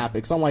see happen.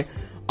 Because I'm like,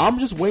 I'm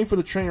just waiting for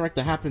the train wreck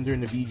to happen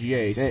during the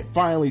VGAs, and it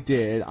finally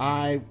did.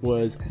 I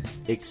was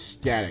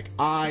ecstatic.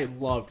 I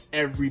loved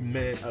every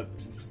minute of.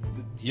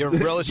 You're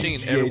relishing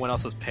in everyone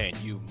else's pain,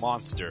 you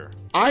monster.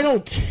 I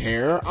don't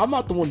care. I'm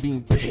not the one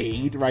being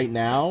paid right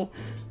now.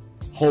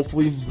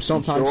 Hopefully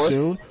sometime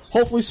soon.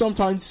 Hopefully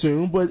sometime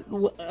soon. But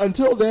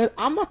until then,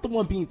 I'm not the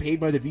one being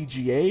paid by the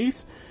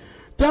VGAs.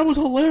 That was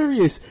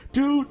hilarious.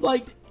 Dude,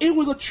 like, it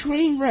was a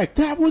train wreck.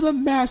 That was a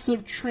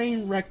massive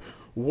train wreck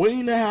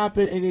waiting to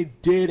happen, and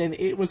it did, and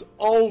it was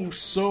oh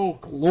so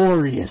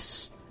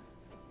glorious.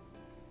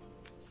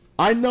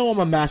 I know I'm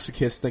a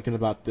masochist thinking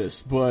about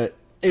this, but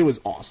it was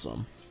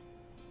awesome.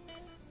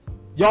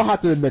 Y'all have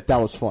to admit that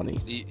was funny.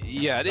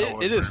 Yeah,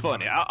 it is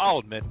funny. I'll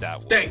admit that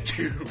one. Thank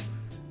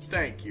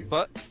you.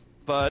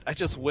 But I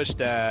just wish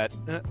that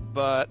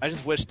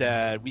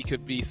we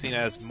could be seen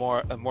as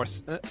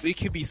we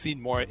could be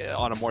seen more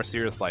on a more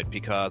serious light,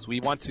 because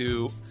we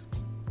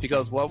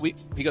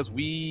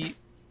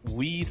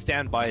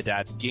stand by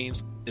that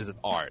games is an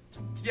art.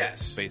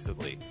 Yes.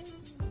 Basically.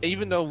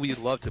 Even though we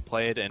love to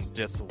play it and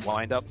just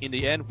wind up, in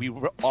the end, we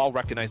all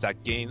recognize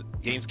that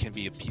games can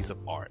be a piece of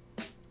art.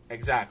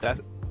 Exactly.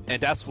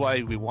 That's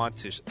what we want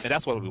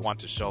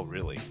to show,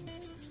 really.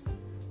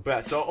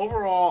 But so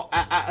overall,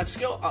 a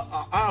scale,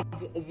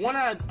 we're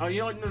not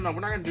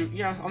gonna do.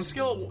 Yeah, on a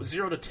scale of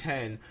 0 to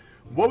 10,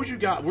 what would you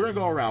got? We're gonna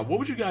go around. What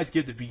would you guys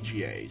give the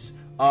VGAs?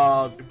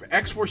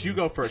 X-Force, you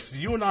go first.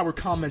 You and I were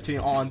commenting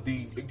on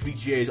the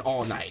VGAs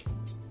all night.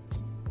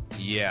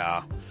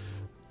 Yeah.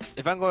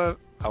 If I'm going,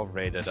 I'll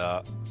rate it.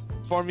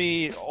 For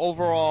me,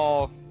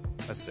 overall,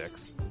 a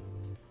 6.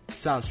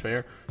 Sounds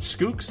fair.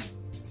 Skooks?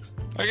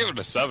 I give it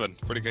a 7.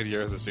 Pretty good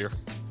year this year.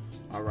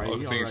 Alrighty, all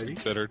things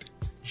considered.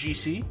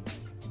 GC?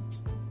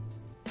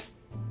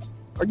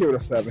 I'll give it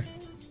a 7.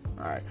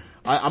 All right,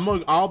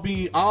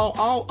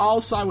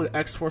 I'll side with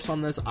X-Force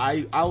on this.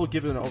 I will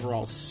give it an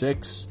overall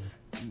 6.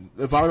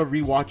 If I were to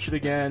rewatch it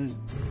again,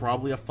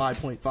 probably a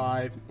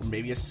 5.5,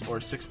 maybe or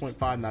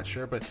 6.5. Not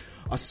sure, but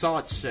a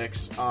solid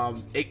 6.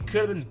 It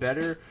could have been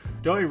better.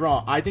 Don't get me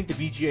wrong. I think the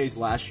VGAs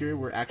last year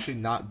were actually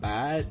not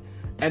bad,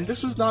 and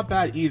this was not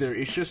bad either.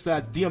 It's just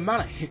that the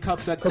amount of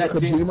hiccups that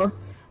Kojima.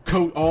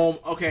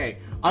 Okay,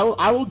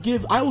 I will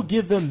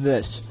give them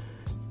this.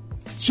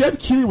 Jeff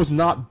Keighley was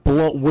not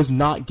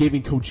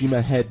giving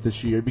Kojima head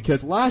this year,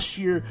 because last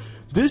year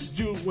this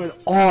dude went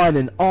on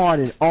and on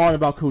and on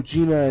about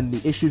Kojima and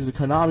the issues of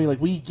Konami. Like,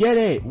 we get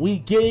it,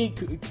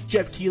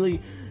 Jeff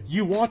Keighley.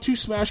 You want to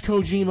smash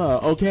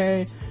Kojima,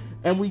 okay?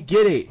 And we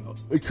get it.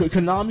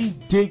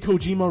 Konami did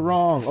Kojima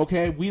wrong,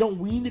 okay? We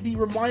need to be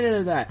reminded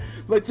of that.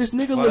 Like, this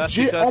nigga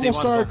legit almost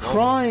started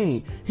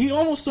crying. He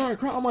almost started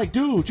crying. I'm like,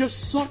 dude,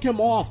 just suck him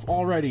off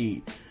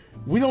already.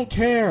 We don't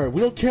care. We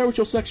don't care what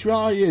your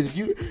sexuality is. If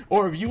you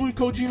and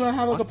Kojima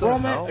have like a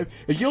bromance,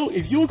 if you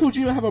and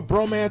Kojima have a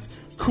bromance,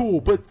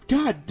 cool. But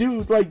God,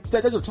 dude, like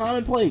there's a time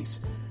and place.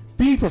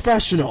 Be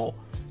professional.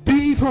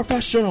 Be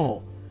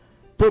professional.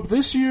 But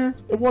this year,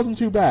 it wasn't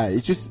too bad.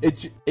 It's just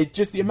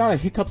the amount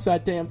of hiccups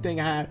that damn thing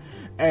had,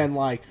 and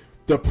like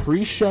the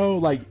pre-show,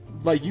 like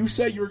you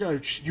said, you were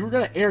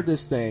gonna air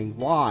this thing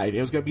live.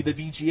 It was gonna be the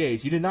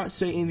VGAs. You did not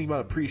say anything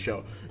about the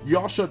pre-show. You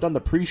all should have done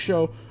the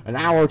pre-show an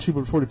hour or two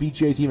before the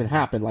VGAs even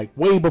happened, like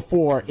way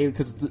before,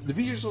 because the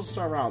VGAs supposed to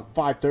start around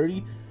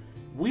 5:30.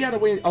 We had to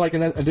wait like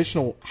an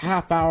additional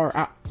half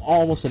hour,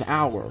 almost an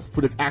hour,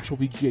 for the actual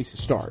VGAs to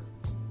start.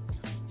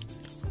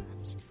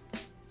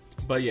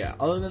 But yeah,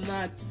 other than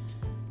that,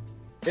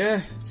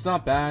 it's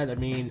not bad. I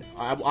mean,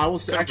 I will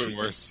say actually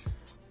worse.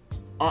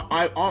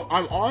 I'm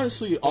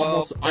honestly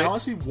I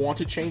honestly want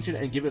to change it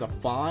and give it a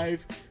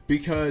 5,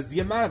 because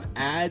the amount of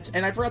ads,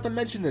 and I forgot to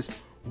mention this.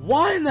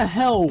 Why in the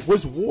hell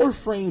was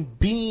Warframe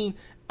being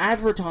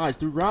advertised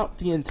throughout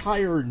the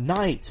entire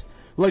night?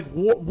 Like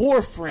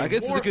Warframe. I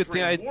guess it's a good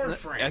thing. I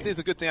think it's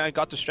a good thing I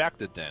got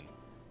distracted then.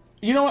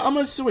 You know what? I'm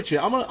gonna switch it.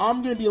 I'm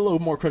gonna be a little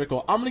more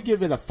critical. I'm gonna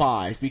give it a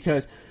 5,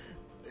 because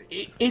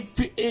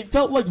it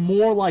felt like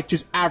more like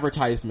just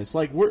advertisements.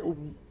 Like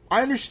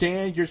I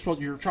understand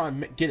you're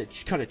trying to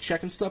cut a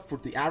check and stuff for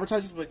the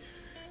advertisements, but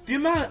the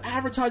amount of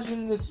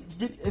advertisement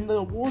in the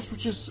awards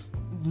was just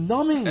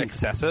numbing,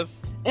 excessive.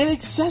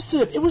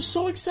 It was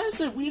so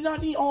excessive. We did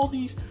not need all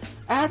these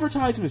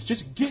advertisements.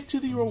 Just get to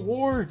the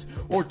awards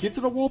or get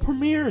to the world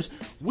premieres.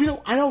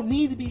 I don't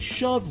need to be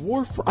shoved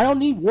I don't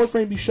need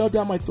Warframe to be shoved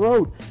down my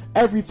throat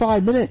every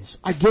 5 minutes.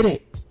 I get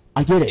it.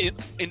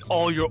 In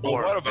all your well,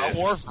 what about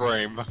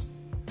Warframe?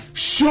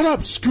 Shut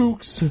up,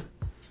 Skooks.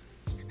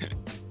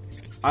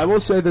 I will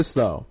say this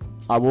though.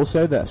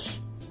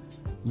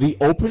 The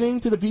opening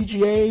to the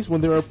VGAs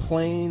when they were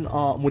playing,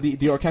 when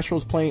the orchestra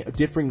was playing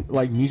different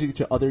like music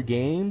to other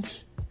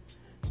games,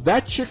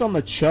 that chick on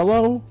the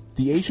cello,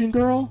 the Asian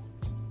girl,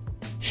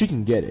 she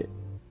can get it.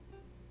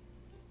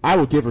 I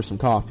would give her some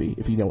coffee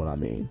if you know what I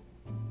mean.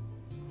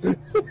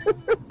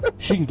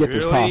 She can get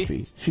this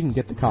coffee. She can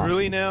get the coffee.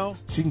 Really now?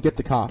 She can get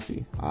the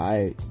coffee.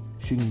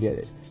 She can get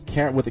it.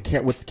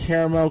 With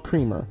caramel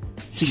creamer.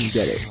 She can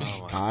get it.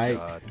 Oh my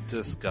god,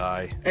 this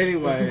guy.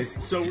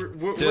 Anyways, so we're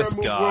moving.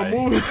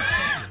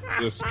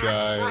 This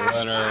guy,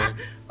 Leonard.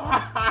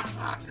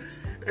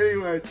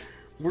 Anyways,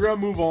 we're gonna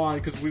move on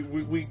because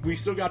we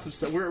still got some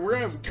stuff. We're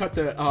gonna cut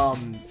the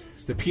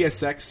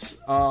PSX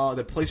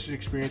the PlayStation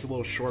experience a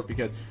little short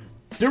because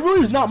there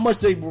really is not much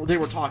they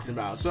were talking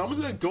about. So I'm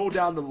just gonna go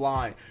down the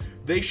line.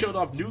 They showed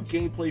off new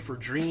gameplay for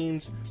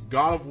Dreams,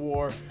 God of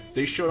War.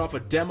 They showed off a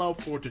demo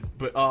for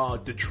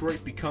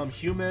Detroit Become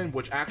Human,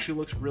 which actually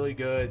looks really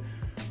good.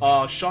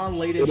 Sean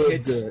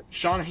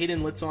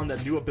Hayden lets on the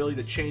new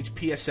ability to change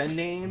PSN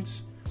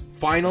names.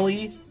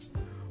 Finally.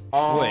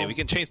 Wait, we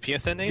can change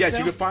PSN names? Yes, now?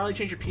 you can finally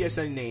change your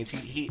PSN names.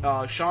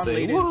 Sean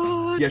Say Layden.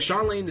 what? Yeah,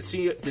 Sean Layden, the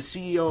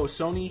CEO of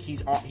Sony.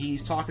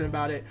 He's talking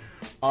about it.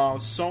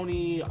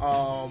 Sony.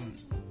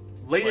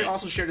 Layden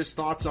also shared his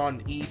thoughts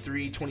on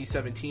E3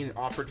 2017 and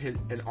offered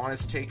an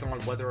honest take on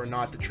whether or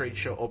not the trade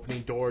show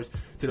opening doors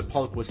to the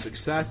public was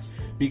success.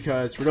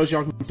 Because for those of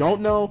y'all who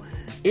don't know,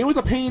 it was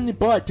a pain in the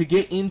butt to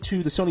get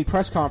into the Sony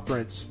press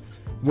conference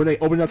when they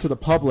opened up to the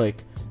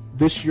public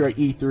this year at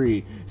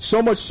E3.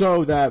 So much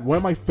so that one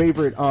of my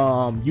favorite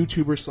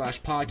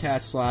YouTubers /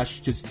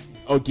 podcast / just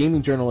a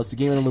gaming journalist, the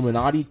Gaming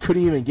Illuminati,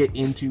 couldn't even get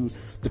into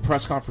the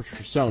press conference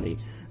for Sony.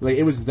 Like,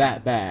 it was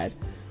that bad.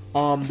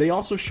 They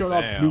also showed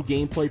off new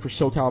gameplay for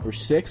Soul Calibur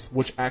 6,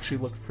 which actually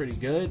looked pretty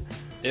good.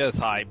 It was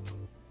hype.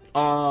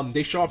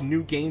 They show off a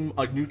new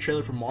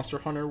trailer for Monster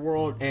Hunter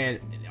World, and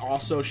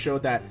also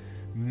showed that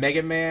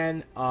Mega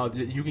Man,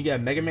 you can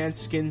get a Mega Man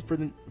skin for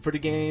the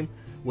game,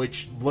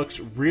 which looks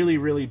really,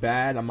 really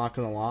bad. I'm not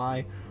gonna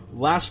lie.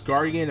 Last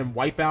Guardian and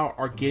Wipeout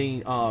are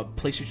getting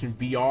PlayStation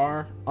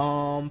VR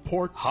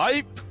ports.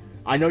 Hype.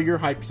 I know you're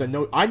hyped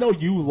because I know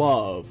you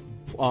love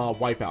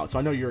Wipeout, so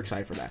I know you're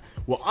excited for that.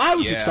 What I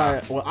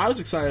was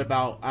excited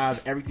about out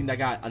of everything that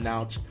got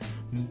announced,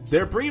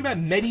 they're bringing back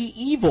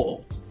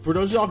Medieval. For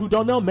those of y'all who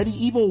don't know,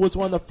 Medieval was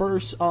one of the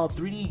first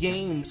 3D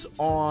games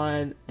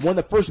one of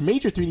the first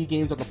major 3D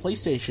games on the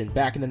PlayStation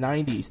back in the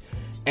 90s,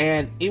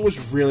 and it was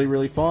really,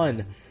 really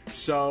fun.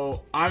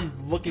 So I'm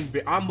looking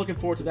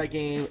forward to that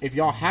game. If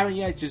y'all haven't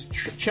yet, just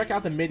check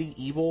out the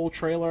Medieval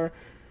trailer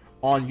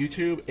on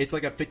YouTube. It's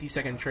like a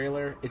 50-second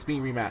trailer. It's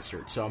being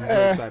remastered, so I'm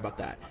really excited about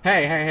that.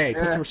 Hey,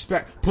 put some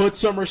respect. Put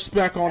some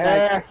respect on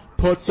that.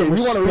 Put some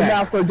respect. You want to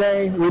remaster a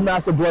game?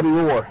 Remaster Bloody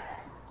Roar.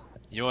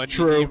 You want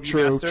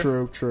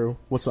True.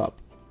 What's up?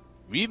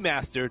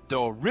 Remaster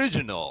the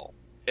original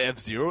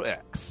F-Zero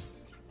X.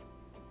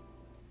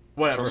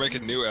 Whatever. Or make a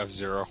new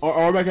F-Zero.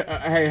 Or make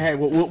a,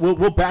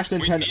 we'll bash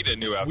Nintendo. We need a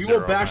new F-Zero.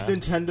 We will bash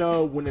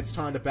Nintendo when it's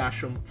time to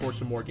bash them for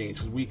some more games.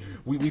 Because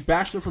we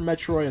bashed them for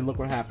Metroid, and look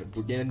what happened.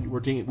 We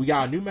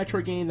got a new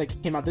Metroid game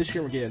that came out this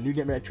year. We're getting a new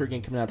Metroid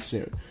game coming out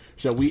soon.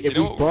 So if we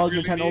bug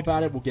Nintendo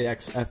about it, we'll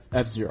get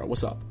F-Zero.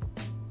 What's up?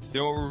 You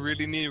know what we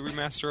really need a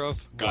remaster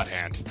of? God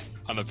Hand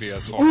on the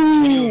PS4.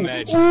 Ooh, Can you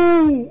imagine?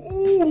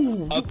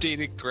 Ooh.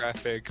 Updated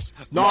graphics.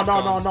 No. I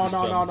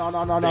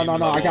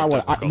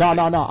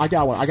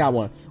got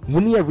one. We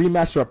need a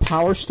remaster of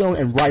Power Stone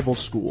and Rival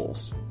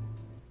Schools.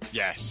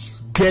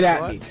 Yes. Get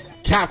at me.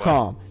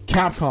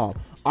 Capcom.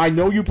 I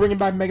know you bringing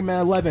back Mega Man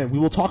 11. We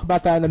will talk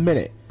about that in a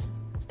minute.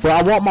 But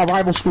I want my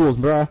Rival Schools,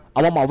 bruh.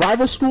 I want my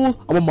Rival Schools.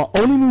 I want my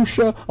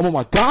Onimusha. I want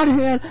my God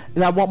Hand.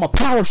 And I want my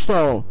Power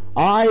Stone.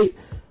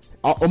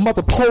 I'm about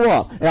to pull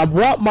up, and I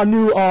want my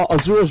new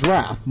Azura's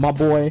Wrath, my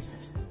boy.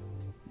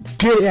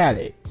 Get at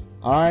it,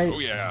 all right? Oh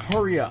yeah!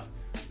 Hurry up!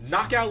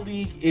 Knockout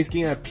League is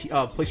getting a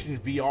PlayStation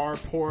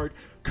VR port.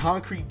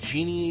 Concrete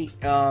Genie,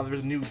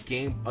 there's a new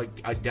game,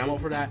 a demo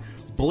for that.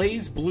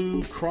 Blaze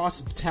Blue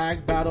Cross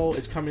Tag Battle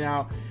is coming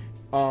out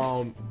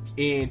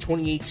in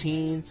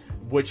 2018,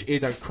 which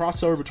is a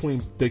crossover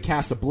between the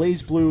cast of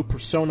Blaze Blue,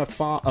 Persona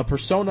 4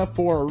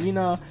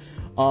 Arena,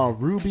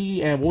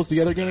 Ruby, and what was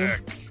the other game?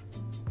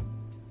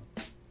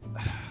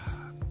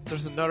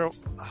 There's another.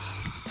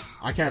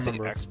 I can't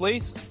remember.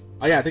 X-Blaze?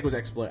 yeah, I think it was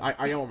X-Blade.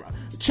 I don't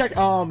check.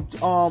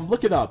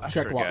 Look it up.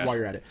 Check while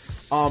you're at it.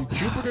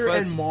 Jupiter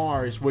and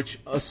Mars, which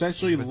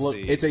essentially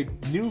it's a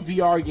new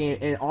VR game,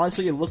 and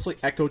honestly, it looks like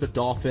Echo the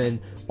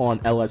Dolphin on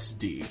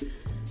LSD.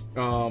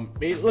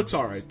 It looks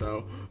alright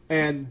though.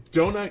 And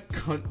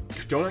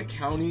Donut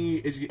County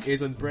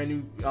is a brand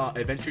new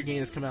adventure game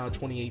that's coming out in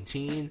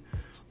 2018.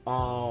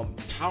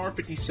 Tower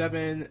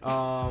 57,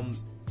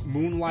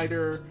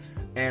 Moonlighter,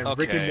 and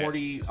Rick and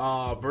Morty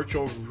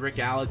Virtual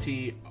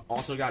Reality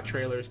also got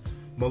trailers.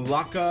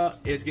 Malaka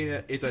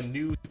is a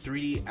new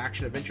 3D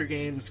action adventure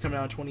game that's coming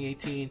out in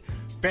 2018.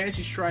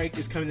 Fantasy Strike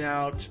is coming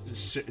out.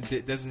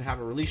 It doesn't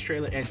have a release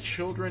trailer. And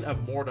Children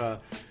of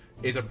Morta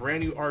is a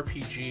brand new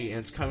RPG and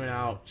it's coming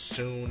out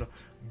soon.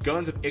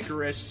 Guns of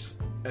Icarus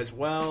as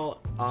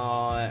well,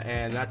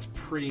 and that's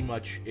pretty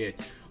much it.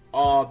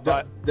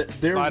 By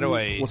the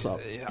way, what's up?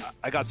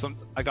 I got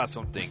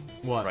something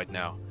what? Right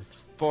now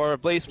for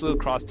BlazBlue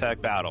Cross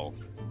Tag Battle.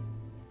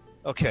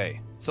 Okay,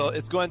 so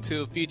it's going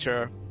to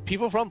feature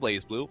people from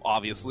BlazBlue,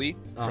 obviously,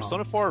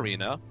 Persona 4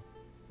 Arena,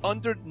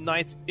 Under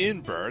Night's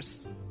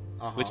Inverse,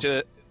 which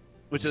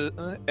is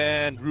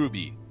and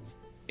Ruby.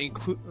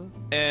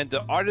 And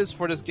the artist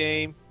for this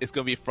game is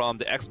going to be from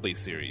the X-Blade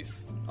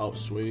series. Oh,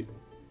 sweet.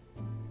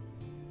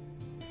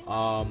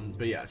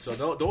 But yeah, so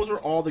those are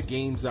all the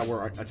games that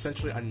were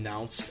essentially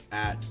announced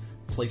at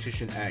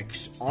PlayStation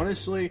X.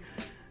 Honestly,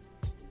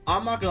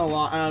 I'm not gonna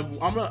lie.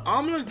 I'm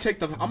gonna take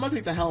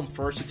the helm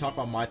first to talk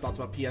about my thoughts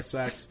about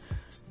PSX.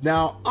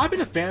 Now, I've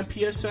been a fan of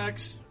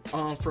PSX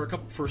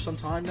for some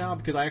time now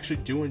because I actually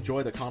do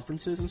enjoy the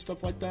conferences and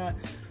stuff like that.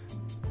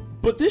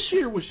 But this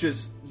year was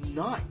just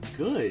not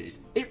good.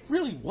 It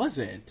really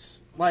wasn't.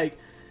 Like,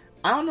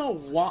 I don't know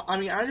why. I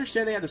mean, I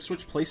understand they had to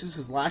switch places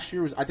because last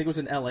year I think it was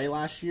in LA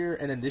last year,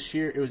 and then this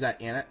year it was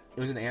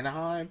in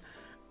Anaheim.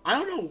 I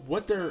don't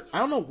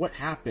know what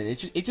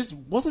happened. It just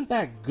wasn't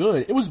that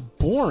good. It was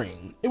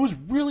boring. It was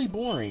really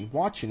boring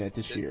watching it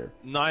this year.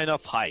 Not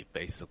enough hype,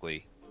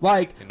 basically.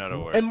 Like, in other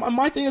words. And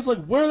my thing is,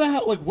 like, where the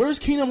hell, like, where's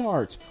Kingdom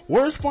Hearts?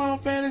 Where's Final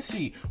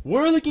Fantasy?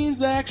 Where are the games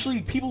that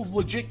actually people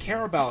legit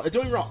care about?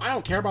 Don't get me wrong, I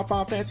don't care about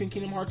Final Fantasy and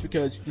Kingdom Hearts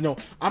because, you know,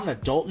 I'm an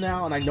adult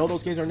now and I know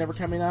those games are never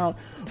coming out.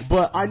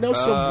 But I know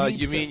some.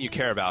 You mean you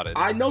care about it?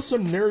 I know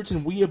some nerds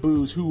and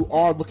weeaboos who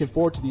are looking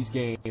forward to these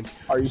games.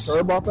 Are you sure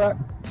about that?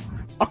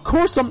 Of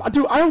course,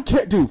 dude. I don't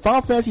care, dude.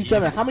 Final Fantasy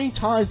VII. How many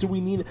times do we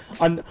need?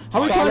 How many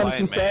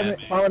times? Final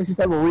Fantasy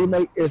VII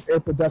remake is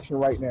in production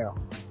right now.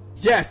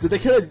 Yes, they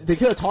could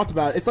have talked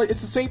about it. It's like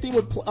it's the same thing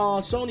with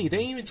Sony. They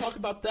didn't even talk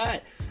about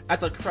that at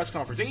the press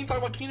conference. They didn't even talk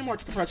about Kingdom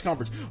Hearts at the press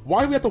conference.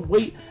 Why do we have to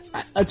wait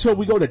until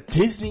we go to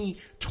Disney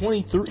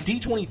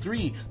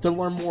D23 to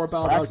learn more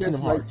about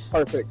Kingdom Hearts?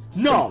 Perfect.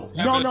 No.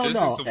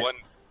 Disney's the one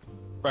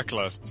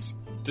reckless.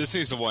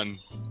 Disney's the one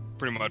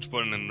pretty much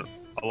putting in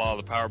a lot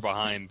of the power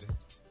behind.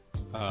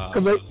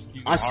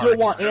 I still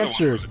want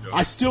answers.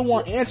 I still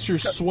want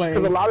answers, Sway.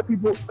 Because a lot of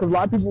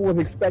people was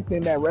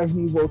expecting that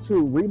Resident Evil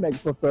 2 remake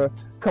supposed to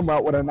come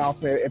out with an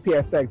announcement at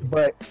PSX,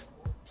 but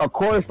of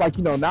course, like,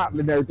 you know, not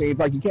and everything.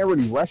 Like, you can't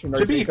really rush and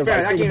everything. To be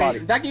fair,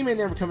 that game ain't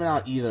never coming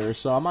out either.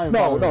 So I might.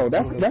 No,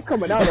 that's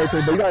coming out.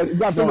 Everything, but you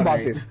gotta think about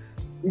this.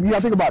 You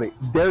gotta think about it.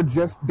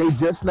 They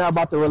just now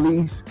about to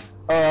release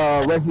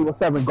Resident Evil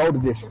 7 Gold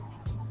Edition.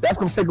 That's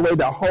going to take away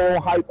the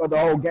whole hype of the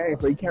whole game,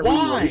 so you can't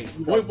really...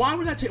 Wait, why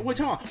would that take... Wait,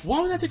 tell me.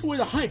 Why would that take away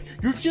the hype?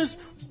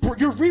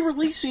 You're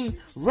re-releasing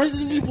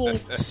Resident Evil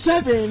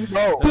 7,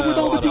 but with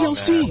all the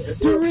DLC. Man.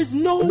 There is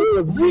no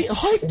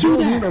hype to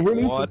that.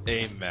 What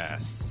a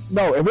mess.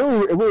 No, if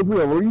it was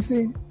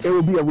re-releasing, it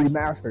would be a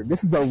remaster.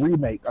 This is a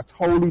remake, a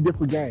totally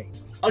different game.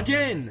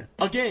 Again,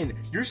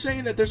 you're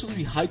saying that there's supposed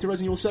to be hype to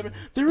Resident Evil 7?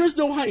 There is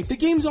no hype. The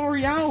game's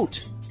already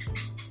out.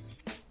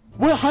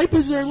 What hype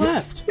is there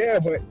left? Yeah,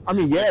 but I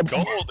mean,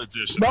 Gold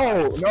Edition.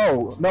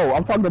 No.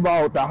 I'm talking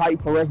about the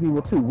hype for Resident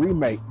Evil 2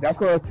 remake. That's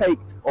going to take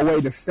away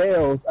the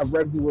sales of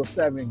Resident Evil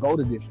 7 Gold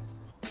Edition.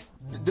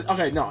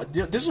 Okay, no.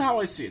 This is how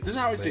I see it.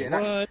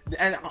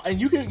 And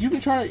you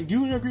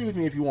can agree with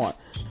me if you want.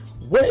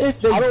 What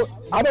if they?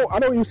 I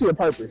don't even see a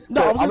purpose.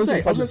 No, I was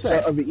gonna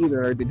say of it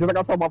either. Just like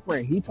I told my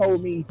friend, he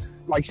told me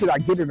like, should I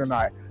get it or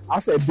not? I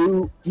said,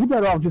 dude, you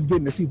better off just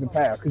getting the season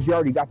pass because you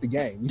already got the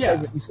game.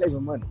 You're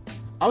saving money.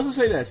 I was going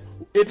to say this.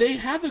 If they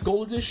have the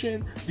Gold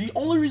Edition, the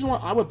only reason why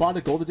I would buy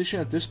the Gold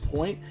Edition at this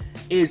point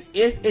is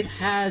if it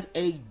has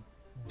a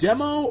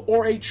demo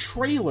or a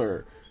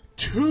trailer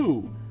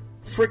to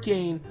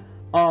freaking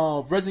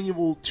Resident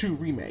Evil 2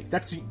 Remake.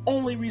 That's the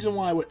only reason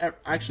why I would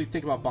actually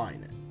think about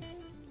buying it.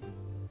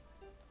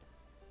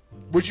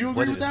 Would you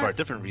agree with that? For a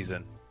different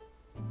reason.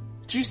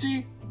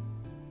 GC?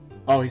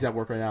 Oh, he's at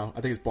work right now.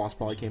 I think his boss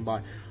probably came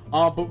by.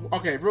 But,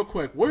 okay, real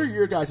quick. What are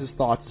your guys'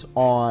 thoughts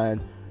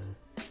on...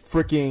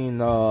 freaking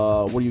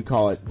what do you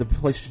call it? The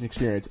PlayStation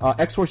experience.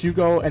 X-Force, you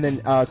go, and then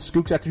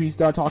Skooks, after he's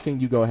done talking,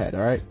 you go ahead.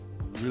 All right.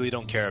 Really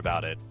don't care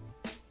about it.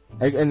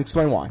 And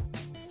explain why.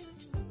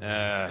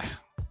 The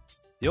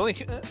only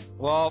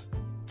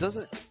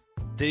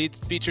they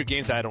feature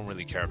games that I don't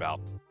really care about.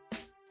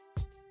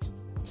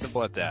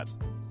 Simple as that.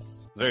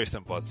 Very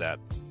simple as that.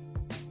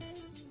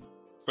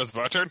 Was it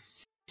my turn?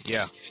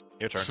 Yeah,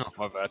 your turn. Oh,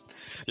 my bad.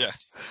 Yeah,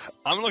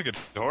 I'm looking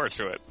forward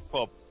to it.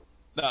 Well,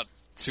 not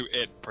to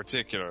it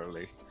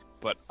particularly,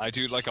 but I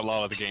do like a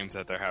lot of the games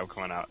that they have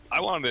coming out.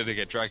 I wanted to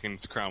get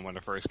Dragon's Crown when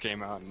it first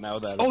came out, and now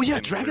that oh yeah,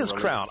 Dragon's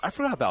Crown. I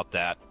forgot about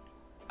that.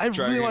 I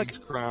really like Dragon's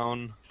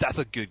Crown. That's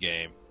a good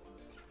game.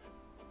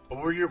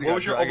 What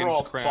was your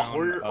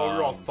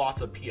overall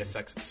thoughts of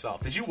PSX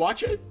itself? Did you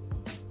watch it?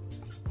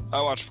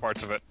 I watched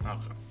parts of it.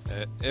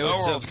 Okay. It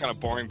was kind of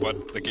boring,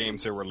 but the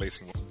games they're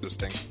releasing were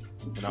interesting.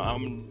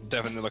 I'm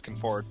definitely looking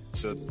forward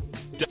to.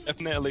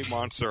 Definitely,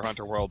 Monster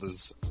Hunter World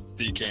is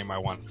the game I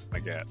want to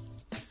get.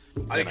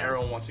 I think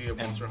everyone wants to get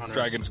Monster Hunter.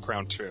 Dragon's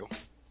Crown 2.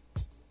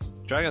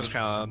 Dragon's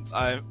Crown.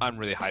 I'm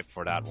really hyped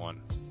for that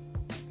one.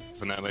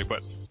 Definitely,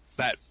 but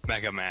that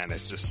Mega Man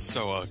is just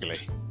so ugly.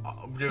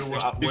 Dude,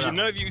 if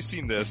none of you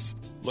seen this,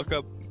 look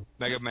up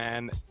Mega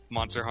Man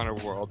Monster Hunter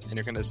World, and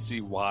you're gonna see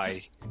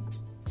why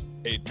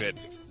 8-bit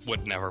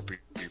would never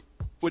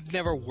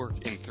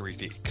work in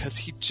 3D, because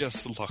he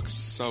just looks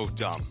so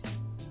dumb.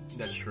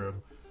 That's true.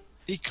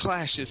 He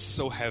clashes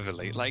so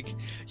heavily. Like,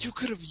 you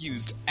could have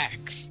used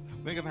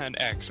Mega Man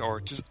X, or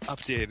just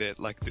updated it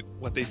like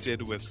what they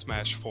did with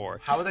Smash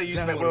 4. How would they use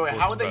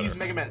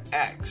Mega Man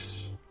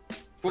X?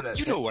 Well,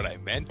 you know what I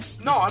meant.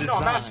 No,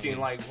 I'm asking,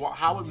 like,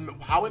 how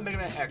would Mega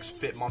Man X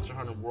fit Monster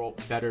Hunter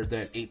World better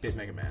than 8-bit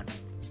Mega Man?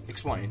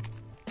 Explain.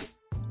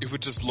 It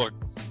would just look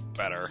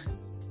better.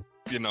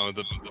 It That's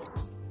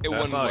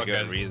wouldn't not look a good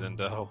as reason,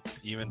 though.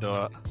 Even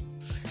though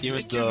I agree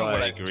with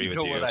you. you.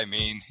 Know what I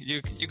mean.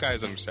 You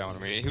guys understand what I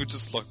mean. It would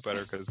just look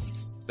better because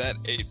that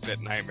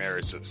 8-bit Nightmare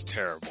is just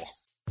terrible.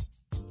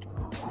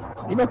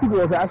 You know, people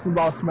was asking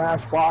about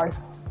Smash 5.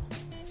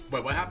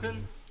 Wait, what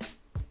happened?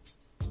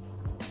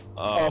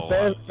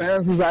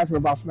 Fans was asking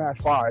about Smash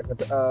 5 at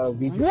the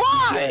VGA.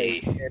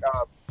 Why? And,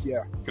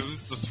 yeah.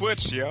 Because it's the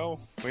Switch, yo.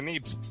 We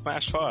need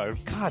Smash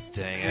 5. God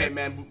dang it. Hey,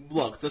 man,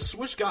 look, the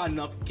Switch got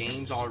enough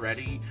games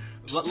already.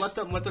 Let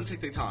them take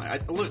their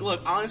time.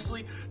 Look,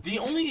 honestly, the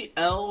only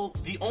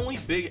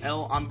big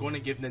L I'm going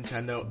to give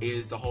Nintendo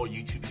is the whole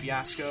YouTube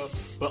fiasco.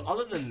 But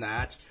other than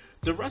that,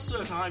 the rest of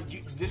the time,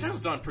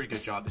 Nintendo's done a pretty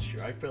good job this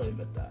year. I fairly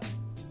admit that.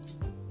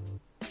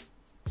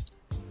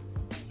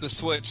 The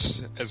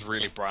Switch has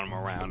really brought them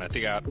around. I think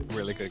they got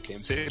really good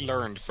games. They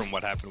learned from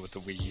what happened with the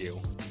Wii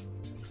U.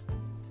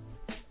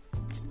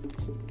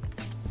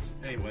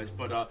 Anyways,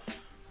 but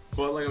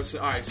like I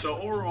said, all right. So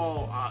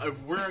overall, if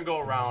we're gonna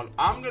go around,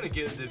 I'm gonna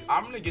give the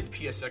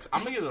PSX.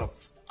 I'm gonna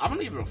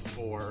give it a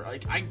 4.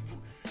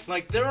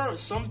 Like there are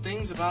some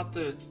things about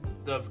the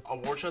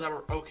award show that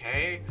were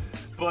okay,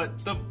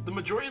 but the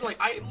majority, like,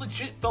 I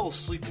legit fell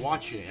asleep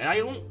watching it,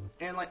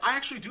 and I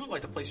actually do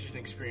like the PlayStation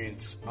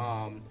Experience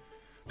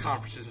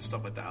conferences and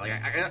stuff like that. Like,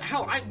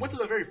 I went to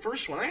the very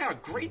first one. I had a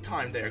great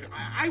time there.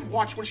 I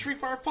watched when Street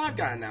Fighter 5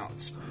 got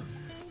announced.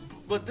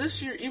 But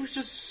this year, it was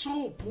just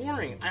so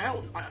boring.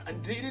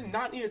 They did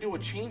not need to do a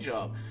change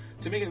up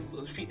to make it.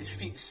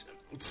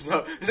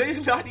 They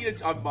did not need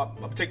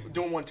to.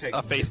 Doing one take.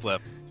 A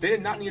facelift. They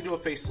did not need to do a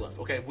facelift.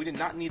 Okay, we did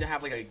not need to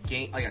have like a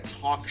game, like a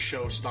talk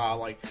show style,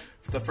 like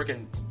the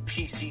freaking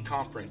PC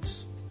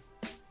conference.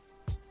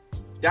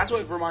 That's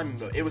what it reminded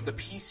me of. It was the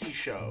PC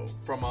show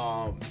from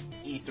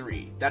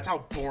E3. That's how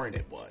boring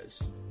it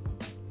was.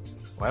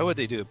 Why would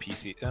they do a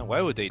PC? Why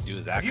would they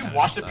do that? Have you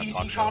watched the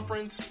PC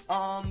conference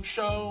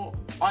show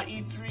on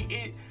E3?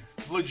 It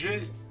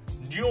legit.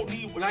 You don't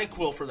need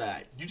NyQuil for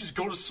that. You just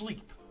go to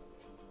sleep.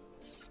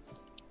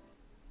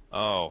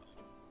 Oh,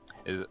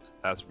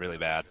 that's really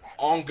bad.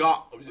 On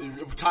God,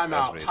 time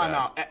out.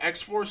 Bad.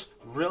 X-Force,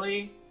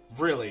 really.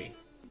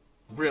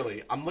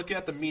 I'm looking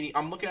at the meeting.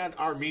 I'm looking at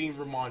our meeting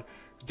room on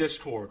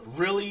Discord.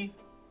 Really.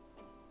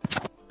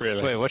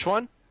 Wait, which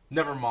one?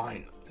 Never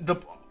mind.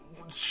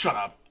 Shut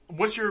up.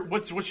 What's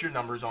your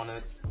numbers on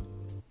it?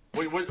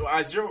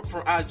 What 0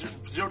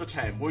 to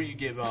 10? What do you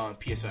give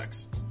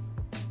PSX?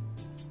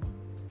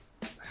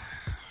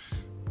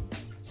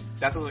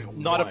 That sounds like a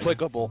not 1.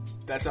 applicable.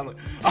 That sounds like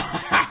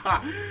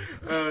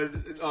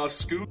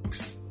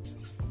Skooks.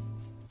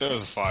 It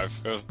was a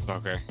 5. It was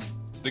okay.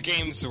 The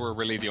games were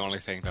really the only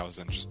thing that I was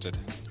interested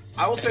in.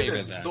 I will say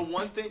this: the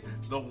one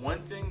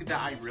thing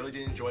that I really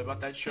did enjoy about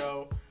that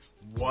show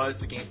was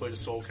the gameplay of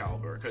Soul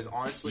Calibur. Because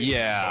honestly,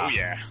 that's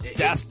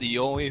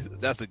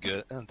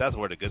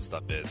where the good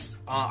stuff is.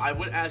 I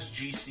would ask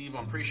GC, but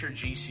I'm pretty sure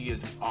GC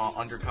is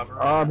undercover.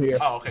 Here.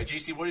 Oh, okay.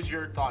 GC, what is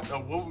your thought?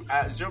 0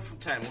 from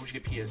 10, what would you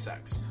give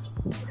PSX?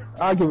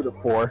 I'll give it a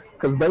 4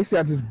 because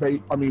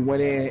basically I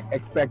went in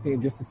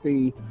expecting just to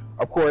see,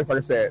 of course, like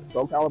I said,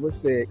 Soul Calibur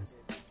 6,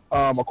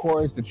 of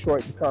course,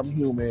 Detroit Become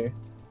Human,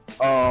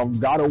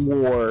 God of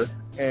War,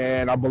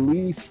 and I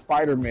believe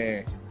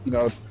Spider-Man,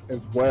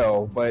 as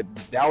well. But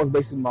that was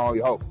basically my only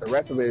hopes. The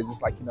rest of it is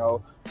just like,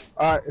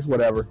 it's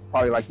whatever.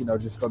 Probably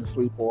just go to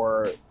sleep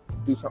or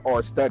do some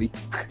or study.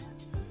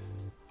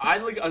 I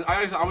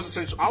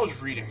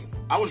was reading.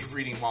 I was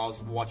reading while I was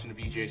watching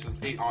the VGA.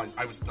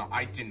 So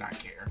I did not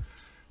care.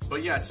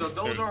 But yeah, so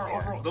those are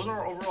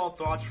our overall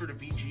thoughts for the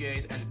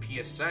VGAs and the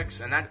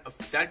PSX, and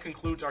that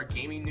concludes our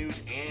gaming news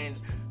and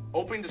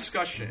open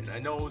discussion. I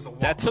know it was a lot.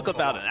 That took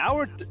about an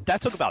hour.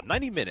 That took about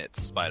 90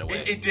 minutes, by the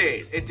way. It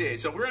did.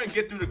 So we're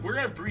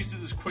gonna breeze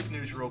through this quick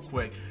news real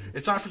quick.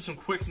 It's time for some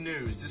quick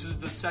news. This is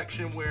the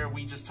section where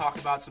we just talk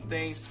about some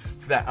things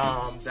that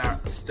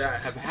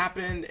have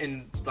happened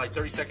in like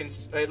 30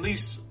 seconds, at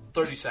least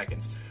 30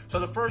 seconds. So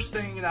the first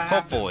thing that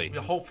happened,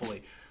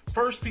 hopefully.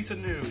 First piece of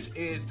news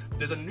is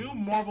there's a new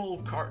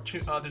Marvel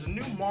cartoon. There's a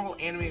new Marvel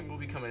anime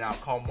movie coming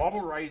out called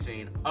Marvel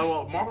Rising.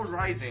 Marvel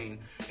Rising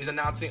is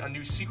announcing a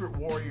new Secret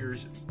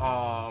Warriors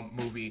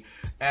movie,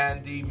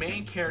 and the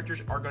main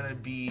characters are going to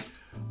be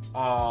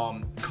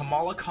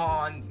Kamala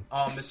Khan,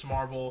 Miss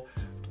Marvel,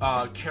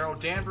 Carol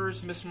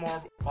Danvers, Miss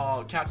Marvel,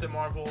 Captain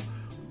Marvel.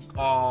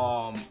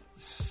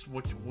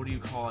 What do you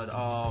call it?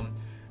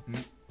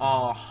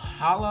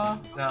 Hala.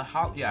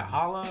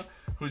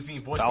 Who's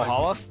being voiced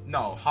Valhalla?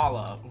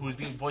 Hala, who's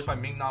being voiced by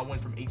Ming-Na Wen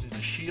from Agents of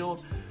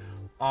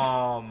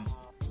S.H.I.E.L.D.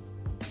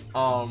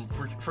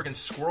 Freaking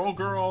Squirrel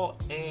Girl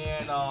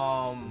and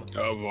oh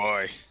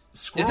boy,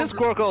 Isn't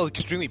Squirrel Girl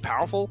extremely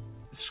powerful?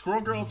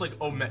 Squirrel Girl is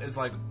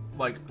like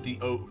the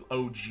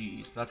OG.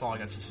 That's all I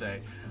got to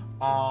say.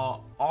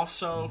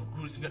 Also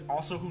who's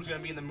gonna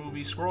be in the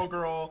movie? Squirrel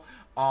Girl,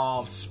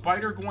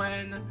 Spider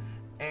Gwen,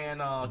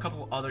 and a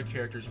couple of other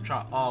characters. I'm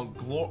trying.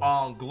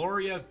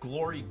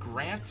 Glory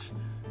Grant.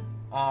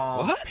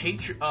 What?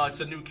 It's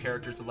a new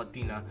character. It's a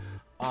Latina.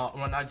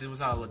 It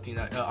was not a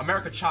Latina.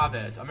 America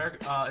Chavez.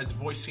 America is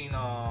voicing.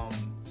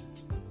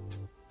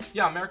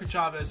 America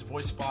Chavez,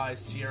 voiced by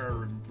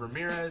Sierra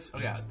Ramirez. Oh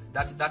yeah,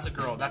 that's a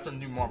girl. That's a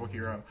new Marvel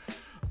hero.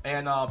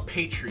 And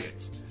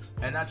Patriot.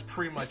 And that's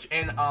pretty much.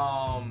 And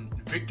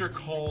Victor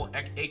Cole,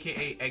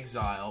 aka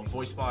Exile,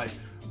 voiced by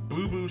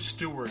Boo Boo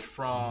Stewart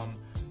from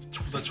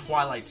the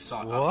Twilight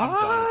Saga. What? I'm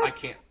done. I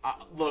can't.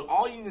 Look,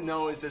 all you need to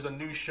know is there's a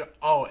new show.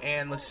 Oh,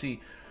 and let's see.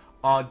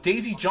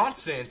 Daisy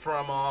Johnson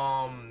from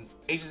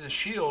Agents of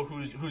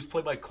S.H.I.E.L.D., who's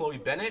played by Chloe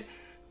Bennett.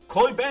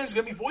 Chloe Bennett's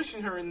going to be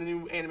voicing her in the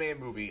new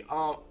animated movie.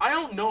 I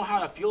don't know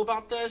how I feel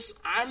about this.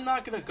 I'm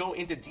not going to go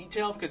into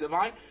detail because I'm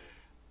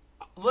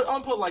put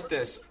it like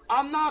this.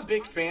 I'm not a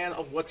big fan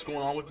of what's going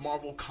on with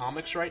Marvel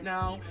Comics right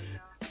now.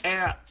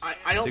 And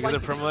I don't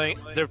because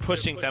they're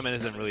pushing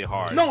feminism really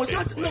hard. No, it's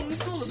not. No,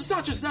 it's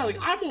not just that. Like,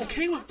 I'm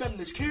okay with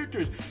feminist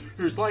characters.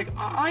 Like,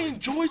 I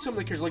enjoy some of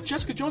the characters. Like,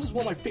 Jessica Jones is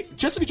one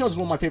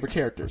of my favorite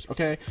characters.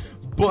 Okay,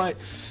 but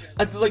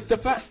like the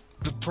fact.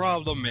 The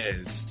problem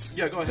is,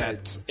 go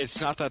ahead. That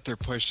it's not that they're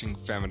pushing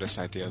feminist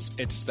ideas;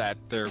 it's that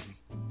they're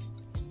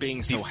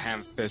being so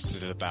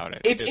ham-fisted about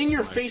it. It's in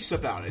your face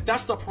about it.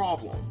 That's the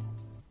problem.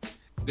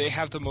 They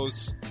have the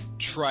most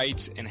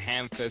trite and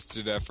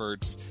ham-fisted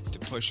efforts to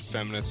push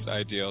feminist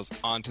ideals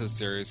onto the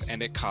series,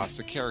 and it costs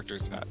the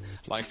characters that.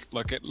 Like,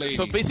 look at Lady.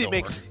 So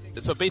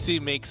basically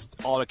makes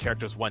all the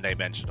characters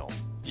one-dimensional.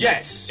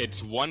 Yes,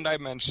 it's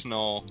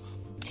one-dimensional,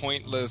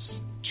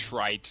 pointless,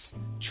 trite,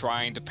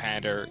 trying to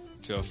pander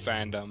to a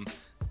fandom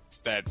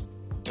that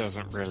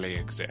doesn't really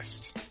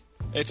exist.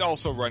 It's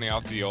also running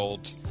off the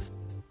old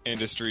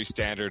industry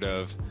standard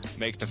of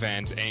make the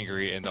fans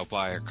angry and they'll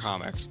buy your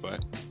comics,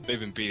 but they've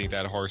been beating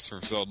that horse for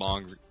so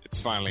long,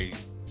 it's finally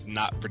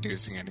not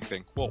producing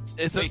anything. Well,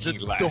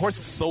 the horse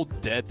is so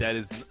dead that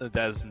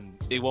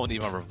it won't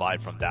even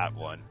revive from that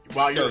one.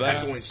 Wow, you're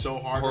echoing so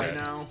hard right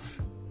now.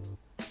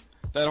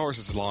 That horse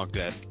is long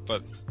dead,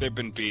 but they've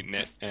been beating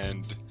it,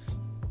 and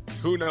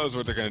who knows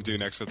what they're going to do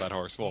next with that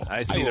horse? Well,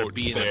 I see they're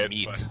beating the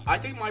meat. I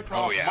think my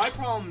problem. My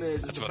problem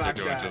is that's the what fact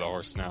they're doing that to the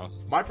horse now.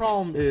 My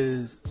problem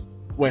is.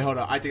 Wait, hold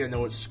on. I think I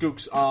know it.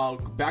 Skooks,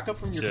 back up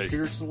from your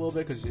computer just a little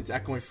bit because it's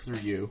echoing through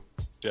you.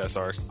 Yeah,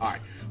 sorry. All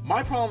right.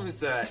 My problem is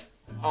that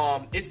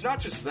it's not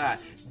just that.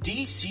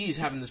 DC is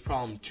having this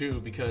problem too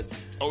because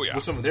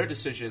with some of their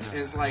decisions, and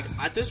it's like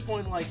at this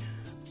point, like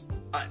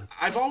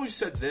I've always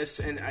said this,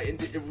 and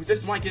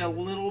this might get a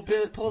little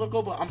bit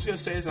political, but I'm just gonna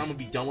say this, and I'm gonna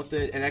be done with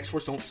it. And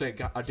X-Force don't say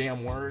a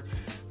damn word.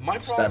 My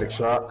problem. Static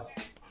Shock.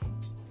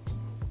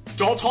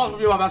 Don't talk to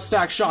me about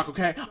Static Shock,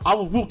 okay?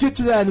 We'll get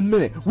to that in a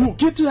minute.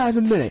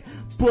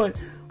 But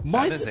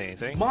I didn't say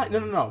anything.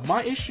 No.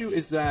 My issue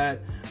is that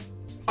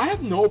I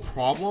have no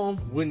problem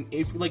when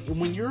you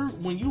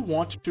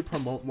want to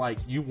promote, like,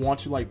 you want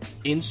to, like,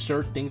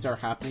 insert things that are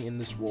happening in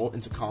this world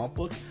into comic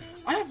books.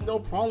 I have no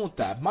problem with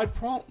that.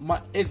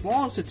 As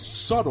long as it's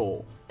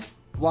subtle,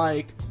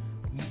 like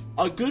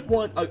a good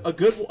one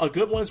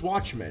is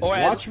Watchmen.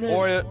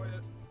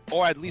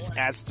 Or at least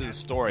adds to the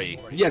story.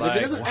 Yes, if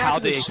it doesn't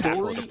add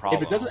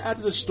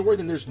to the story,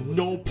 then there's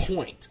no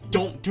point.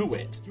 Don't do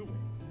it.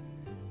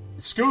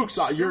 Skooks,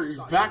 you're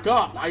back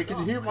up. I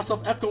can hear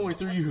myself echoing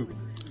through you.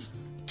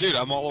 Dude,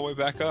 I'm all the way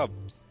back up.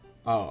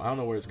 Oh, I don't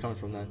know where it's coming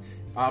from then.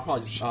 I'll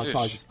probably just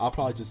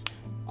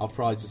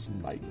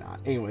like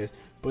not. Anyways,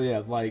 but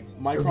yeah, like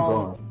my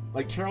problem,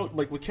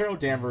 like with Carol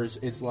Danvers,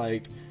 it's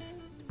like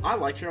I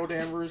like Carol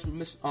Danvers,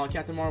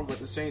 Captain Marvel, but at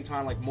the same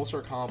time, like most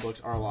of her comic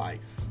books are like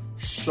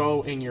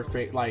so in your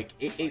face. Like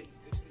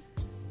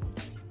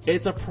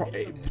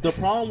the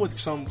problem with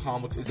some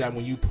comics is that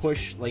when you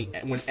push,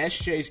 like when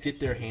SJs get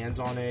their hands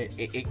on it,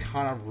 it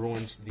kind of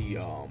ruins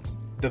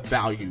the the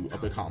value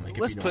of the comic.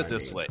 Let's put it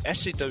this way: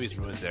 SJWs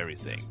ruins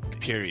everything.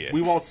 Period.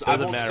 I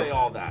won't matter. say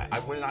all that. I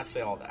will not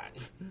say all that.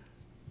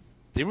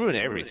 They ruin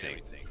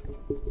everything.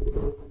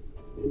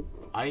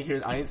 I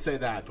didn't say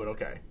that, but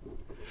okay.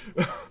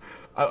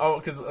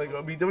 Because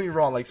don't get me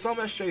wrong. Like some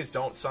SJs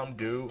don't, some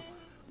do.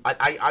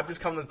 I've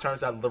just come to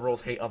terms that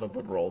liberals hate other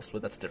liberals,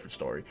 but that's a different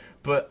story.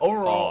 But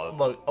overall,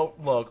 look.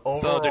 Overall,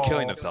 so they're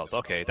killing themselves.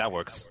 Okay, that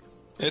works.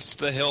 It's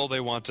the hill they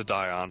want to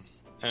die on,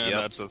 and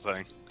that's the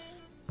thing.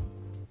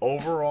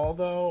 Overall,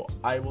 though,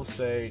 I will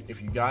say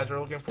if you guys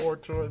are looking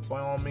forward to it, by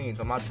all means.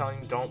 I'm not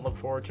telling you don't look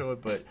forward to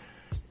it, but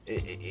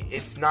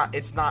it's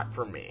not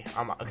for me.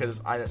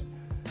 Because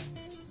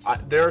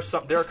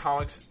there are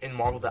comics in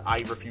Marvel that I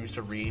refuse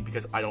to read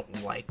because I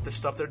don't like the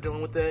stuff they're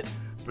doing with it.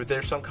 But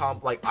there's some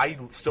I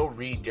still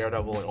read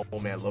Daredevil and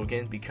Old Man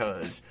Logan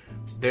because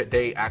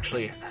they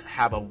actually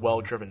have a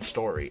well-driven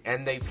story,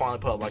 and they finally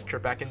put Elektra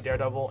back in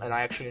Daredevil, and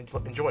I actually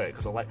enjoy it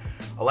because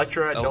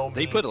Elektra had no.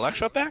 They put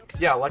Elektra back?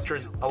 Yeah,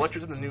 Elektra's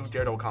in the new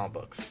Daredevil comic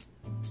books.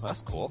 Well,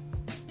 that's cool.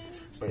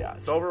 But yeah,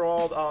 so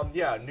overall,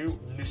 new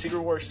Secret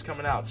Wars is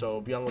coming out,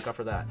 so be on the lookout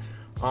for that.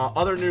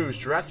 Other news: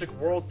 Jurassic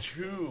World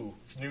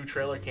 2's new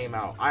trailer came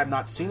out. I have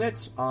not seen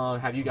it.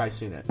 Have you guys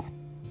seen it?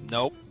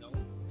 Nope.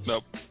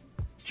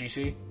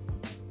 GC?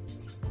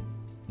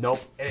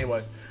 Nope.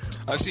 Anyway.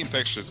 I've seen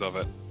pictures of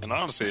it, and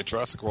honestly,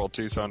 Jurassic World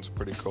 2 sounds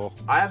pretty cool.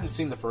 I haven't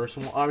seen the first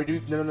one.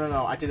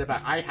 No. I take it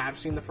back. I have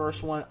seen the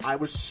first one. I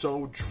was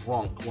so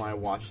drunk when I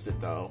watched it,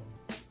 though.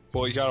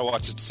 Well, you gotta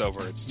watch it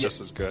sober. It's just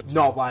as good.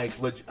 No, I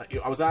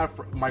was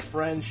at my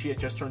friend. She had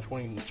just turned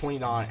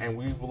 29, and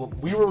we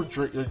were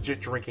legit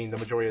drinking the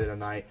majority of the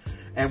night,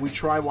 and we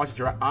tried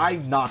watching. I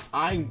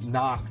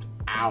knocked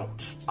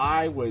out.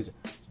 I was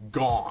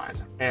gone,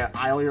 and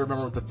I only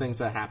remember the things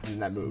that happened in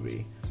that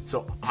movie.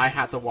 So I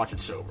had to watch it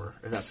sober,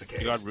 if that's the case.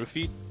 You got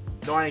roofied?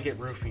 No, I didn't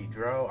get roofied,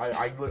 bro.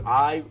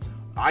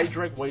 I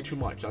drank way too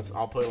much.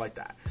 I'll put it like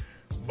that.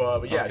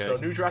 But yeah, okay. So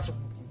new Jurassic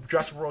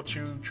World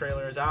 2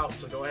 trailer is out,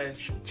 so go ahead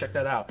and check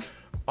that out.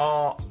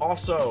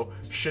 Also,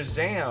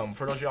 Shazam,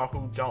 for those of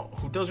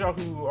y'all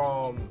who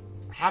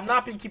have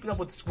not been keeping up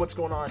with what's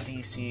going on in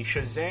DC,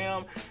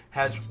 Shazam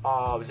has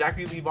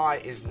Zachary Levi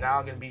is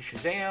now going to be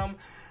Shazam.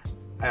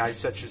 And I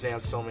said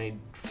Shazam so many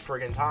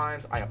friggin'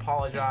 times. I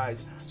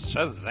apologize.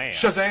 Shazam.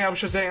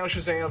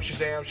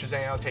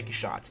 Take your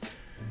shots.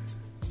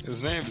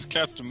 His name is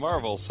Captain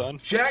Marvel, son.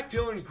 Jack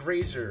Dylan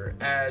Grazer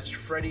as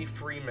Freddie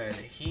Freeman.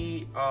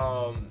 He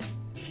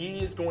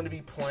is going to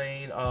be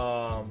playing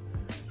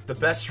the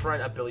best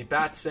friend of Billy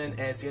Batson, and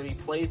it's going to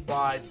be played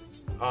by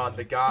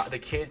the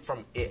kid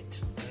from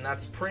It. And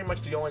that's pretty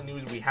much the only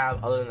news we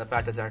have, other than the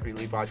fact that Zachary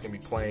Levi is going to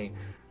be playing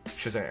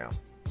Shazam.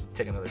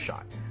 Take another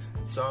shot.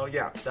 So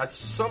yeah, that's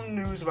some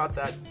news about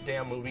that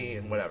damn movie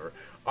and whatever.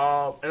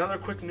 Another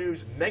quick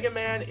news: Mega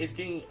Man is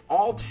getting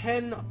all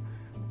 10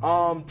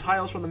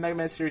 titles from the Mega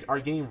Man series are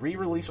getting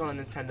re-released on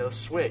the Nintendo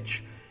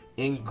Switch,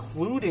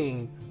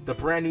 including the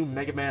brand new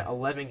Mega Man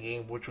 11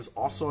 game, which was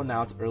also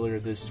announced earlier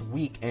this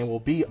week and will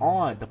be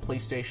on the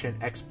PlayStation,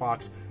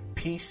 Xbox,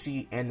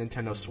 PC, and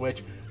Nintendo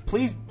Switch.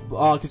 Please,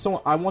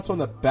 I want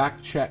someone to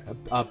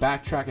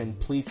backtrack and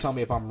please tell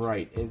me if I'm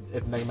right.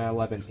 If Mega Man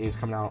 11 is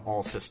coming out on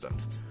all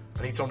systems,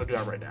 I need someone to do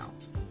that right now.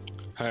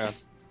 Hang on.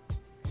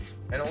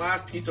 And the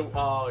last piece of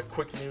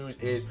quick news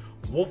is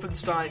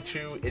Wolfenstein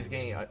 2 is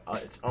getting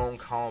its own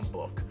comic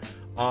book.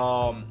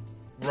 And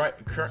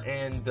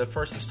the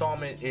first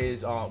installment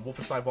is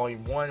Wolfenstein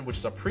Volume 1, which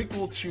is a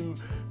prequel to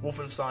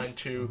Wolfenstein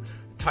 2.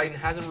 Titan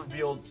hasn't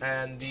revealed,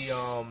 and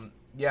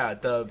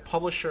the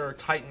publisher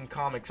Titan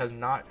Comics has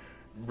not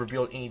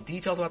revealed any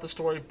details about the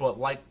story, but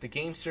like the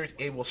game series,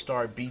 it will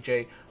star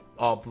BJ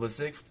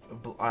Blazek,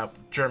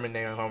 German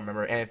name I don't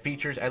remember, and it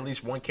features at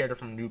least one character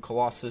from New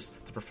Colossus,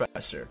 the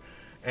Professor.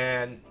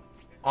 And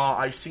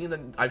I've seen the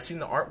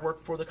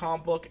artwork for the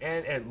comic book,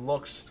 and it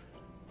looks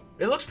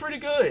pretty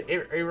good.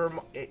 It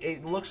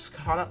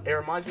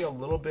reminds me a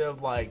little bit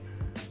of like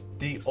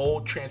the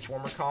old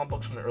Transformers comic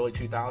books from the early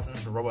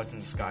 2000s. The Robots in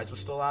Disguise was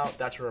still out.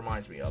 That's what it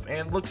reminds me of.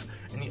 And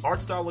the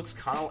art style looks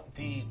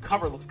the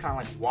cover looks kind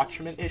of like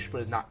Watchmen-ish,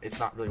 but it's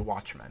not really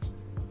Watchmen.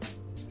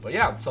 But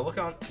yeah, so look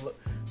out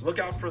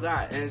for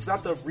that. And it's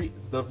not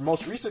the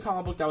most recent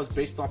comic book that was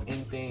based off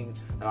anything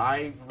that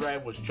I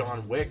read was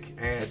John Wick.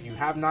 And if you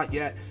have not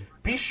yet,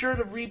 be sure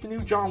to read the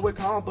new John Wick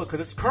comic book because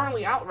it's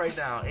currently out right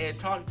now. And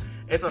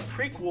it's a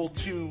prequel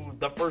to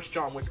the first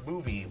John Wick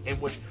movie, in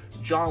which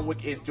John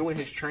Wick is doing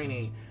his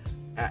training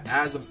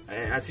as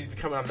he's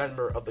becoming a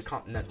member of the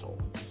Continental.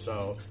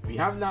 So if you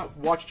have not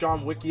watched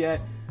John Wick yet,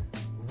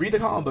 read the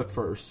comic book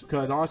first,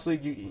 because honestly,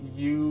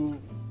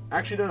 you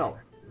actually don't know.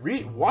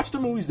 Watch the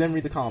movies, then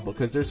read the comic book,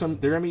 because they're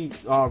gonna be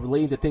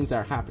relating to things that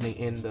are happening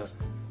in the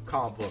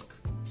comic book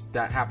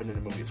that happened in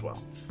the movie as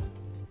well.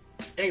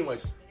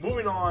 Anyways,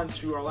 moving on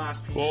to our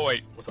last piece. Whoa,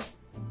 wait. What's up?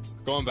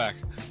 Going back,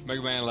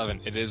 Mega Man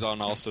 11, it is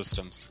on all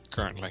systems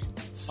currently.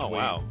 Sweet. Oh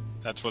wow,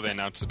 that's what they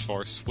announced it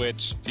for: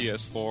 Switch,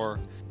 PS4,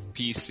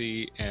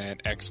 PC,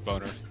 and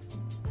Xboner.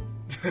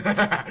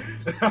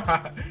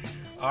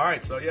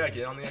 Alright, so yeah,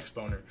 get on the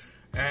Xboner.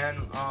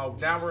 And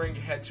now we're going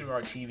to head to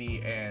our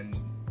TV and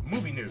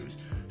movie news.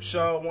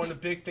 So one of the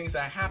big things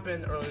that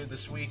happened earlier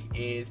this week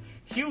is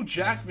Hugh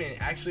Jackman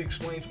actually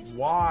explains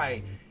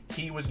why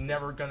he was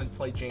never going to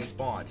play James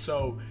Bond.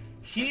 So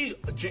Hugh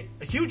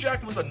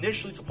Jackman was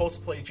initially supposed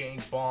to play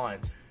James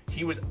Bond.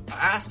 He was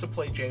asked to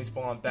play James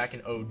Bond back in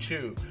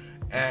 2002,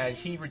 and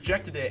he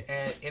rejected it.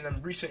 And in a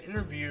recent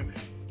interview,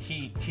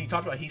 he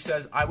talked about. He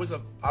says, "I was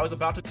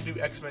about to do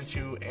X-Men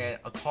 2, and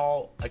a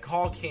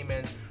call came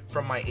in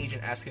from my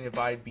agent asking if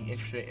I'd be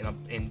interested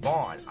in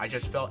Bond. I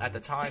just felt at the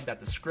time that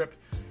the script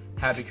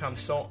had become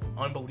so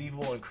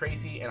unbelievable and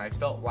crazy, and I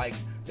felt like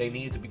they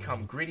needed to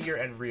become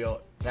grittier and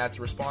real." And as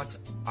the response,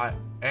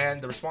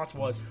 the response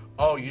was,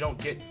 "Oh, you don't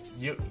get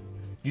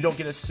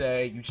a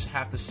say. You just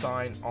have to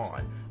sign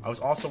on." I was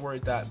also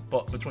worried that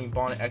between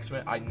Bond and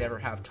X-Men, I'd never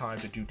have time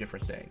to do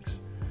different things.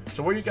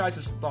 So, what are you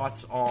guys'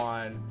 thoughts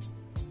on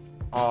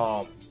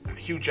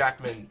Hugh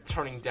Jackman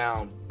turning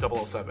down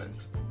 007?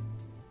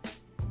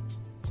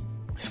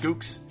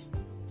 Skooks?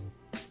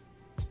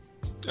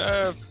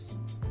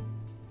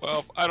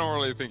 Well, I don't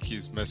really think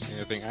he's missing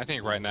anything. I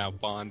think right now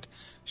Bond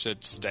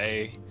should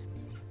stay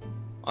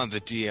on the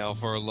DL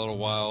for a little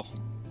while,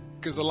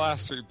 because the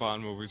last 3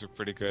 Bond movies are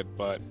pretty good,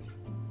 but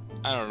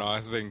I don't know. I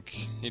think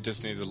he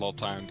just needs a little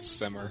time to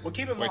simmer. Well,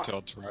 keep in mind, till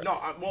it's right.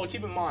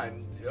 Keep in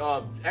mind,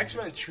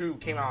 X-Men 2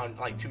 came out in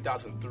like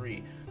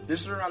 2003.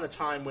 This is around the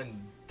time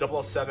when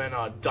 007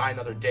 Die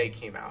Another Day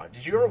came out.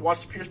 Did you ever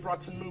watch the Pierce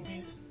Brosnan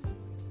movies?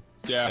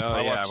 Yeah,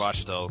 I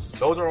watched those.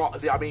 Those are all.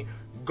 I mean,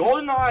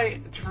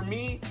 GoldenEye, for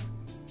me,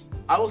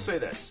 I will say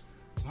this.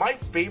 My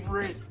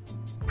favorite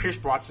Pierce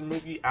Brosnan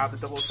movie out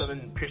of the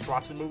 007 Pierce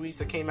Brosnan movies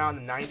that came out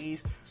in the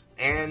 90s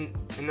and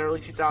in the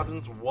early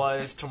 2000s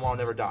was Tomorrow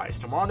Never Dies.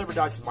 Tomorrow Never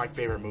Dies is my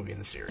favorite movie in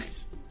the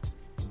series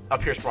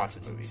of Pierce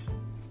Brosnan movies.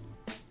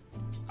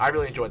 I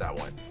really enjoyed that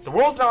one. The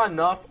World's Not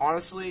Enough,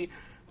 honestly,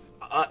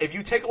 if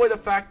you take away the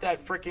fact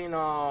that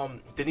freaking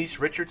Denise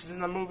Richards is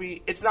in the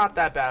movie, it's not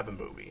that bad of a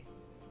movie.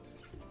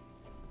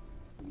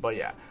 But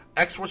yeah.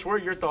 X-Force, what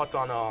are your thoughts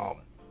on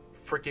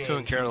freaking...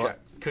 Couldn't care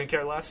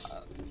less?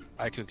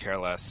 I could care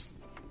less.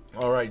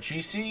 Alright,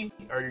 GC,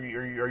 are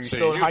you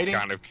still in hiding?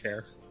 Kind of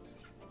care.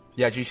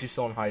 Yeah, GC's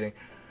still in hiding.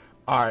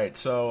 Alright,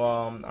 so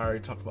I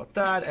already talked about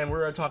that, and we're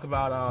going to talk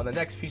about the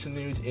next piece of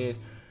news is...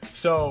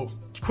 So,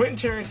 Quentin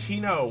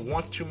Tarantino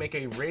wants to make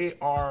a rated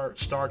R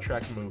Star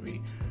Trek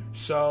movie.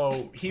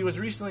 So, he was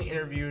recently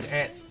interviewed,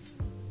 and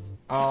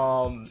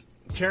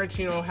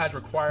Tarantino has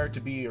required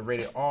to be a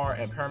rated R,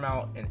 and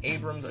Paramount and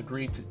Abrams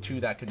agreed to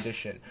that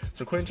condition.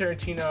 So, Quentin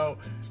Tarantino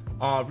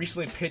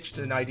recently pitched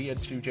an idea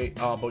to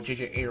both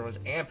J.J. Abrams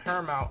and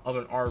Paramount of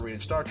an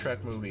R-rated Star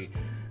Trek movie,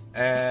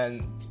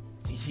 and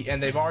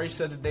they've already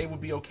said that they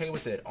would be okay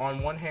with it.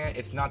 On one hand,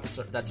 it's not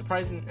that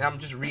surprising, and I'm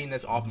just reading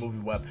this off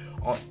MovieWeb,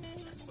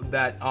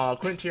 that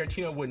Quentin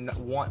Tarantino would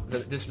want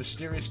this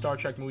mysterious Star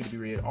Trek movie to be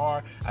rated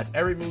R, as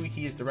every movie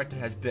he has directed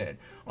has been.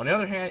 On the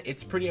other hand,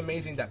 it's pretty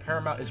amazing that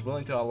Paramount is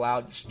willing to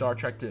allow Star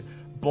Trek to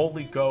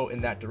boldly go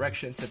in that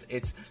direction, since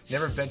it's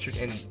never ventured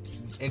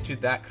into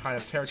that kind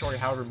of territory.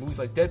 However, movies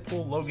like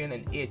Deadpool, Logan,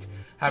 and It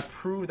have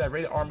proved that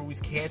rated R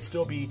movies can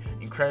still be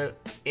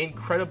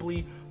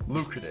incredibly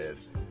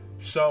lucrative.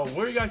 So,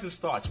 what are you guys'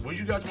 thoughts? Would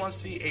you guys want to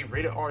see a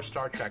rated R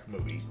Star Trek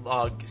movie?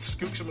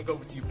 Skooks, I'm going to go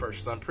with you first,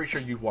 because I'm pretty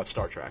sure you've watched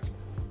Star Trek.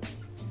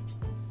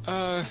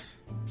 I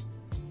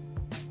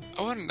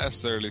wouldn't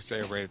necessarily say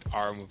a rated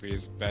R movie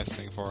is the best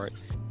thing for it,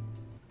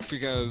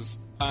 because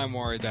I'm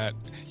worried that,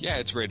 yeah,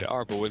 it's rated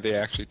R, but would they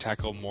actually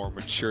tackle more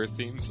mature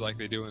themes like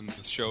they do in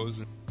the shows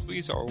and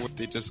movies, or would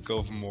they just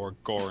go for more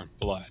gore and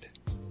blood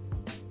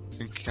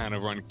and kind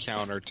of run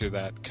counter to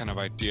that kind of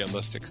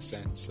idealistic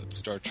sense of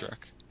Star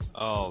Trek?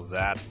 Oh,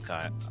 that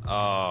kind.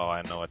 Oh,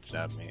 I know what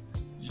that means.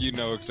 You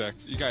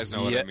guys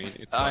know what I mean.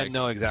 It's like, I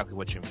know exactly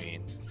what you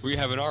mean. We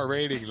have an R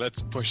rating.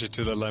 Let's push it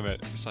to the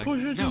limit. It's like,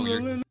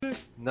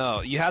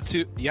 no, you had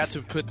to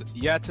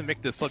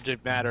make the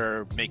subject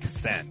matter make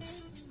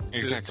sense.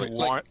 Exactly.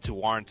 To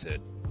warrant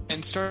it.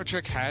 And Star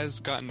Trek has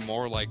gotten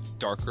more like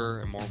darker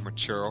and more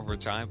mature over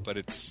time, but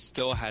it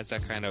still has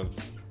that kind of,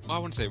 well, I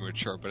wouldn't say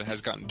mature, but it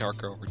has gotten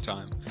darker over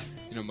time.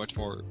 Much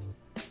more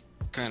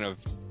kind of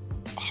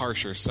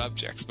harsher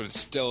subjects, but it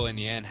still in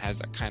the end has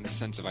that kind of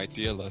sense of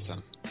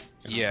idealism.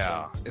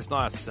 Yeah, it's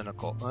not as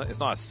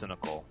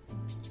cynical.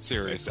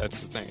 Serious,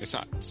 that's the thing. It's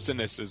not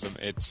cynicism.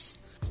 It's,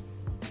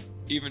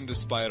 even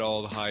despite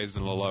all the highs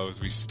and the lows,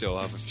 we still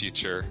have a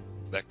future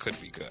that could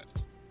be good.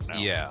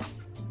 Yeah.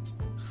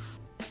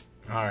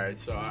 All right,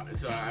 so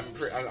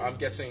I'm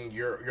guessing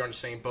you're on the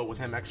same boat with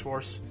him,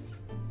 X-Force.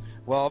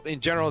 Well,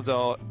 in general,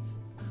 though,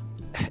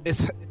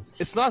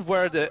 it's not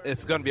where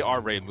it's going to be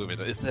R-rated movie.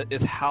 Though.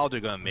 It's how they're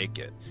going to make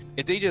it.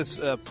 If they just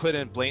put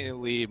in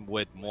blatantly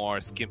with more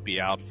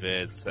skimpy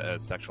outfits,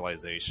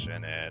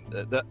 sexualization, and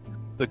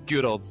the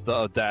good old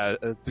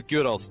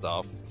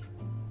stuff,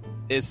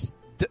 it's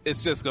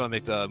just going to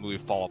make the movie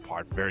fall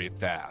apart very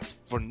fast.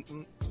 For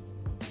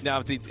now,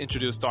 if they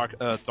introduce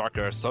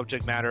darker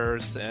subject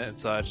matters and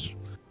such,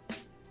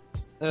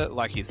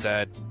 like he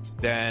said,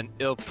 then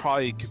it'll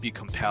probably be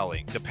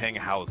compelling, depending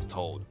on how it's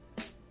told.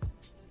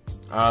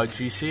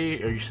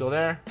 GC, are you still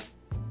there?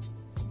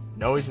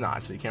 No, he's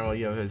not, so you can't really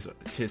give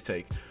his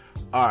take.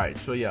 Alright,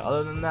 so yeah,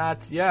 other than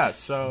that, yeah,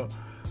 so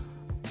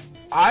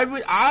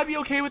I'd be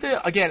okay with it.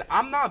 Again,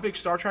 I'm not a big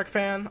Star Trek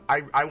fan.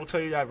 I will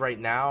tell you that right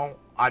now.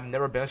 I've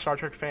never been a Star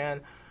Trek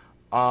fan.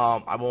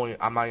 I'm not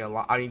gonna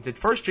lie. I mean, the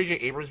first J.J.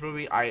 Abrams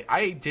movie,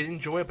 I did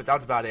enjoy it, but that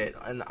was about it.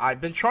 And I've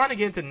been trying to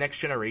get into Next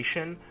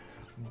Generation,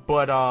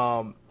 but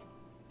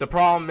the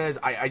problem is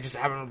I just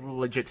haven't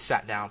legit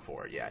sat down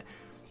for it yet.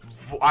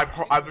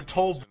 I've been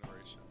told.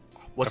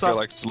 What's up? I feel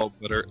like it's a little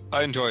better.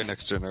 I enjoy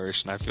Next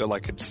Generation. I feel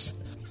like it's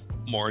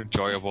more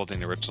enjoyable than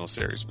the original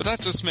series, but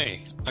that's just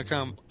me. Like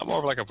I'm more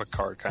of like a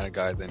Picard kind of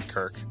guy than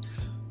Kirk.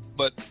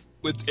 But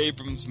with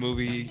Abrams'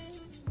 movie,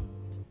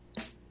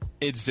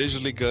 it's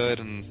visually good,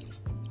 and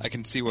I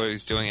can see what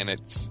he's doing, and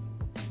it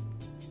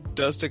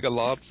does take a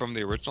lot from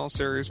the original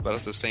series, but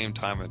at the same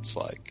time, it's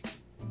like,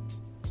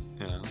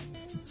 you know,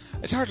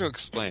 it's hard to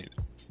explain.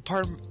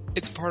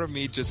 It's part of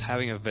me just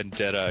having a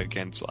vendetta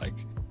against like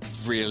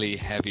really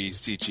heavy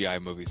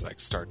CGI movies like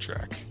Star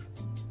Trek.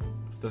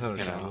 That's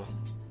understandable. You know?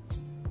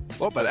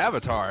 What about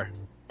Avatar?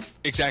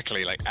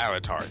 Exactly, like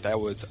Avatar. That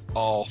was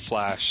all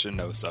flash and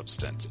no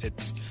substance.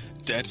 It's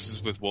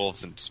Dances with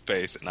Wolves in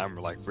space, and I'm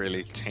like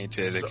really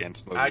tainted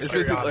against movies.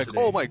 It's like,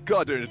 oh my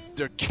god,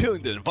 they're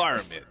killing the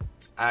environment.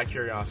 Out of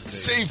curiosity.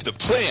 Save the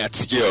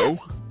plant, yo!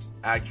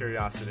 Out of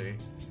curiosity.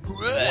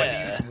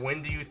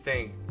 When do you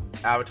think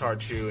Avatar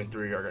 2 and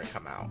 3 are going to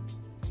come out?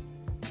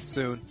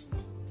 Soon.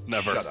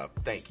 Never. Shut up.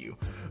 Thank you.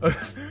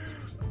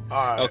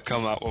 It'll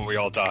come out when we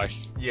all die.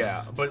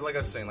 Yeah, but like I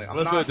was saying, like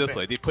let's put it this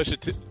way: they push the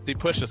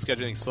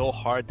scheduling so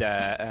hard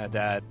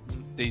that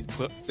they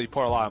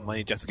pour a lot of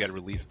money just to get it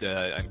released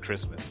on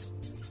Christmas.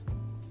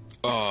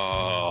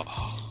 Oh,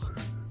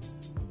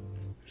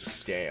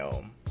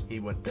 damn! He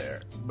went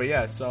there. But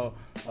yeah, so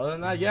other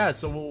than that, yeah,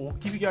 so we'll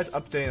keep you guys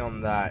updated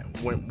on that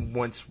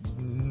once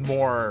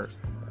more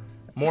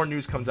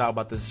news comes out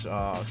about this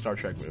Star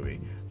Trek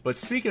movie. But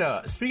speaking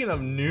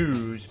of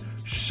news,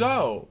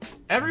 so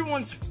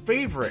everyone's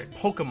favorite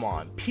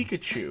Pokemon,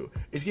 Pikachu,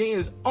 is getting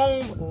his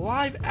own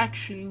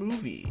live-action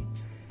movie,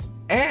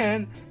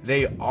 and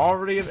they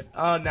already have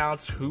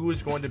announced who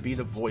is going to be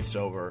the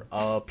voiceover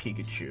of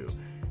Pikachu.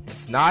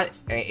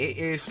 It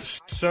is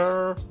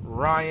Sir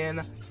Ryan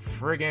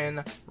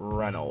friggin'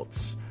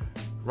 Reynolds.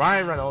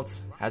 Ryan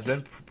Reynolds has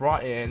been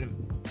brought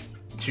in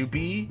to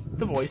be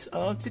the voice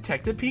of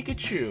Detective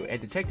Pikachu,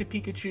 and Detective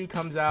Pikachu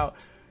comes out.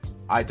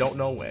 I don't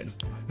know when.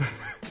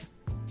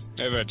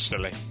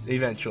 Eventually.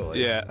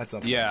 Yeah. That's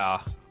something.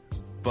 Yeah.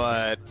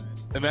 But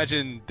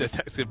imagine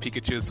Detective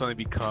Pikachu suddenly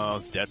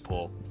becomes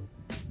Deadpool.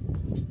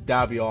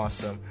 That'd be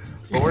awesome.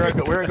 But we're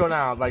gonna go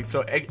now. Like,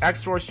 so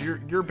X-Force,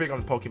 you're big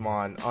on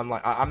Pokemon.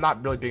 Unlike I'm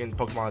not really big into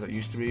Pokemon as I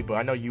used to be, but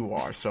I know you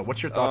are. So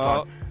what's your thoughts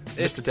on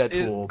Mr.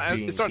 Deadpool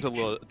being it's starting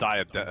Pikachu?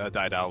 to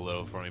die down a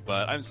little for me,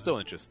 but I'm still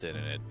interested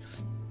in it.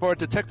 For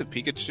Detective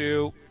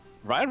Pikachu,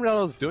 Ryan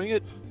Reynolds doing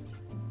it,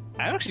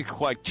 I'm actually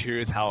quite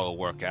curious how it'll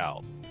work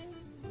out.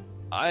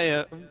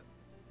 I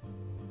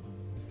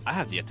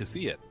have yet to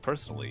see it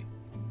personally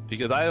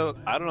because I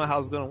don't know how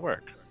it's going to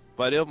work,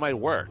 but it might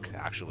work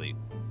actually.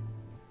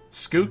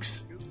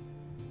 Skooks?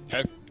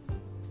 Okay.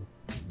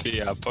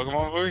 The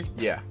Pokemon movie?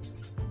 Yeah.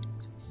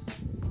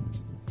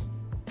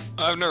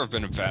 I've never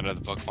been a fan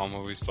of the Pokemon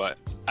movies, but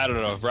I don't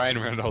know.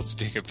 Ryan Reynolds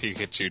being a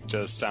Pikachu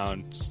does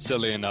sound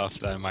silly enough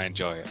that I might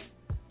enjoy it.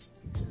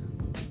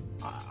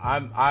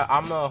 I'm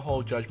gonna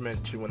hold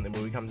judgment to when the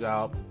movie comes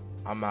out.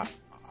 I'm not.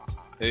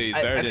 He's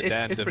better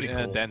it's pretty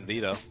cool. Dan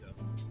DeVito.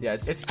 Yeah,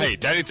 it's hey,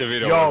 Danny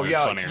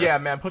DeVito. Yeah,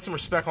 man, put some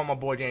respect on my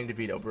boy Danny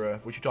DeVito, bro.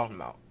 What you talking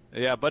about?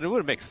 Yeah, but it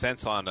would make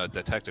sense on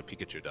Detective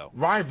Pikachu though.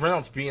 Ryan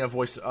Reynolds being a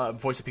voice of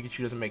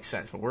Pikachu doesn't make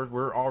sense, but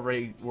we're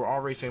already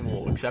saying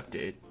we'll accept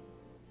it.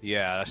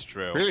 Yeah, that's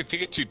true. Really,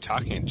 Pikachu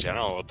talking in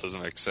general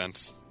doesn't make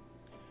sense.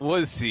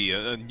 What is he?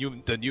 The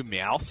new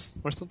Meowth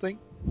or something?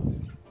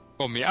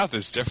 Well, Meowth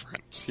is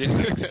different. He has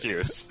an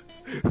excuse.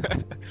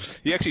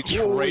 He actually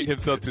trained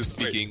himself to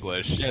speak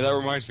English. Yeah, that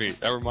reminds me.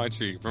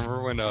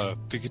 Remember when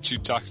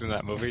Pikachu talked in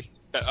that movie?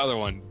 That other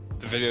one,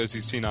 the videos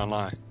you've seen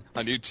online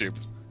on YouTube.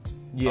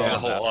 Yeah, the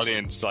whole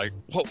audience like,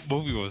 what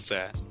movie was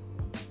that?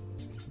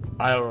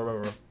 I don't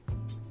remember.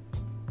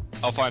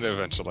 I'll find it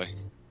eventually.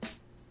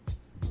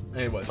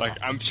 Anyways, like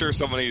I'm sure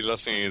somebody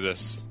listening to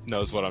this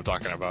knows what I'm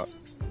talking about.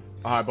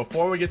 Alright,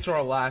 before we get to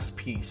our last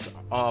piece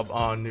of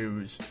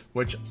news,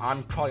 which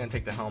I'm probably gonna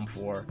take the helm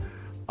for,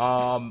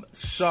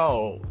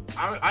 so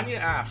I need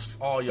to ask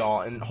all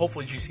y'all, and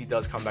hopefully GC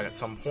does come back at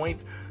some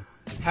point.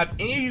 Have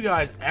any of you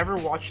guys ever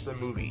watched the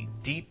movie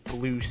Deep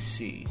Blue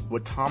Sea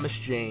with Thomas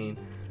Jane,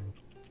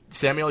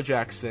 Samuel L.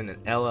 Jackson,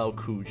 and LL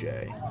Cool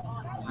J?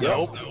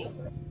 Nope.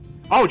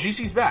 Oh,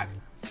 GC's back.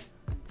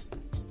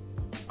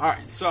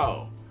 Alright,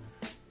 so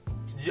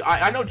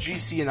I know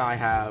GC and I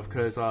have,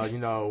 because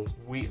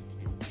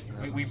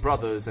we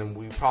brothers and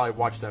we probably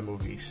watched that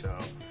movie, so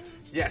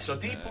Yeah, so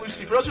Deep Blue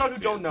Sea. For those of you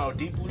who don't know,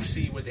 Deep Blue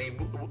Sea was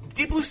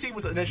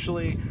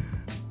initially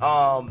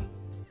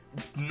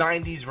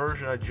 90s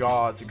version of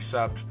Jaws,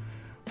 except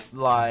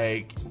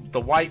like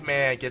the white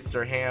man gets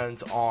their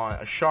hands on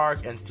a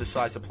shark and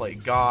decides to play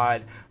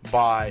God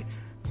by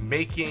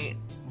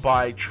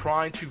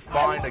trying to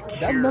find a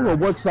cure. That never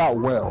works out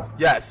well.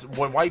 Yes,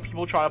 when white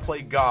people try to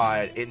play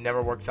God, it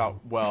never works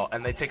out well,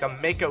 and they take a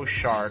mako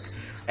shark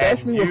and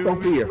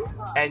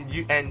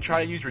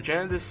try to use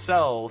regenerative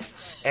cells,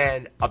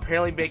 and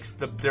apparently makes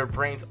their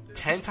brains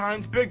 10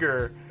 times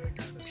bigger,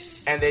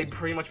 and they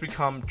pretty much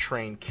become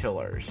trained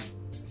killers.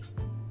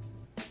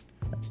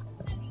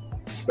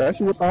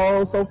 Especially with the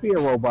whole Sophia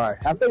robot.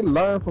 Have they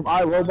learned from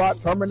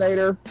iRobot,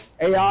 Terminator,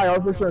 AI,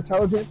 artificial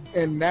intelligence,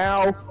 and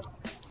now...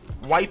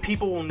 White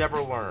people will never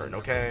learn,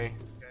 okay?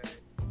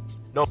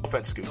 No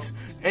offense, Scoops.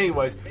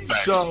 Anyways,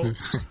 so...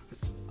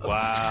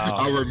 Wow.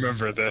 I'll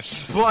remember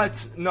this.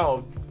 But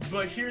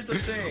here's the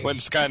thing. When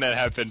Skynet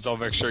happens, I'll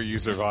make sure you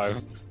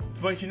survive.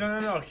 But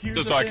no. Here's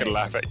just the so thing. I can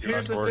laugh at you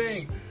Here's afterwards.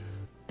 the thing.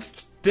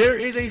 There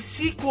is a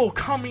sequel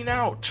coming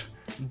out.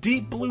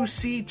 Deep Blue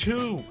Sea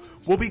 2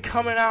 will be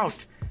coming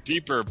out.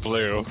 Deeper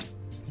Blue.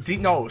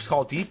 It's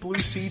called Deep Blue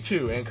Sea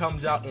 2, and it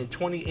comes out in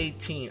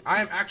 2018.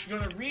 I am actually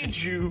going to read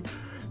you,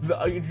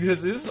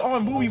 because this is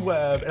on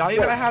MovieWeb, and I ain't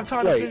going to have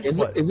time to finish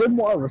it. Is it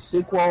more of a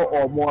sequel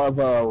or more of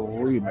a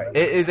remake?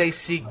 It is a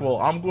sequel.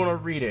 I'm going to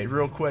read it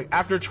real quick.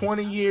 After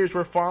 20 years,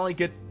 we're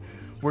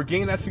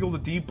getting that sequel to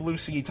Deep Blue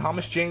Sea.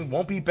 Thomas Jane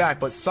won't be back,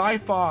 but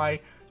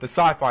the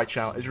Sci-Fi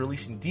Channel, is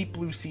releasing Deep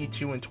Blue Sea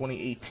 2 in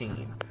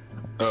 2018.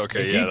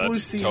 Okay, yeah,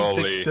 that's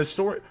totally...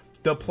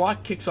 The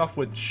plot kicks off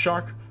with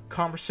shark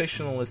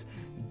conversationalist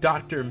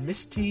Dr.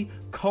 Misty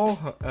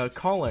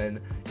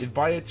Cullen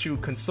invited to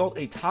consult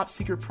a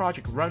top-secret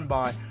project run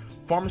by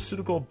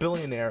pharmaceutical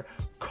billionaire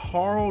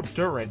Carl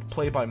Durant,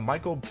 played by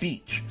Michael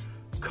Beach.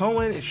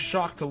 Cohen is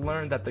shocked to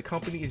learn that the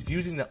company is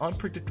using the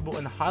unpredictable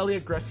and highly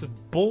aggressive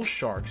bull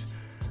sharks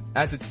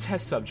as its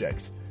test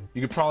subjects.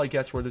 You could probably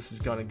guess where this is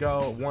going to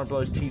go. Warner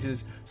Bros.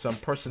 Teases some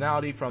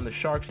personality from the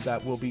sharks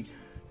that will be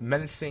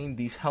menacing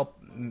these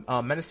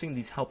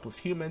helpless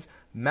humans.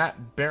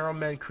 Matt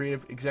Barrowman,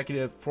 creative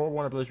executive for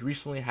Warner Bros.,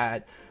 recently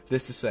had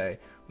this to say: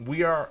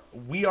 "We are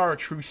a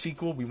true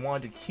sequel. We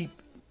wanted to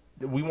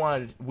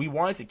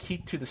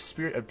keep to the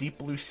spirit of Deep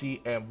Blue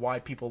Sea and why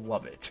people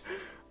love it."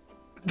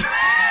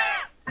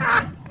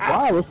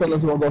 Wow, this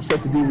fella's gonna go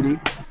straight to DVD.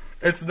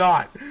 It's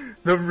not.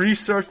 The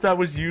research that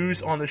was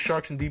used on the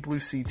sharks in Deep Blue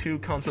Sea 2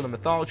 comes from the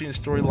mythology and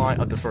storyline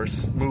of the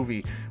first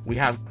movie. We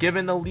have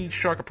given the lead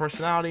shark a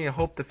personality and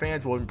hope the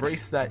fans will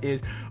embrace that.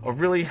 It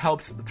really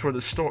helps for the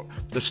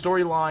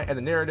storyline and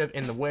the narrative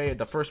in the way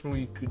the first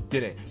movie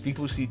didn't. Deep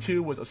Blue Sea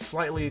 2 was a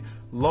slightly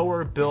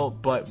lower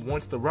build, but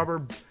once the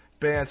rubber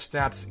band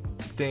snaps,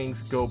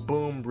 things go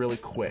boom really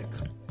quick.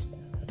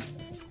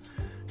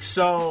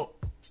 So,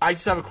 I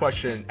just have a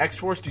question.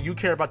 X-Force, do you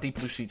care about Deep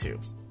Blue Sea 2?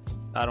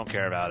 I don't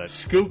care about it.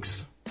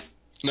 Skooks?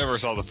 Never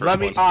saw the first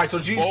one. Alright, so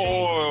GC.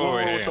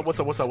 What's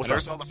up? I never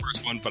saw the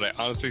first one, but I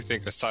honestly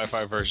think a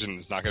sci-fi version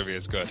is not going to be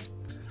as good.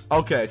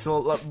 Okay,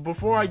 so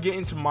before I get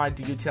into my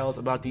details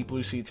about Deep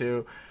Blue Sea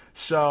 2,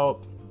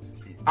 so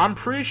I'm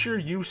pretty sure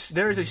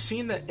there is a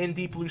scene in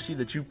Deep Blue Sea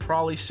that you've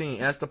probably seen,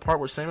 and that's the part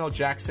where Samuel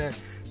Jackson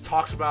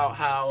talks about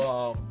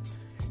how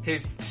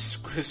his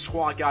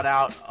squad got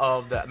out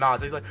of the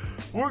mountains. He's like,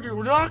 we're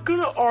not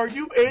going to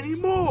argue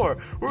anymore.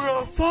 We're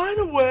going to find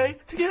a way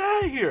to get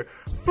out of here.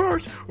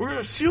 First, we're going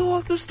to seal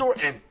off this door,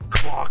 and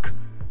clock.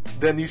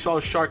 Then you saw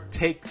the shark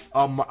take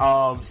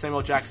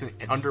Samuel Jackson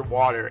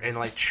underwater and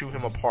like chew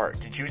him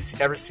apart. Did you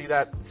ever see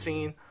that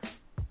scene?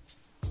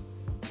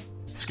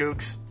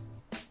 Skooks?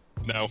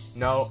 No.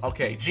 No?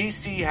 Okay,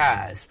 GC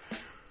has.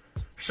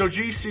 So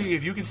GC,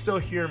 if you can still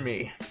hear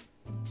me,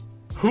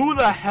 who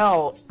the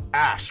hell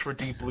asked for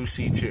Deep Blue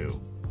Sea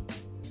 2?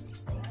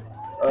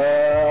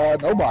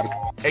 Nobody.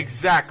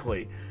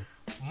 Exactly.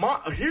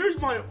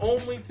 Here's my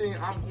only thing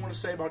I'm going to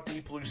say about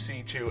Deep Blue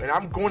Sea 2, and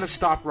I'm going to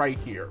stop right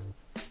here.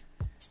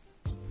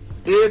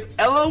 If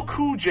LL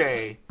Cool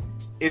J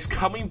is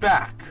coming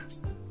back,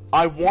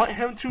 I want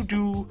him to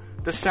do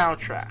the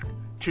soundtrack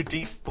to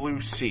Deep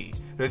Blue Sea.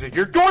 Because if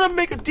you're going to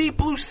make a Deep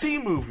Blue Sea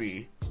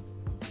movie,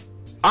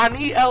 I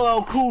need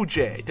LL Cool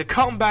J to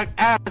come back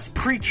as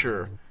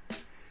preacher,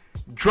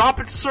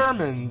 dropping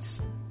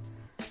sermons,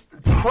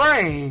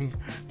 praying,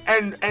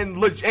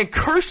 and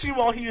cursing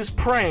while he is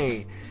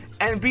praying,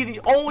 and be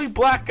the only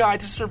black guy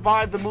to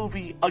survive the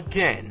movie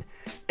again.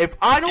 If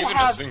I don't even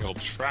have a single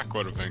track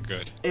would have been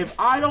good. If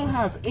I don't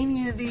have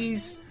any of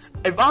these,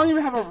 if I don't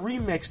even have a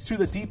remix to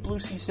the Deep Blue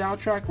Sea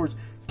soundtrack where it's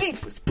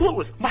deepest,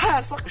 bluest, my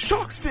eyes like a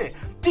shark's fin,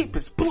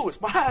 deepest,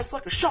 bluest, my eyes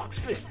like a shark's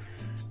fin.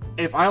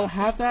 If I don't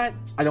have that,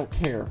 I don't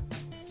care.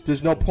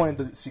 There's no point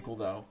in the sequel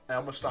though, and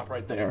I'm gonna stop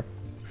right there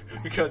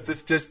because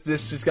this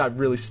just got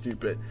really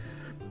stupid.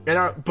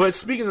 But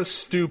speaking of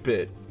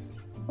stupid,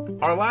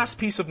 our last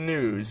piece of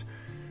news: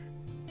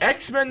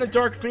 X-Men: The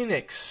Dark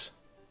Phoenix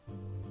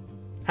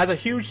has a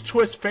huge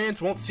twist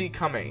fans won't see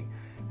coming.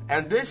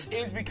 And this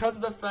is because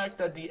of the fact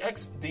that the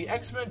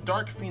X-Men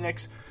Dark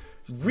Phoenix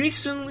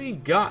recently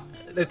got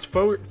its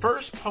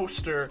first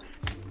poster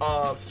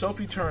of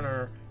Sophie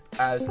Turner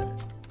as the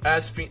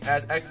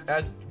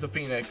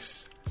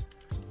Phoenix.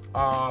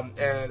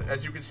 And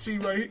as you can see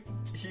right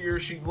here,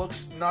 she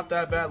looks not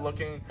that bad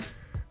looking.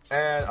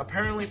 And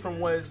apparently, from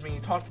what is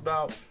being talked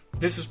about,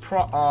 this is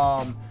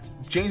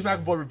James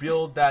McAvoy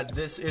revealed that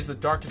this is the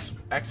darkest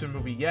X-Men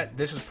movie yet.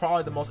 This is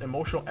probably the most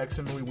emotional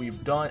X-Men movie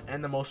we've done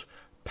and the most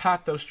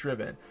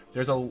pathos-driven.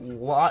 There's a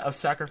lot of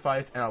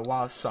sacrifice and a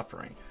lot of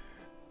suffering.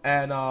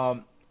 And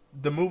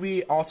the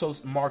movie also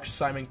marks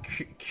Simon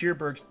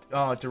Kierberg's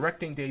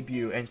directing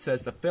debut and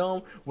says the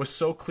film was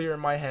so clear in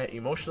my head,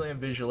 emotionally and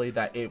visually,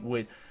 that it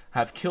would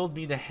have killed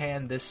me to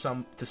hand this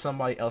to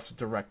somebody else to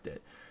direct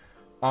it.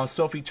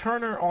 Sophie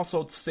Turner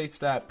also states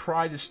that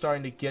pride is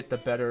starting to get the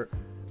better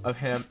of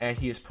him, and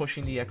he is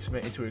pushing the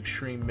X-Men into an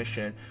extreme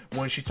mission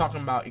when she's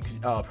talking about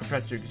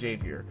Professor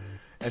Xavier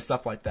and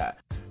stuff like that.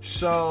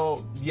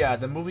 So, yeah,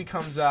 the movie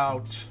comes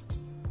out...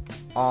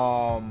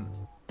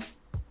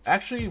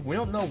 Actually, we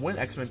don't know when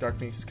X-Men Dark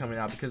Phoenix is coming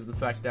out because of the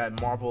fact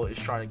that Marvel is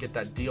trying to get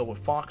that deal with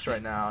Fox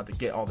right now to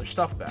get all their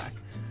stuff back.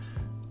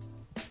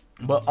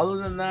 But other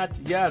than that,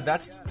 yeah,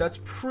 that's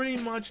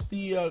pretty much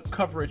the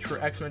coverage for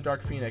X-Men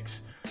Dark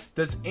Phoenix.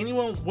 Would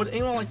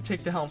anyone like to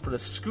take the helm for the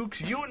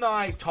Skooks? You and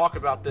I talk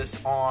about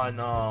this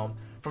on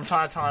from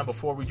time to time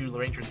before we do the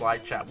Rangers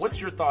live chat.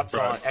 What's your thoughts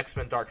on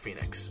X-Men Dark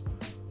Phoenix?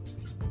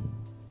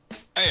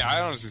 Hey,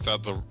 I honestly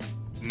thought the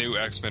new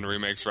X-Men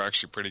remakes were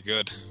actually pretty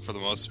good for the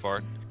most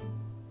part.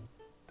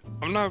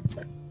 I'm not...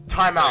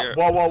 Time out.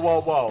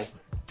 Whoa.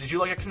 Did you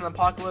like X-Men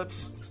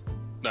Apocalypse?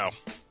 No.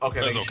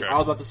 Okay, that's okay. I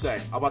was about to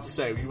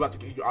say, we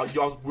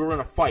were in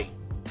a fight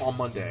on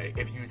Monday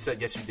if you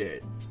said yes you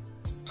did.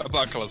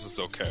 Apocalypse is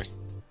okay.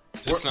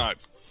 It's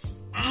not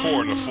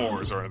 4 to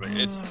 4s or anything.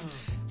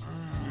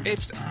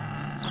 It's...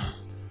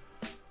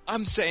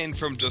 I'm saying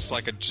from just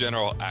like a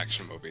general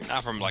action movie,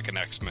 not from like an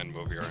X-Men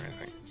movie or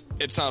anything.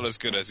 It's not as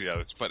good as the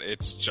others, but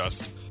it's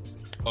just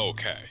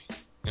okay.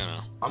 You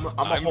know, I'm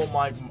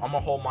gonna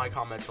hold my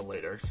comment till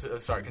later.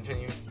 Sorry,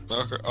 continue.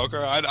 Okay.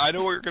 I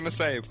know what you're gonna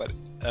say, but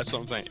that's what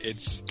I'm saying.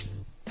 It's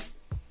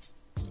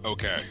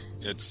okay.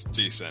 It's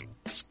decent.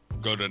 It's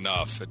good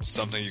enough. It's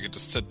something you can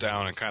just sit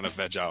down and kind of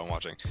veg out and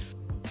watching.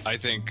 I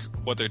think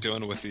what they're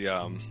doing with the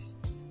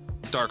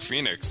Dark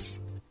Phoenix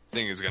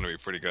thing is gonna be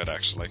pretty good,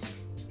 actually.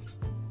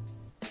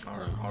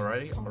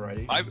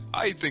 Alrighty.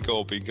 I think it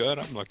will be good.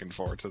 I'm looking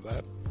forward to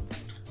that.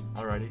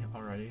 Alrighty.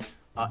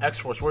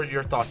 X-Force, what are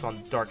your thoughts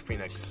on Dark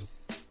Phoenix?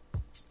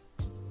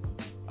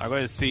 Are we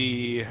going to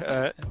see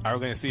her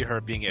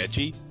being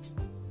edgy?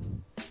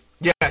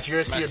 Yes,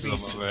 you're going to see her be... You're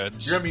going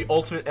to be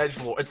Ultimate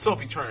Edgelord. It's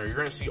Sophie Turner. You're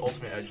going to see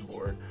Ultimate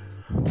Edgelord.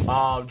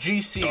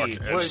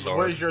 GC,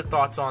 what is your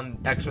thoughts on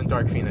X-Men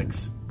Dark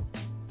Phoenix?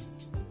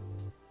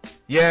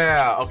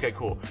 Yeah, okay,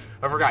 cool.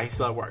 I forgot he's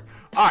still at work.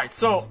 Alright,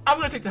 so I'm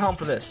going to take the helm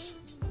for this.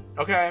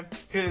 Okay?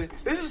 Because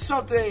this is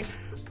something...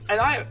 And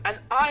I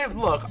have...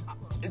 Look...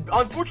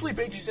 Unfortunately,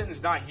 Big G-Sin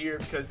is not here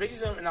because Big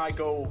G-Sin and I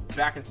go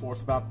back and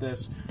forth about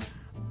this.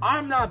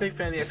 I'm not a big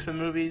fan of the X-Men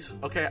movies.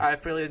 Okay, I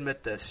fairly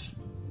admit this.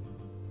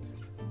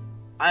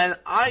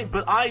 But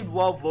I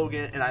love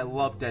Logan and I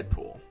love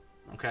Deadpool.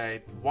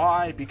 Okay,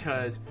 why?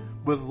 Because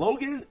with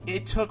Logan,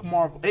 it took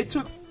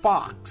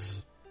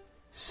Fox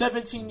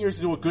 17 years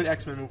to do a good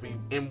X-Men movie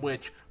in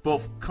which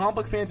both comic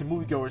book fans and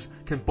moviegoers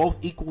can both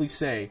equally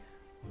say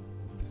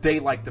they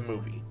like the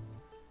movie.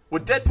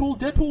 With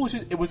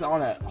Deadpool was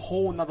on a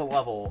whole nother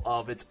level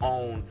of its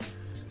own,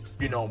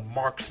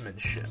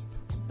 marksmanship.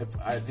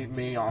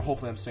 Hopefully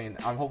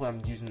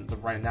I'm using the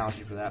right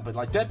analogy for that. But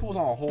like Deadpool was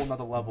on a whole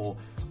nother level,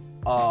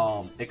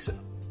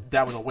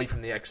 that was away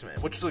from the X-Men,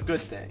 which is a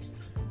good thing.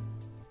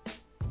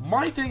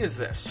 My thing is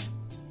this: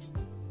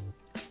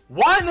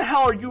 why in the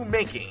hell are you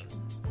making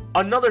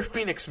another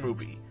Phoenix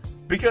movie?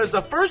 Because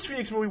the first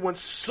Phoenix movie went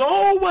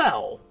so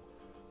well,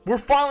 we're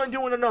finally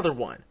doing another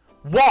one.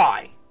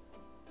 Why?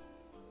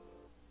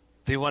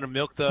 Do you want to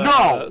milk the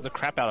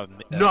crap out of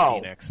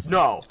Phoenix?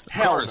 No,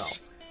 hell no.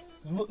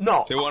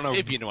 No. They want to,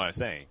 if you know what I'm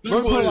saying. They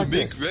want to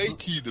make right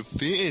to the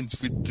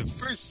fans with the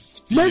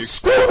first Phoenix. Let's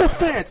screw the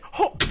fans.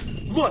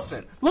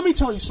 Listen, let me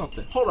tell you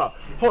something. Hold up.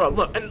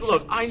 Look.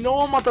 I know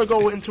I'm about to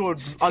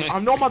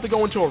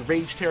go into a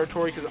rage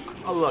territory because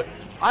look,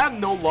 I have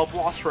no love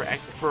lost for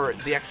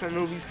the X-Men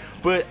movies,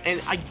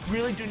 and I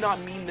really do not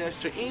mean this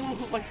to anyone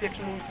who likes the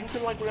X-Men movies. You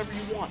can like whatever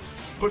you want,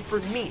 but for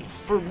me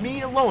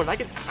alone, I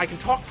can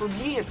talk for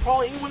me and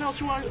probably anyone else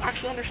who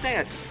actually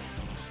understands.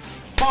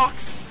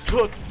 Fox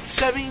took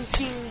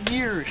 17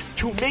 years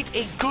to make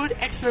a good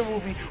X-Men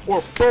movie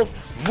where both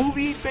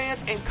movie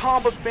fans and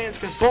comic book fans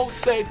can both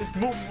say this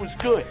movie was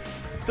good.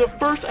 The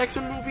first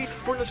X-Men movie,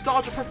 for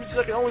nostalgia purposes,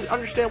 I can only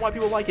understand why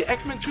people like it.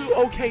 X-Men 2,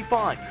 okay,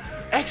 fine.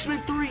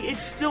 X-Men 3 is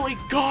still a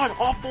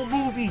god-awful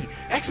movie.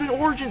 X-Men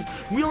Origins,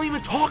 we don't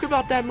even talk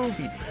about that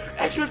movie.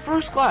 X-Men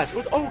First Class, it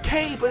was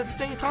okay, but at the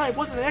same time, it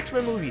wasn't an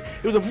X-Men movie.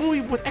 It was a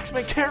movie with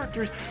X-Men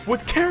characters,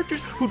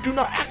 who do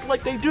not act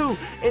like they do.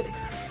 And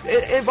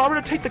if I were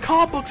to take the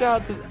comic books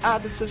out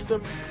of the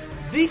system,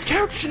 these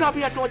characters should not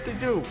be acting like they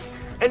do.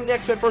 in the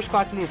X-Men First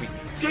Class movie.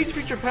 Days of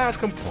Future Past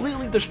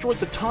completely destroyed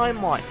the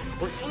timeline.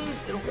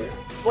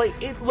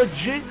 It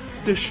legit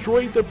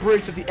destroyed the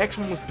bridge that the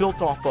X-Men was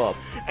built off of,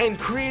 and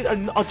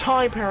created a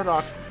time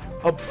paradox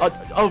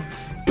of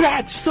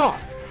bad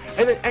stuff.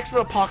 And then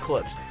X-Men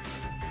Apocalypse,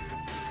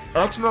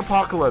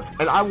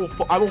 and I will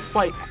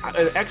fight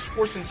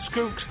X-Force and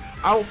Skooks.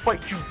 I'll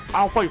fight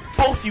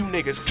both you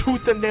niggas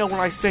tooth and nail when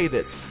I say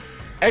this.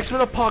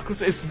 X-Men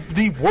Apocalypse is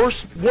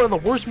one of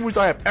the worst movies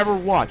I have ever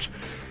watched.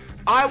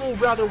 I will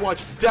rather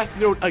watch Death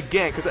Note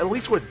again, because at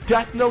least with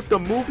Death Note, the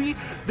movie,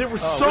 there were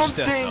some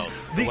things...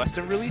 The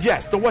Western release?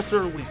 Yes, the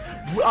Western release.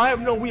 We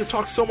have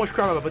talked so much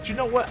crap about it, but you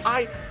know what?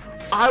 I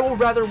will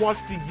rather watch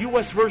the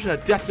US version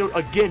of Death Note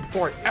again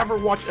before I ever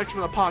watch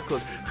X-Men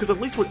Apocalypse, because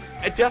at least with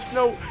Death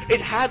Note, it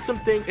had some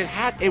things,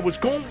 it was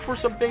going for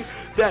something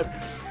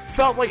that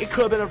felt like it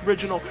could have been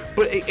original,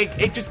 but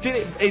it just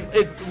didn't.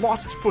 It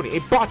lost its footing.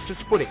 It botched its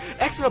footing.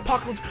 X-Men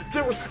Apocalypse,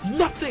 there was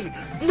nothing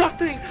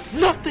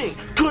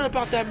good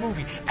about that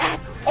movie at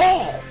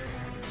all.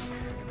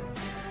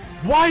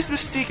 Why is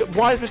Mystique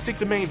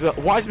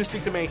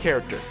the main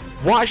character?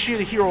 Why is she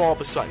the hero all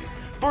of a sudden?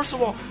 First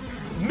of all,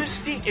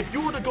 Mystique, if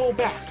you were to go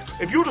back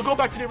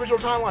to the original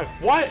timeline,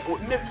 why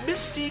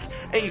Mystique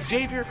and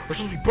Xavier are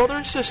supposed to be brother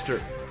and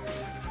sister?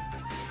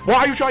 Why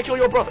are you trying to kill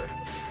your brother?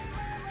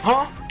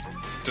 Huh?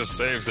 To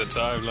save the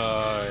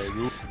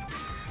timeline.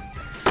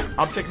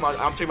 I'm taking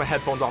my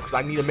headphones off because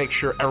I need to make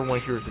sure everyone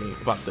hears me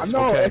about this. I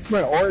know okay?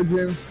 X-Men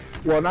Origins,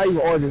 well, not even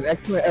Origins,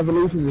 X-Men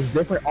Evolution is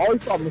different. I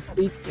always thought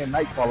Mystique and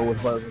Nightcrawler was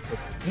brothers and sisters.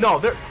 No,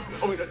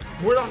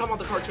 we're not talking about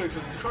the cartoons.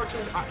 The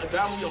cartoons,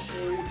 that will be a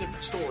whole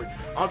different story.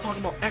 I'm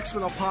talking about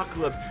X-Men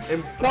Apocalypse.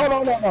 And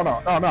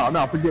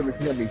No, forgive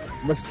me.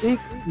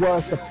 Mystique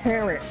was the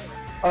parents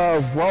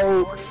of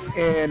Rogue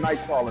and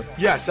Nightcrawler.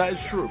 Yes, that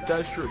is true. Matter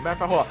of fact,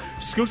 hold on.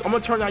 Scoops, I'm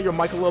going to turn down your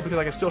mic a little because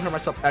I can still hear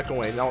myself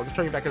echoing. I'll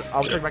turn you back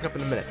up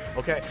in a minute,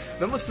 okay?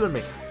 Then listen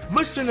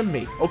to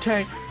me,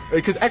 okay?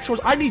 Because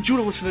X-Force, I need you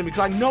to listen to me because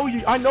I know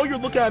you're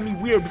looking at me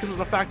weird because of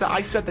the fact that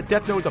I said that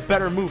Death Note is a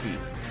better movie,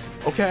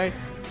 okay?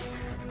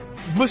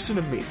 Listen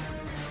to me.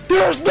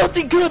 There's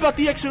nothing good about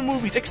the X-Men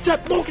movies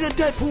except Logan and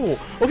Deadpool.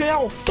 Okay, I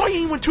will fight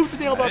anyone tooth and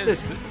nail about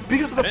this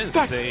because of the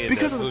fact,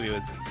 because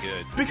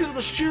of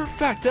the sheer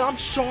fact that I'm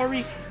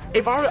sorry.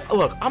 I'm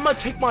gonna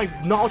take my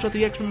knowledge of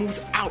the X-Men movies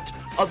out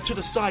to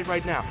the side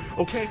right now.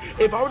 Okay,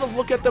 if I were to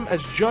look at them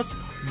as just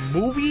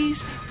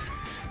movies,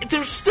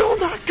 they're still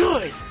not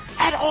good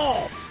at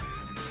all.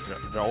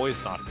 They're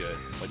always not good.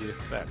 What do you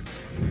expect?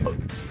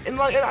 And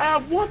I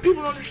want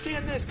people to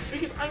understand this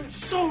because I'm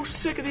so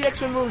sick of the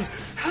X-Men movies.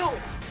 Hell,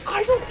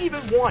 I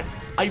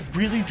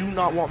really do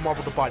not want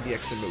Marvel to buy the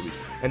X-Men movies.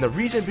 And the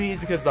reason being is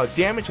because the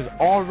damage has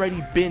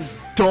already been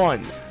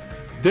done.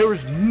 There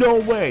is no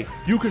way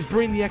you can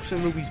bring the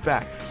X-Men movies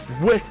back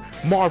with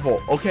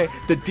Marvel, okay?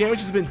 The damage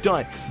has been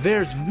done.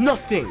 There's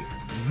nothing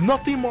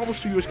Marvel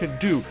Studios can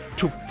do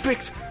to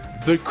fix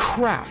the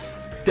crap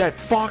that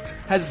Fox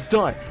has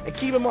done. And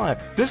keep in mind,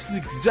 this is the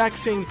exact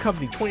same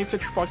company, 20th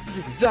Century Fox, is the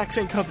exact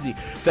same company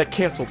that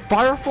canceled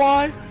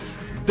Firefly,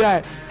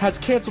 that has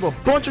canceled a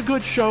bunch of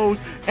good shows,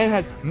 and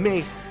has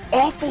made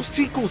awful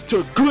sequels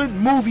to good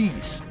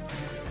movies.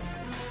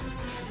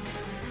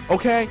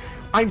 Okay?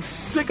 I'm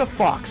sick of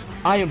Fox.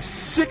 I am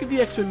sick of the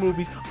X-Men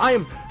movies. I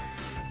am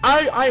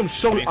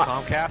so...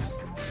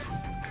 Comcast?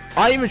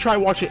 I even tried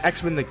watching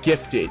X-Men The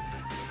Gifted.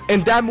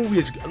 And that movie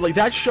is,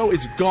 that show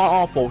is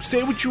god-awful.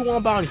 Say what you want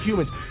about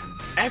Inhumans.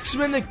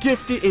 X-Men The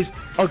Gifted is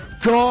a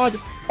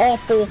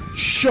god-awful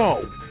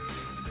show.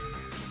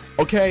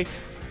 Okay?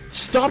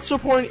 Stop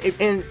supporting,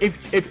 and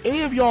if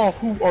any of y'all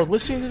who are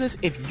listening to this,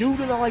 if you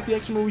do not like the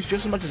X-Men movies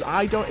just as much as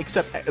I don't,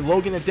 except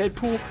Logan and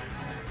Deadpool,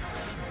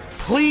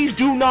 please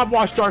do not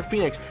watch Dark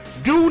Phoenix.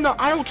 Do not,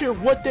 I don't care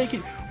what they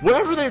can,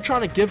 whatever they're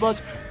trying to give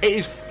us,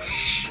 it's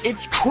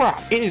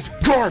crap. It is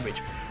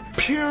garbage.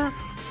 Pure,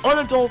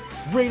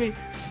 unadulterated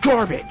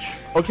garbage.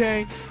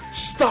 Okay?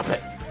 Stop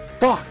it.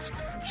 Fox,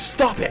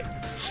 stop it.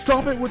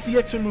 Stop it with the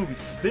X-Men movies.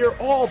 They're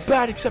all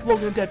bad except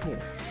Logan and Deadpool.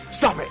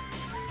 Stop it.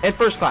 And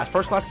First Class.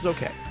 First Class is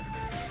okay.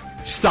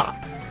 Stop.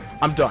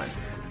 I'm done.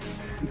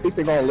 You think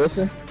they're gonna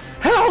listen?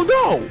 Hell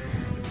no!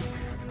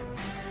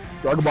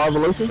 Dragon Ball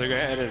Evolution? They're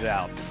gonna edit it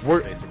out,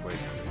 basically.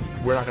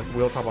 We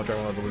don't talk about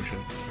Dragon Ball Evolution.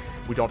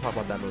 We don't talk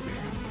about that movie.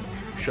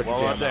 Shut your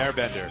damn mouth.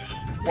 The Airbender.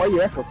 Why are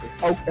you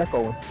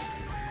echoing?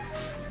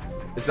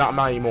 It's not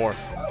mine anymore.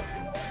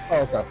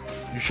 Oh, okay.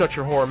 You shut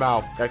your whore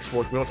mouth,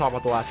 X-Force. We don't talk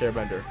about The Last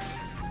Airbender.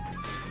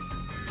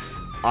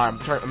 Alright, I'm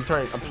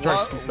trying to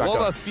Scoops back up. What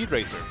about Speed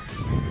Racer?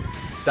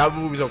 That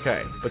movie's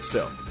okay, but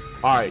still.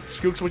 Alright,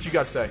 Scoops, what you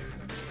got to say?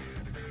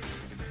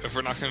 If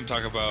we're not going to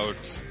talk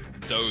about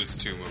those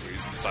two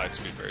movies besides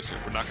Speed Racer,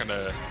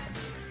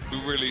 we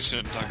really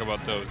shouldn't talk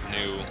about those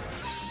new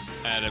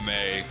anime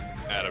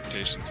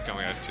adaptations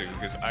coming out too,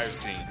 because I've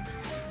seen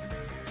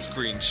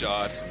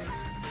screenshots and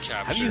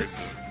captures.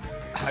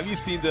 Have you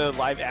seen the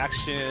live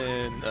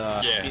action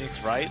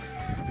Phoenix Wright?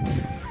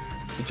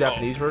 The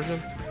Japanese version?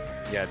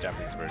 Yeah,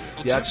 Japanese version.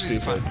 Well, yeah, that's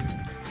stupid.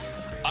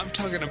 I'm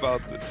talking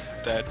about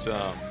that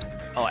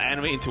Oh,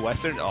 anime into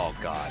Western? Oh,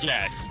 God.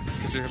 Yes,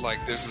 because they're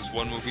like, there's this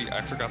one movie,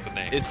 I forgot the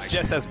name. It's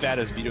just as bad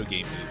as video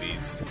game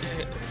movies.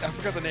 Yeah, I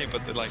forgot the name,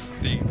 but they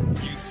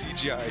use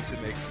CGI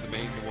to make the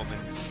main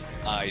woman's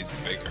eyes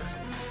bigger.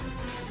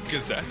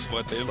 Because that's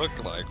what they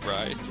look like,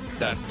 right?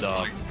 That's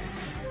dumb.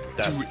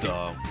 That's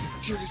dumb.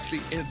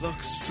 Seriously, it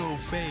looks so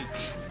fake.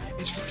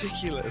 It's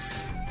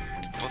ridiculous.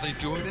 But they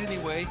do it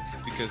anyway,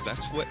 because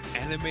that's what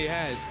anime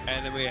has.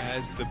 Anime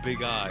has the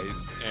big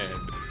eyes, and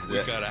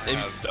we gotta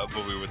have the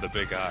movie with the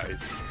big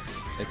eyes.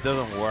 It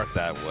doesn't work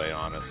that way,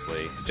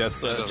 honestly.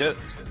 Just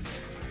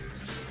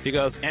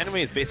because anime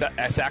is based.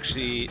 It's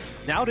actually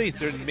nowadays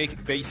they're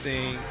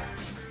basing.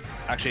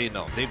 Actually,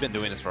 no, they've been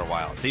doing this for a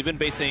while. They've been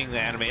basing the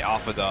anime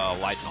off of the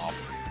light novel.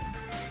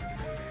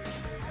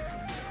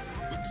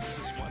 This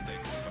is one thing.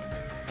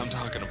 I'm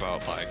talking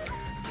about like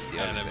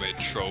anime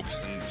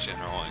tropes in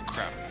general and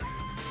crap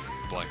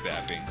like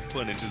that being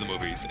put into the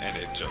movies, and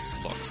it just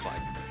looks like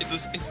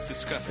it's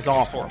disgusting. It's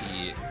awful.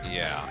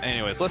 Yeah.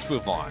 Anyways, let's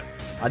move on.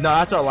 No,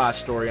 that's our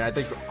last story. I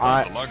think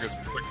that's the longest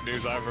quick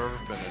news I've ever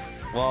been in.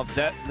 Well,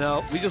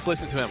 we just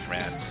listened to him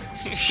rant.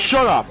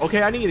 Shut up.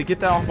 Okay, I need to get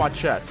that off my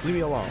chest. Leave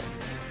me alone.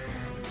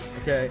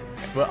 Okay,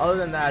 but other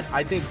than that,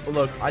 I think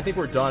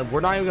we're done.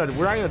 We're not even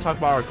gonna talk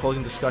about our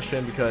closing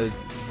discussion because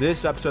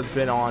this episode's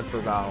been on for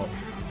about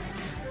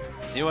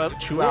 2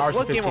 hours.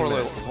 What and 15 game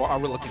minutes. are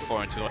we looking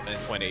for in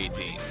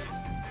 2018?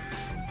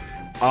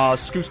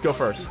 Scoops, go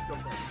first.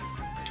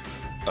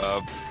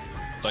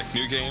 Like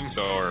new games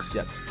or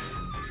yes,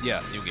 yeah,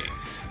 new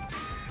games.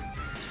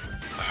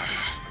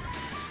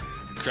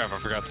 Crap, I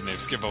forgot the name.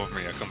 Skip over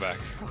me. I'll come back.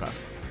 Okay.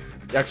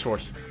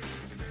 X-Force.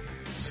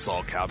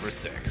 Soul Calibur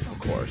 6.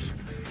 Of course.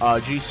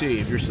 GC,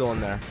 if you're still in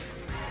there.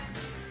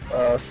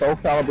 Soul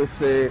Calibur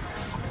 6,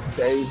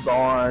 Days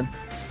Gone,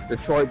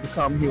 Detroit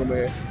Become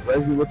Human,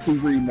 Resident Evil 2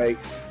 Remake,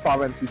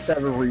 Final Fantasy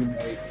 7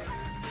 Remake.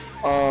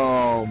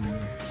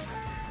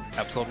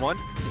 Episode 1?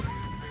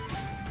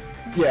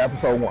 Yeah,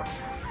 episode 1.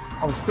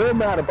 I'm still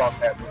mad about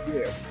that, but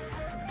yeah.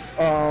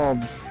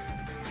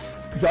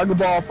 Dragon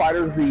Ball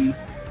Fighter Z.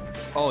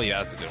 Oh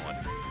yeah, that's a good one.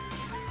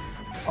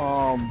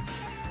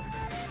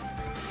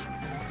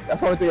 That's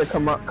the only thing that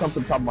comes to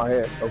the top of my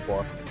head so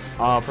far.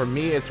 For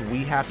me, it's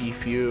We Happy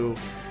Few,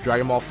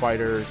 Dragon Ball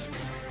Fighters,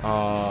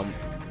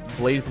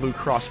 Blaze Blue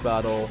Cross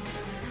Battle,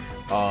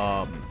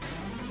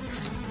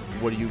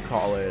 what do you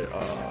call it?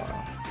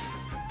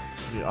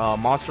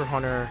 Monster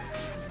Hunter.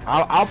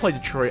 I'll play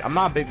Detroit. I'm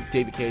not a big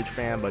David Cage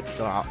fan, but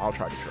I'll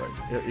try Detroit.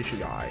 It should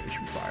be alright. It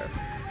should be fire.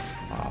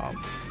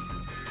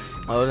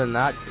 Other than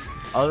that,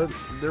 there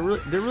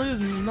really is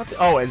nothing.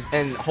 Oh,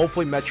 and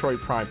hopefully Metroid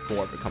Prime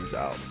 4 if it comes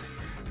out.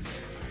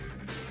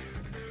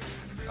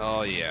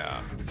 Oh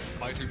yeah.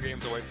 My 2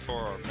 games I wait for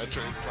are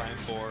Metroid Prime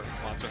 4,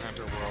 Monster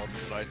Hunter World,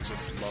 because I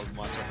just love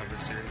Monster Hunter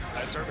series.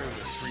 I started with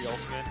 3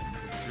 Ultimate,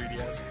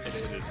 3DS, and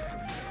it is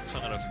a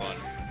ton of fun.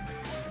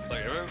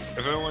 Like,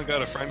 if anyone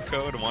got a friend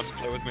code and wants to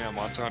play with me on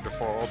Monster Hunter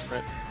 4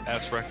 Ultimate,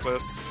 ask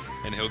Reckless,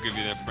 and he'll give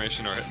you the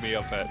information, or hit me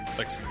up at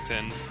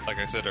Lexington, like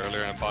I said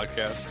earlier in the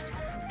podcast.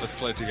 Let's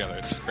play it together.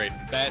 It's great.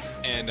 That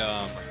and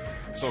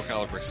Soul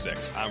Calibur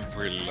 6. I'm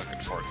really looking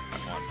forward to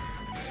that one.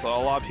 So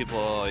a lot of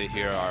people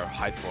here are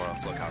hyped for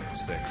Soul Calibur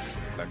 6,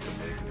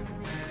 effectively.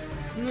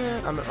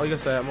 Yeah, like I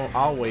said,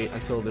 I'll wait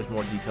until there's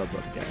more details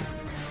about the game.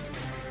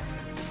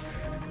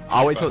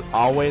 I'll wait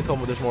until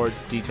there's more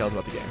details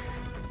about the game.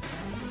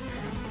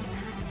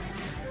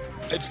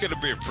 It's gonna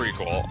be a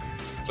prequel,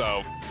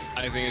 so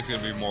I think it's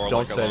gonna be more.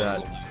 Don't like say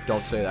that.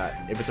 Don't say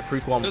that. If it's a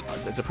prequel,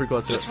 it's a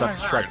prequel. That's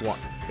strike one.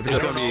 If it's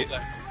gonna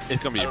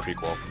be a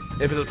prequel.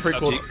 If it's a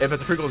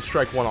prequel, it's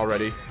strike one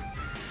already.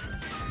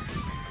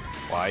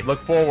 Why? Look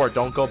forward.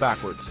 Don't go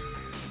backwards.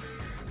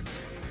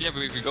 Yeah,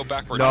 but if you go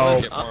backwards, no.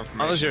 you get more information.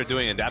 Unless you're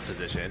doing it in that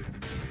position.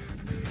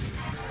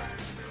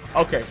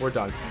 Okay, we're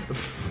done.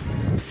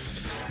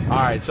 All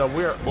right, so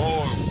we're.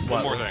 Whoa!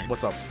 One more thing.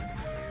 What's up?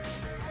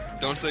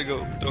 Don't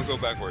go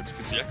backwards,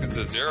 because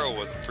Yakuza 0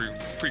 was a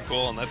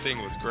prequel, and that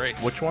thing was great.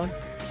 Which one?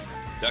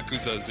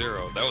 Yakuza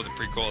 0. That was a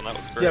prequel, and that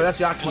was great. Yeah, that's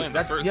Yakuza.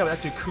 That's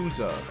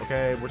Yakuza.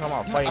 Okay, we're talking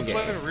about a fighting game.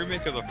 I'm playing a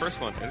remake of the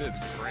first one, and it's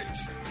great.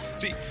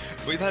 See,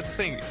 but that's the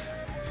thing.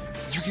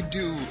 You can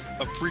do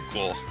a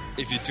prequel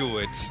if you do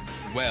it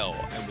well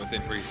and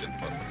within reason,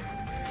 but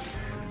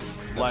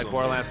like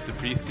Borderlands, the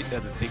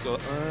sequel,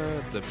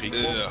 the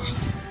prequel,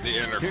 the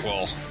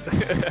interquel.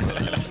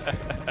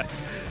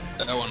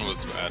 That one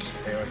was bad.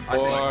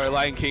 Or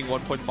Lion King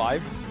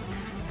 1.5.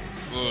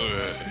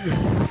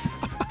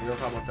 We don't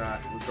talk about that.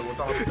 We'll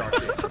talk about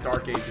the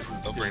Dark Ages.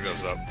 Don't bring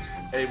those up.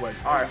 Anyways,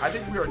 alright, I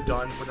think we are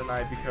done for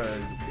tonight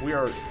because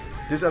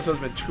this episode's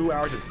been 2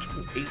 hours and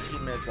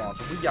 18 minutes long,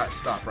 so we gotta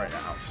stop right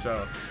now.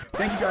 So,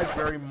 thank you guys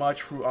very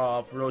much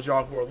for those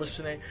y'all who are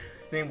listening.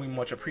 I think we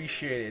much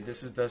appreciate it.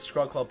 This is the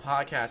ScrubClub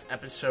Podcast,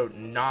 episode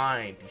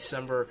 9,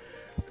 December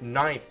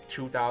 9th,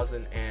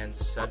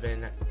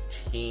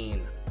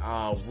 2017.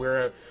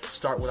 We're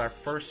start with our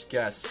first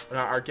guest.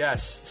 Our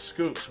guest,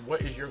 Scoops.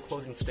 What is your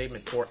closing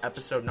statement for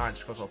episode 9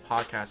 of ScrubClub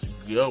Podcast?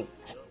 Go.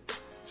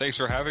 Thanks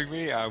for having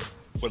me. I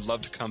would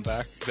love to come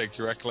back. Thank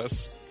you,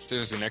 Reckless.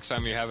 Seriously, next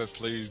time you have it,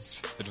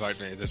 please invite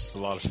me. This is a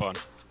lot of fun.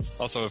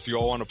 Also, if you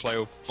all want to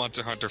play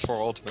Monster Hunter 4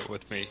 Ultimate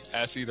with me,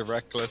 ask either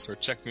Reckless or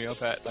check me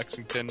up at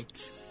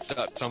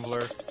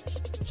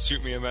lexington.tumblr.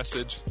 Shoot me a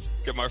message,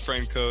 get my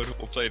friend code,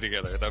 we'll play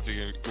together. That'd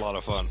be a lot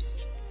of fun.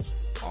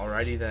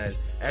 Alrighty then.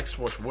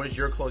 X-Force, what is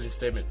your closing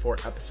statement for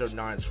episode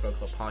 9 of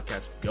ScrubClub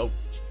Podcast? Go.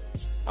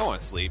 I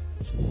want to sleep.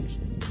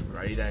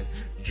 Alrighty then.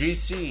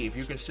 GC, if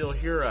you can still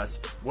hear us,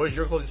 what is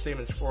your closing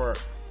statements for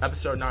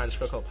episode 9 of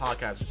ScrubClub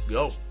Podcast?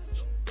 Go.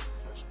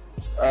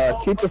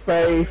 Keep the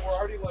faith.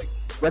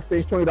 Rec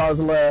things $20 or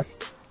less.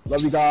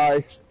 Love you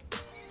guys.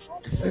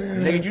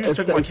 Nigga, you just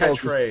took my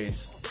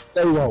catchphrase.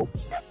 Stay woke.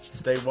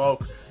 Stay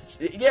woke.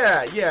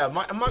 Yeah.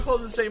 My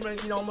closing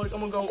statement, I'm gonna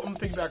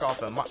piggyback off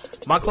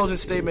that. My closing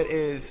statement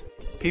is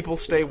people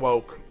stay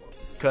woke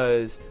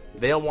because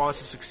they don't want us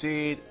to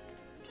succeed.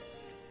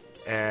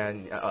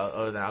 And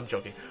other than that, I'm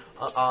joking.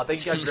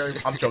 Thank you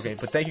guys I'm joking,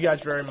 but thank you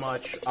guys very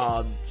much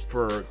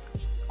for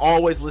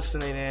always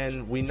listening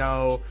in. We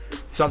know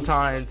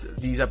sometimes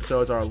these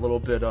episodes are a little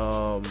bit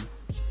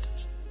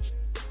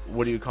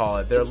what do you call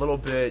it? They're a little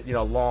bit,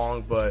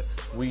 long, but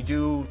we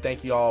do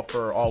thank you all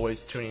for always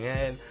tuning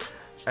in.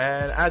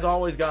 And as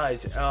always,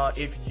 guys,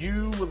 if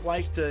you would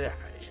like to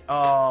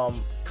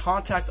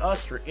contact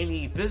us for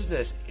any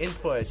business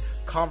input,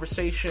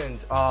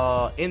 conversations,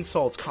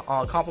 insults,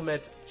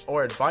 compliments,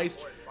 or advice,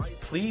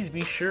 please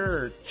be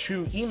sure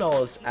to email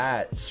us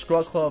at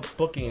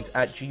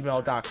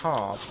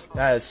scrubclubbookings@gmail.com.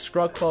 That is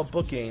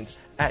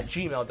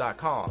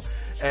scrubclubbookings@gmail.com.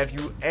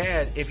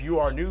 And if you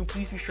are new,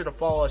 please be sure to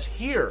follow us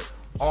here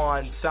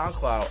on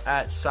SoundCloud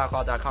at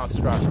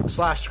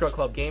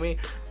soundcloud.com/ScrubClubGaming.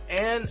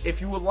 And if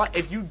you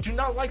do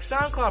not like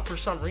SoundCloud for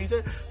some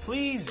reason,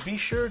 please be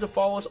sure to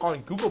follow us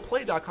on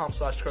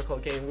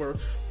googleplay.com/ScrubClubGaming, where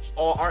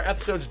all our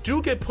episodes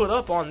do get put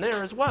up on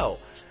there as well.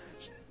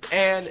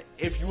 And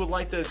if you would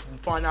like to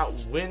find out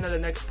when the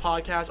next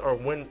podcast or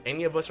when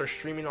any of us are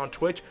streaming on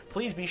Twitch,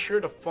 please be sure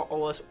to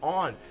follow us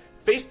on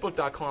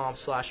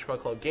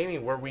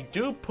Facebook.com/ScrubClubGaming, where we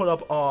do put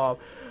up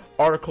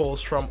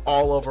articles from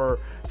all over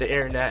the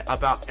internet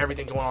about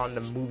everything going on in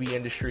the movie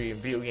industry and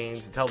video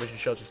games and television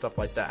shows and stuff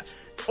like that.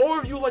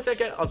 Or if you would like to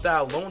get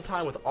that alone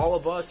time with all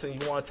of us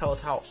and you want to tell us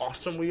how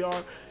awesome we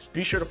are,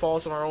 be sure to follow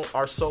us on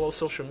our solo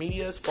social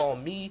medias. Follow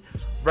me,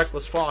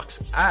 Reckless Fox,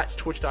 at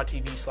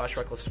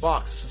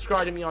twitch.tv/RecklessFox.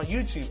 Subscribe to me on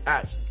YouTube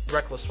at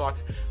Reckless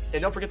Fox.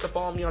 And don't forget to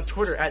follow me on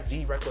Twitter at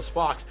The Reckless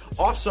Fox.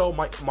 Also,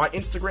 my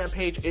Instagram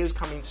page is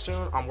coming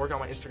soon. I'm working on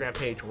my Instagram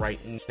page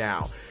right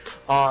now.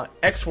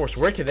 X-Force,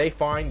 where can they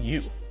find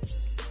you?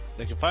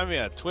 They can find me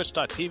at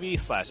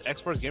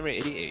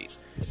twitch.tv/xforcegamer88.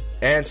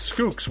 And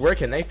Skooks, where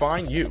can they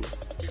find you?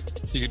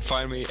 You can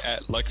find me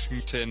at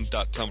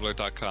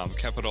lexington.tumblr.com.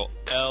 Capital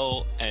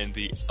L and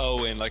the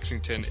O in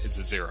Lexington is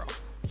a 0.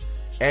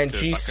 And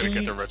GC, I'm not going to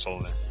get the ritual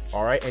in there.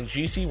 Alright, and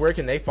GC, where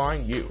can they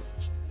find you?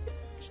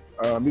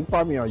 You can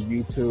find me on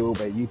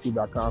YouTube at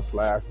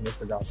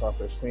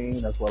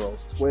youtube.com/MrGotcha15, as well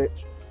as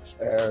Twitch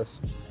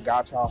as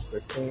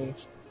Gotcha15,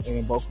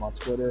 and both my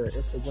Twitter and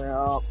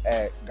Instagram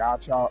at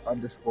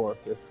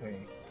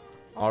Gotcha_15.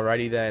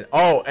 Alrighty then.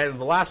 Oh, and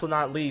the last but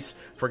not least,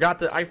 I forgot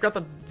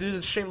to do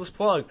this shameless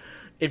plug.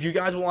 If you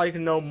guys would like to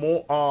know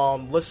more,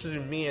 listen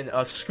to me and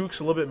Skooks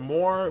a little bit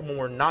more when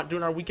we're not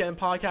doing our weekend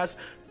podcast,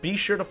 be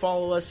sure to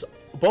follow us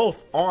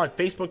both on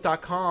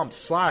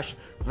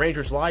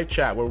Facebook.com/Rangers Live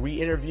Chat, where we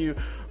interview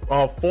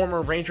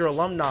former Ranger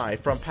alumni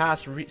from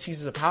past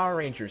seasons of Power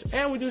Rangers,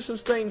 and we do some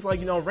things like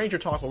Ranger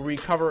Talk, where we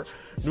cover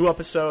new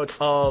episodes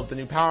of the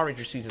new Power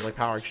Ranger seasons, like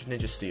Power Rangers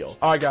Ninja Steel.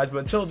 Alright guys, but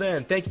until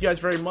then, thank you guys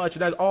very much,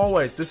 and as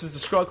always, this is the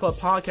ScrubClub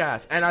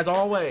Podcast, and as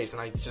always,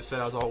 and I just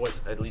said as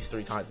always at least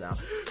 3 times now,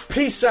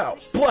 peace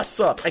out, bless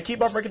up, and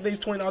keep on breaking things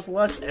 $20 or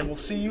less, and we'll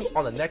see you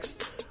on the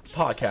next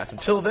podcast.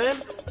 Until then,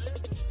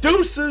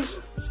 deuces!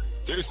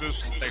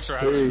 Thanks for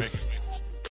having me.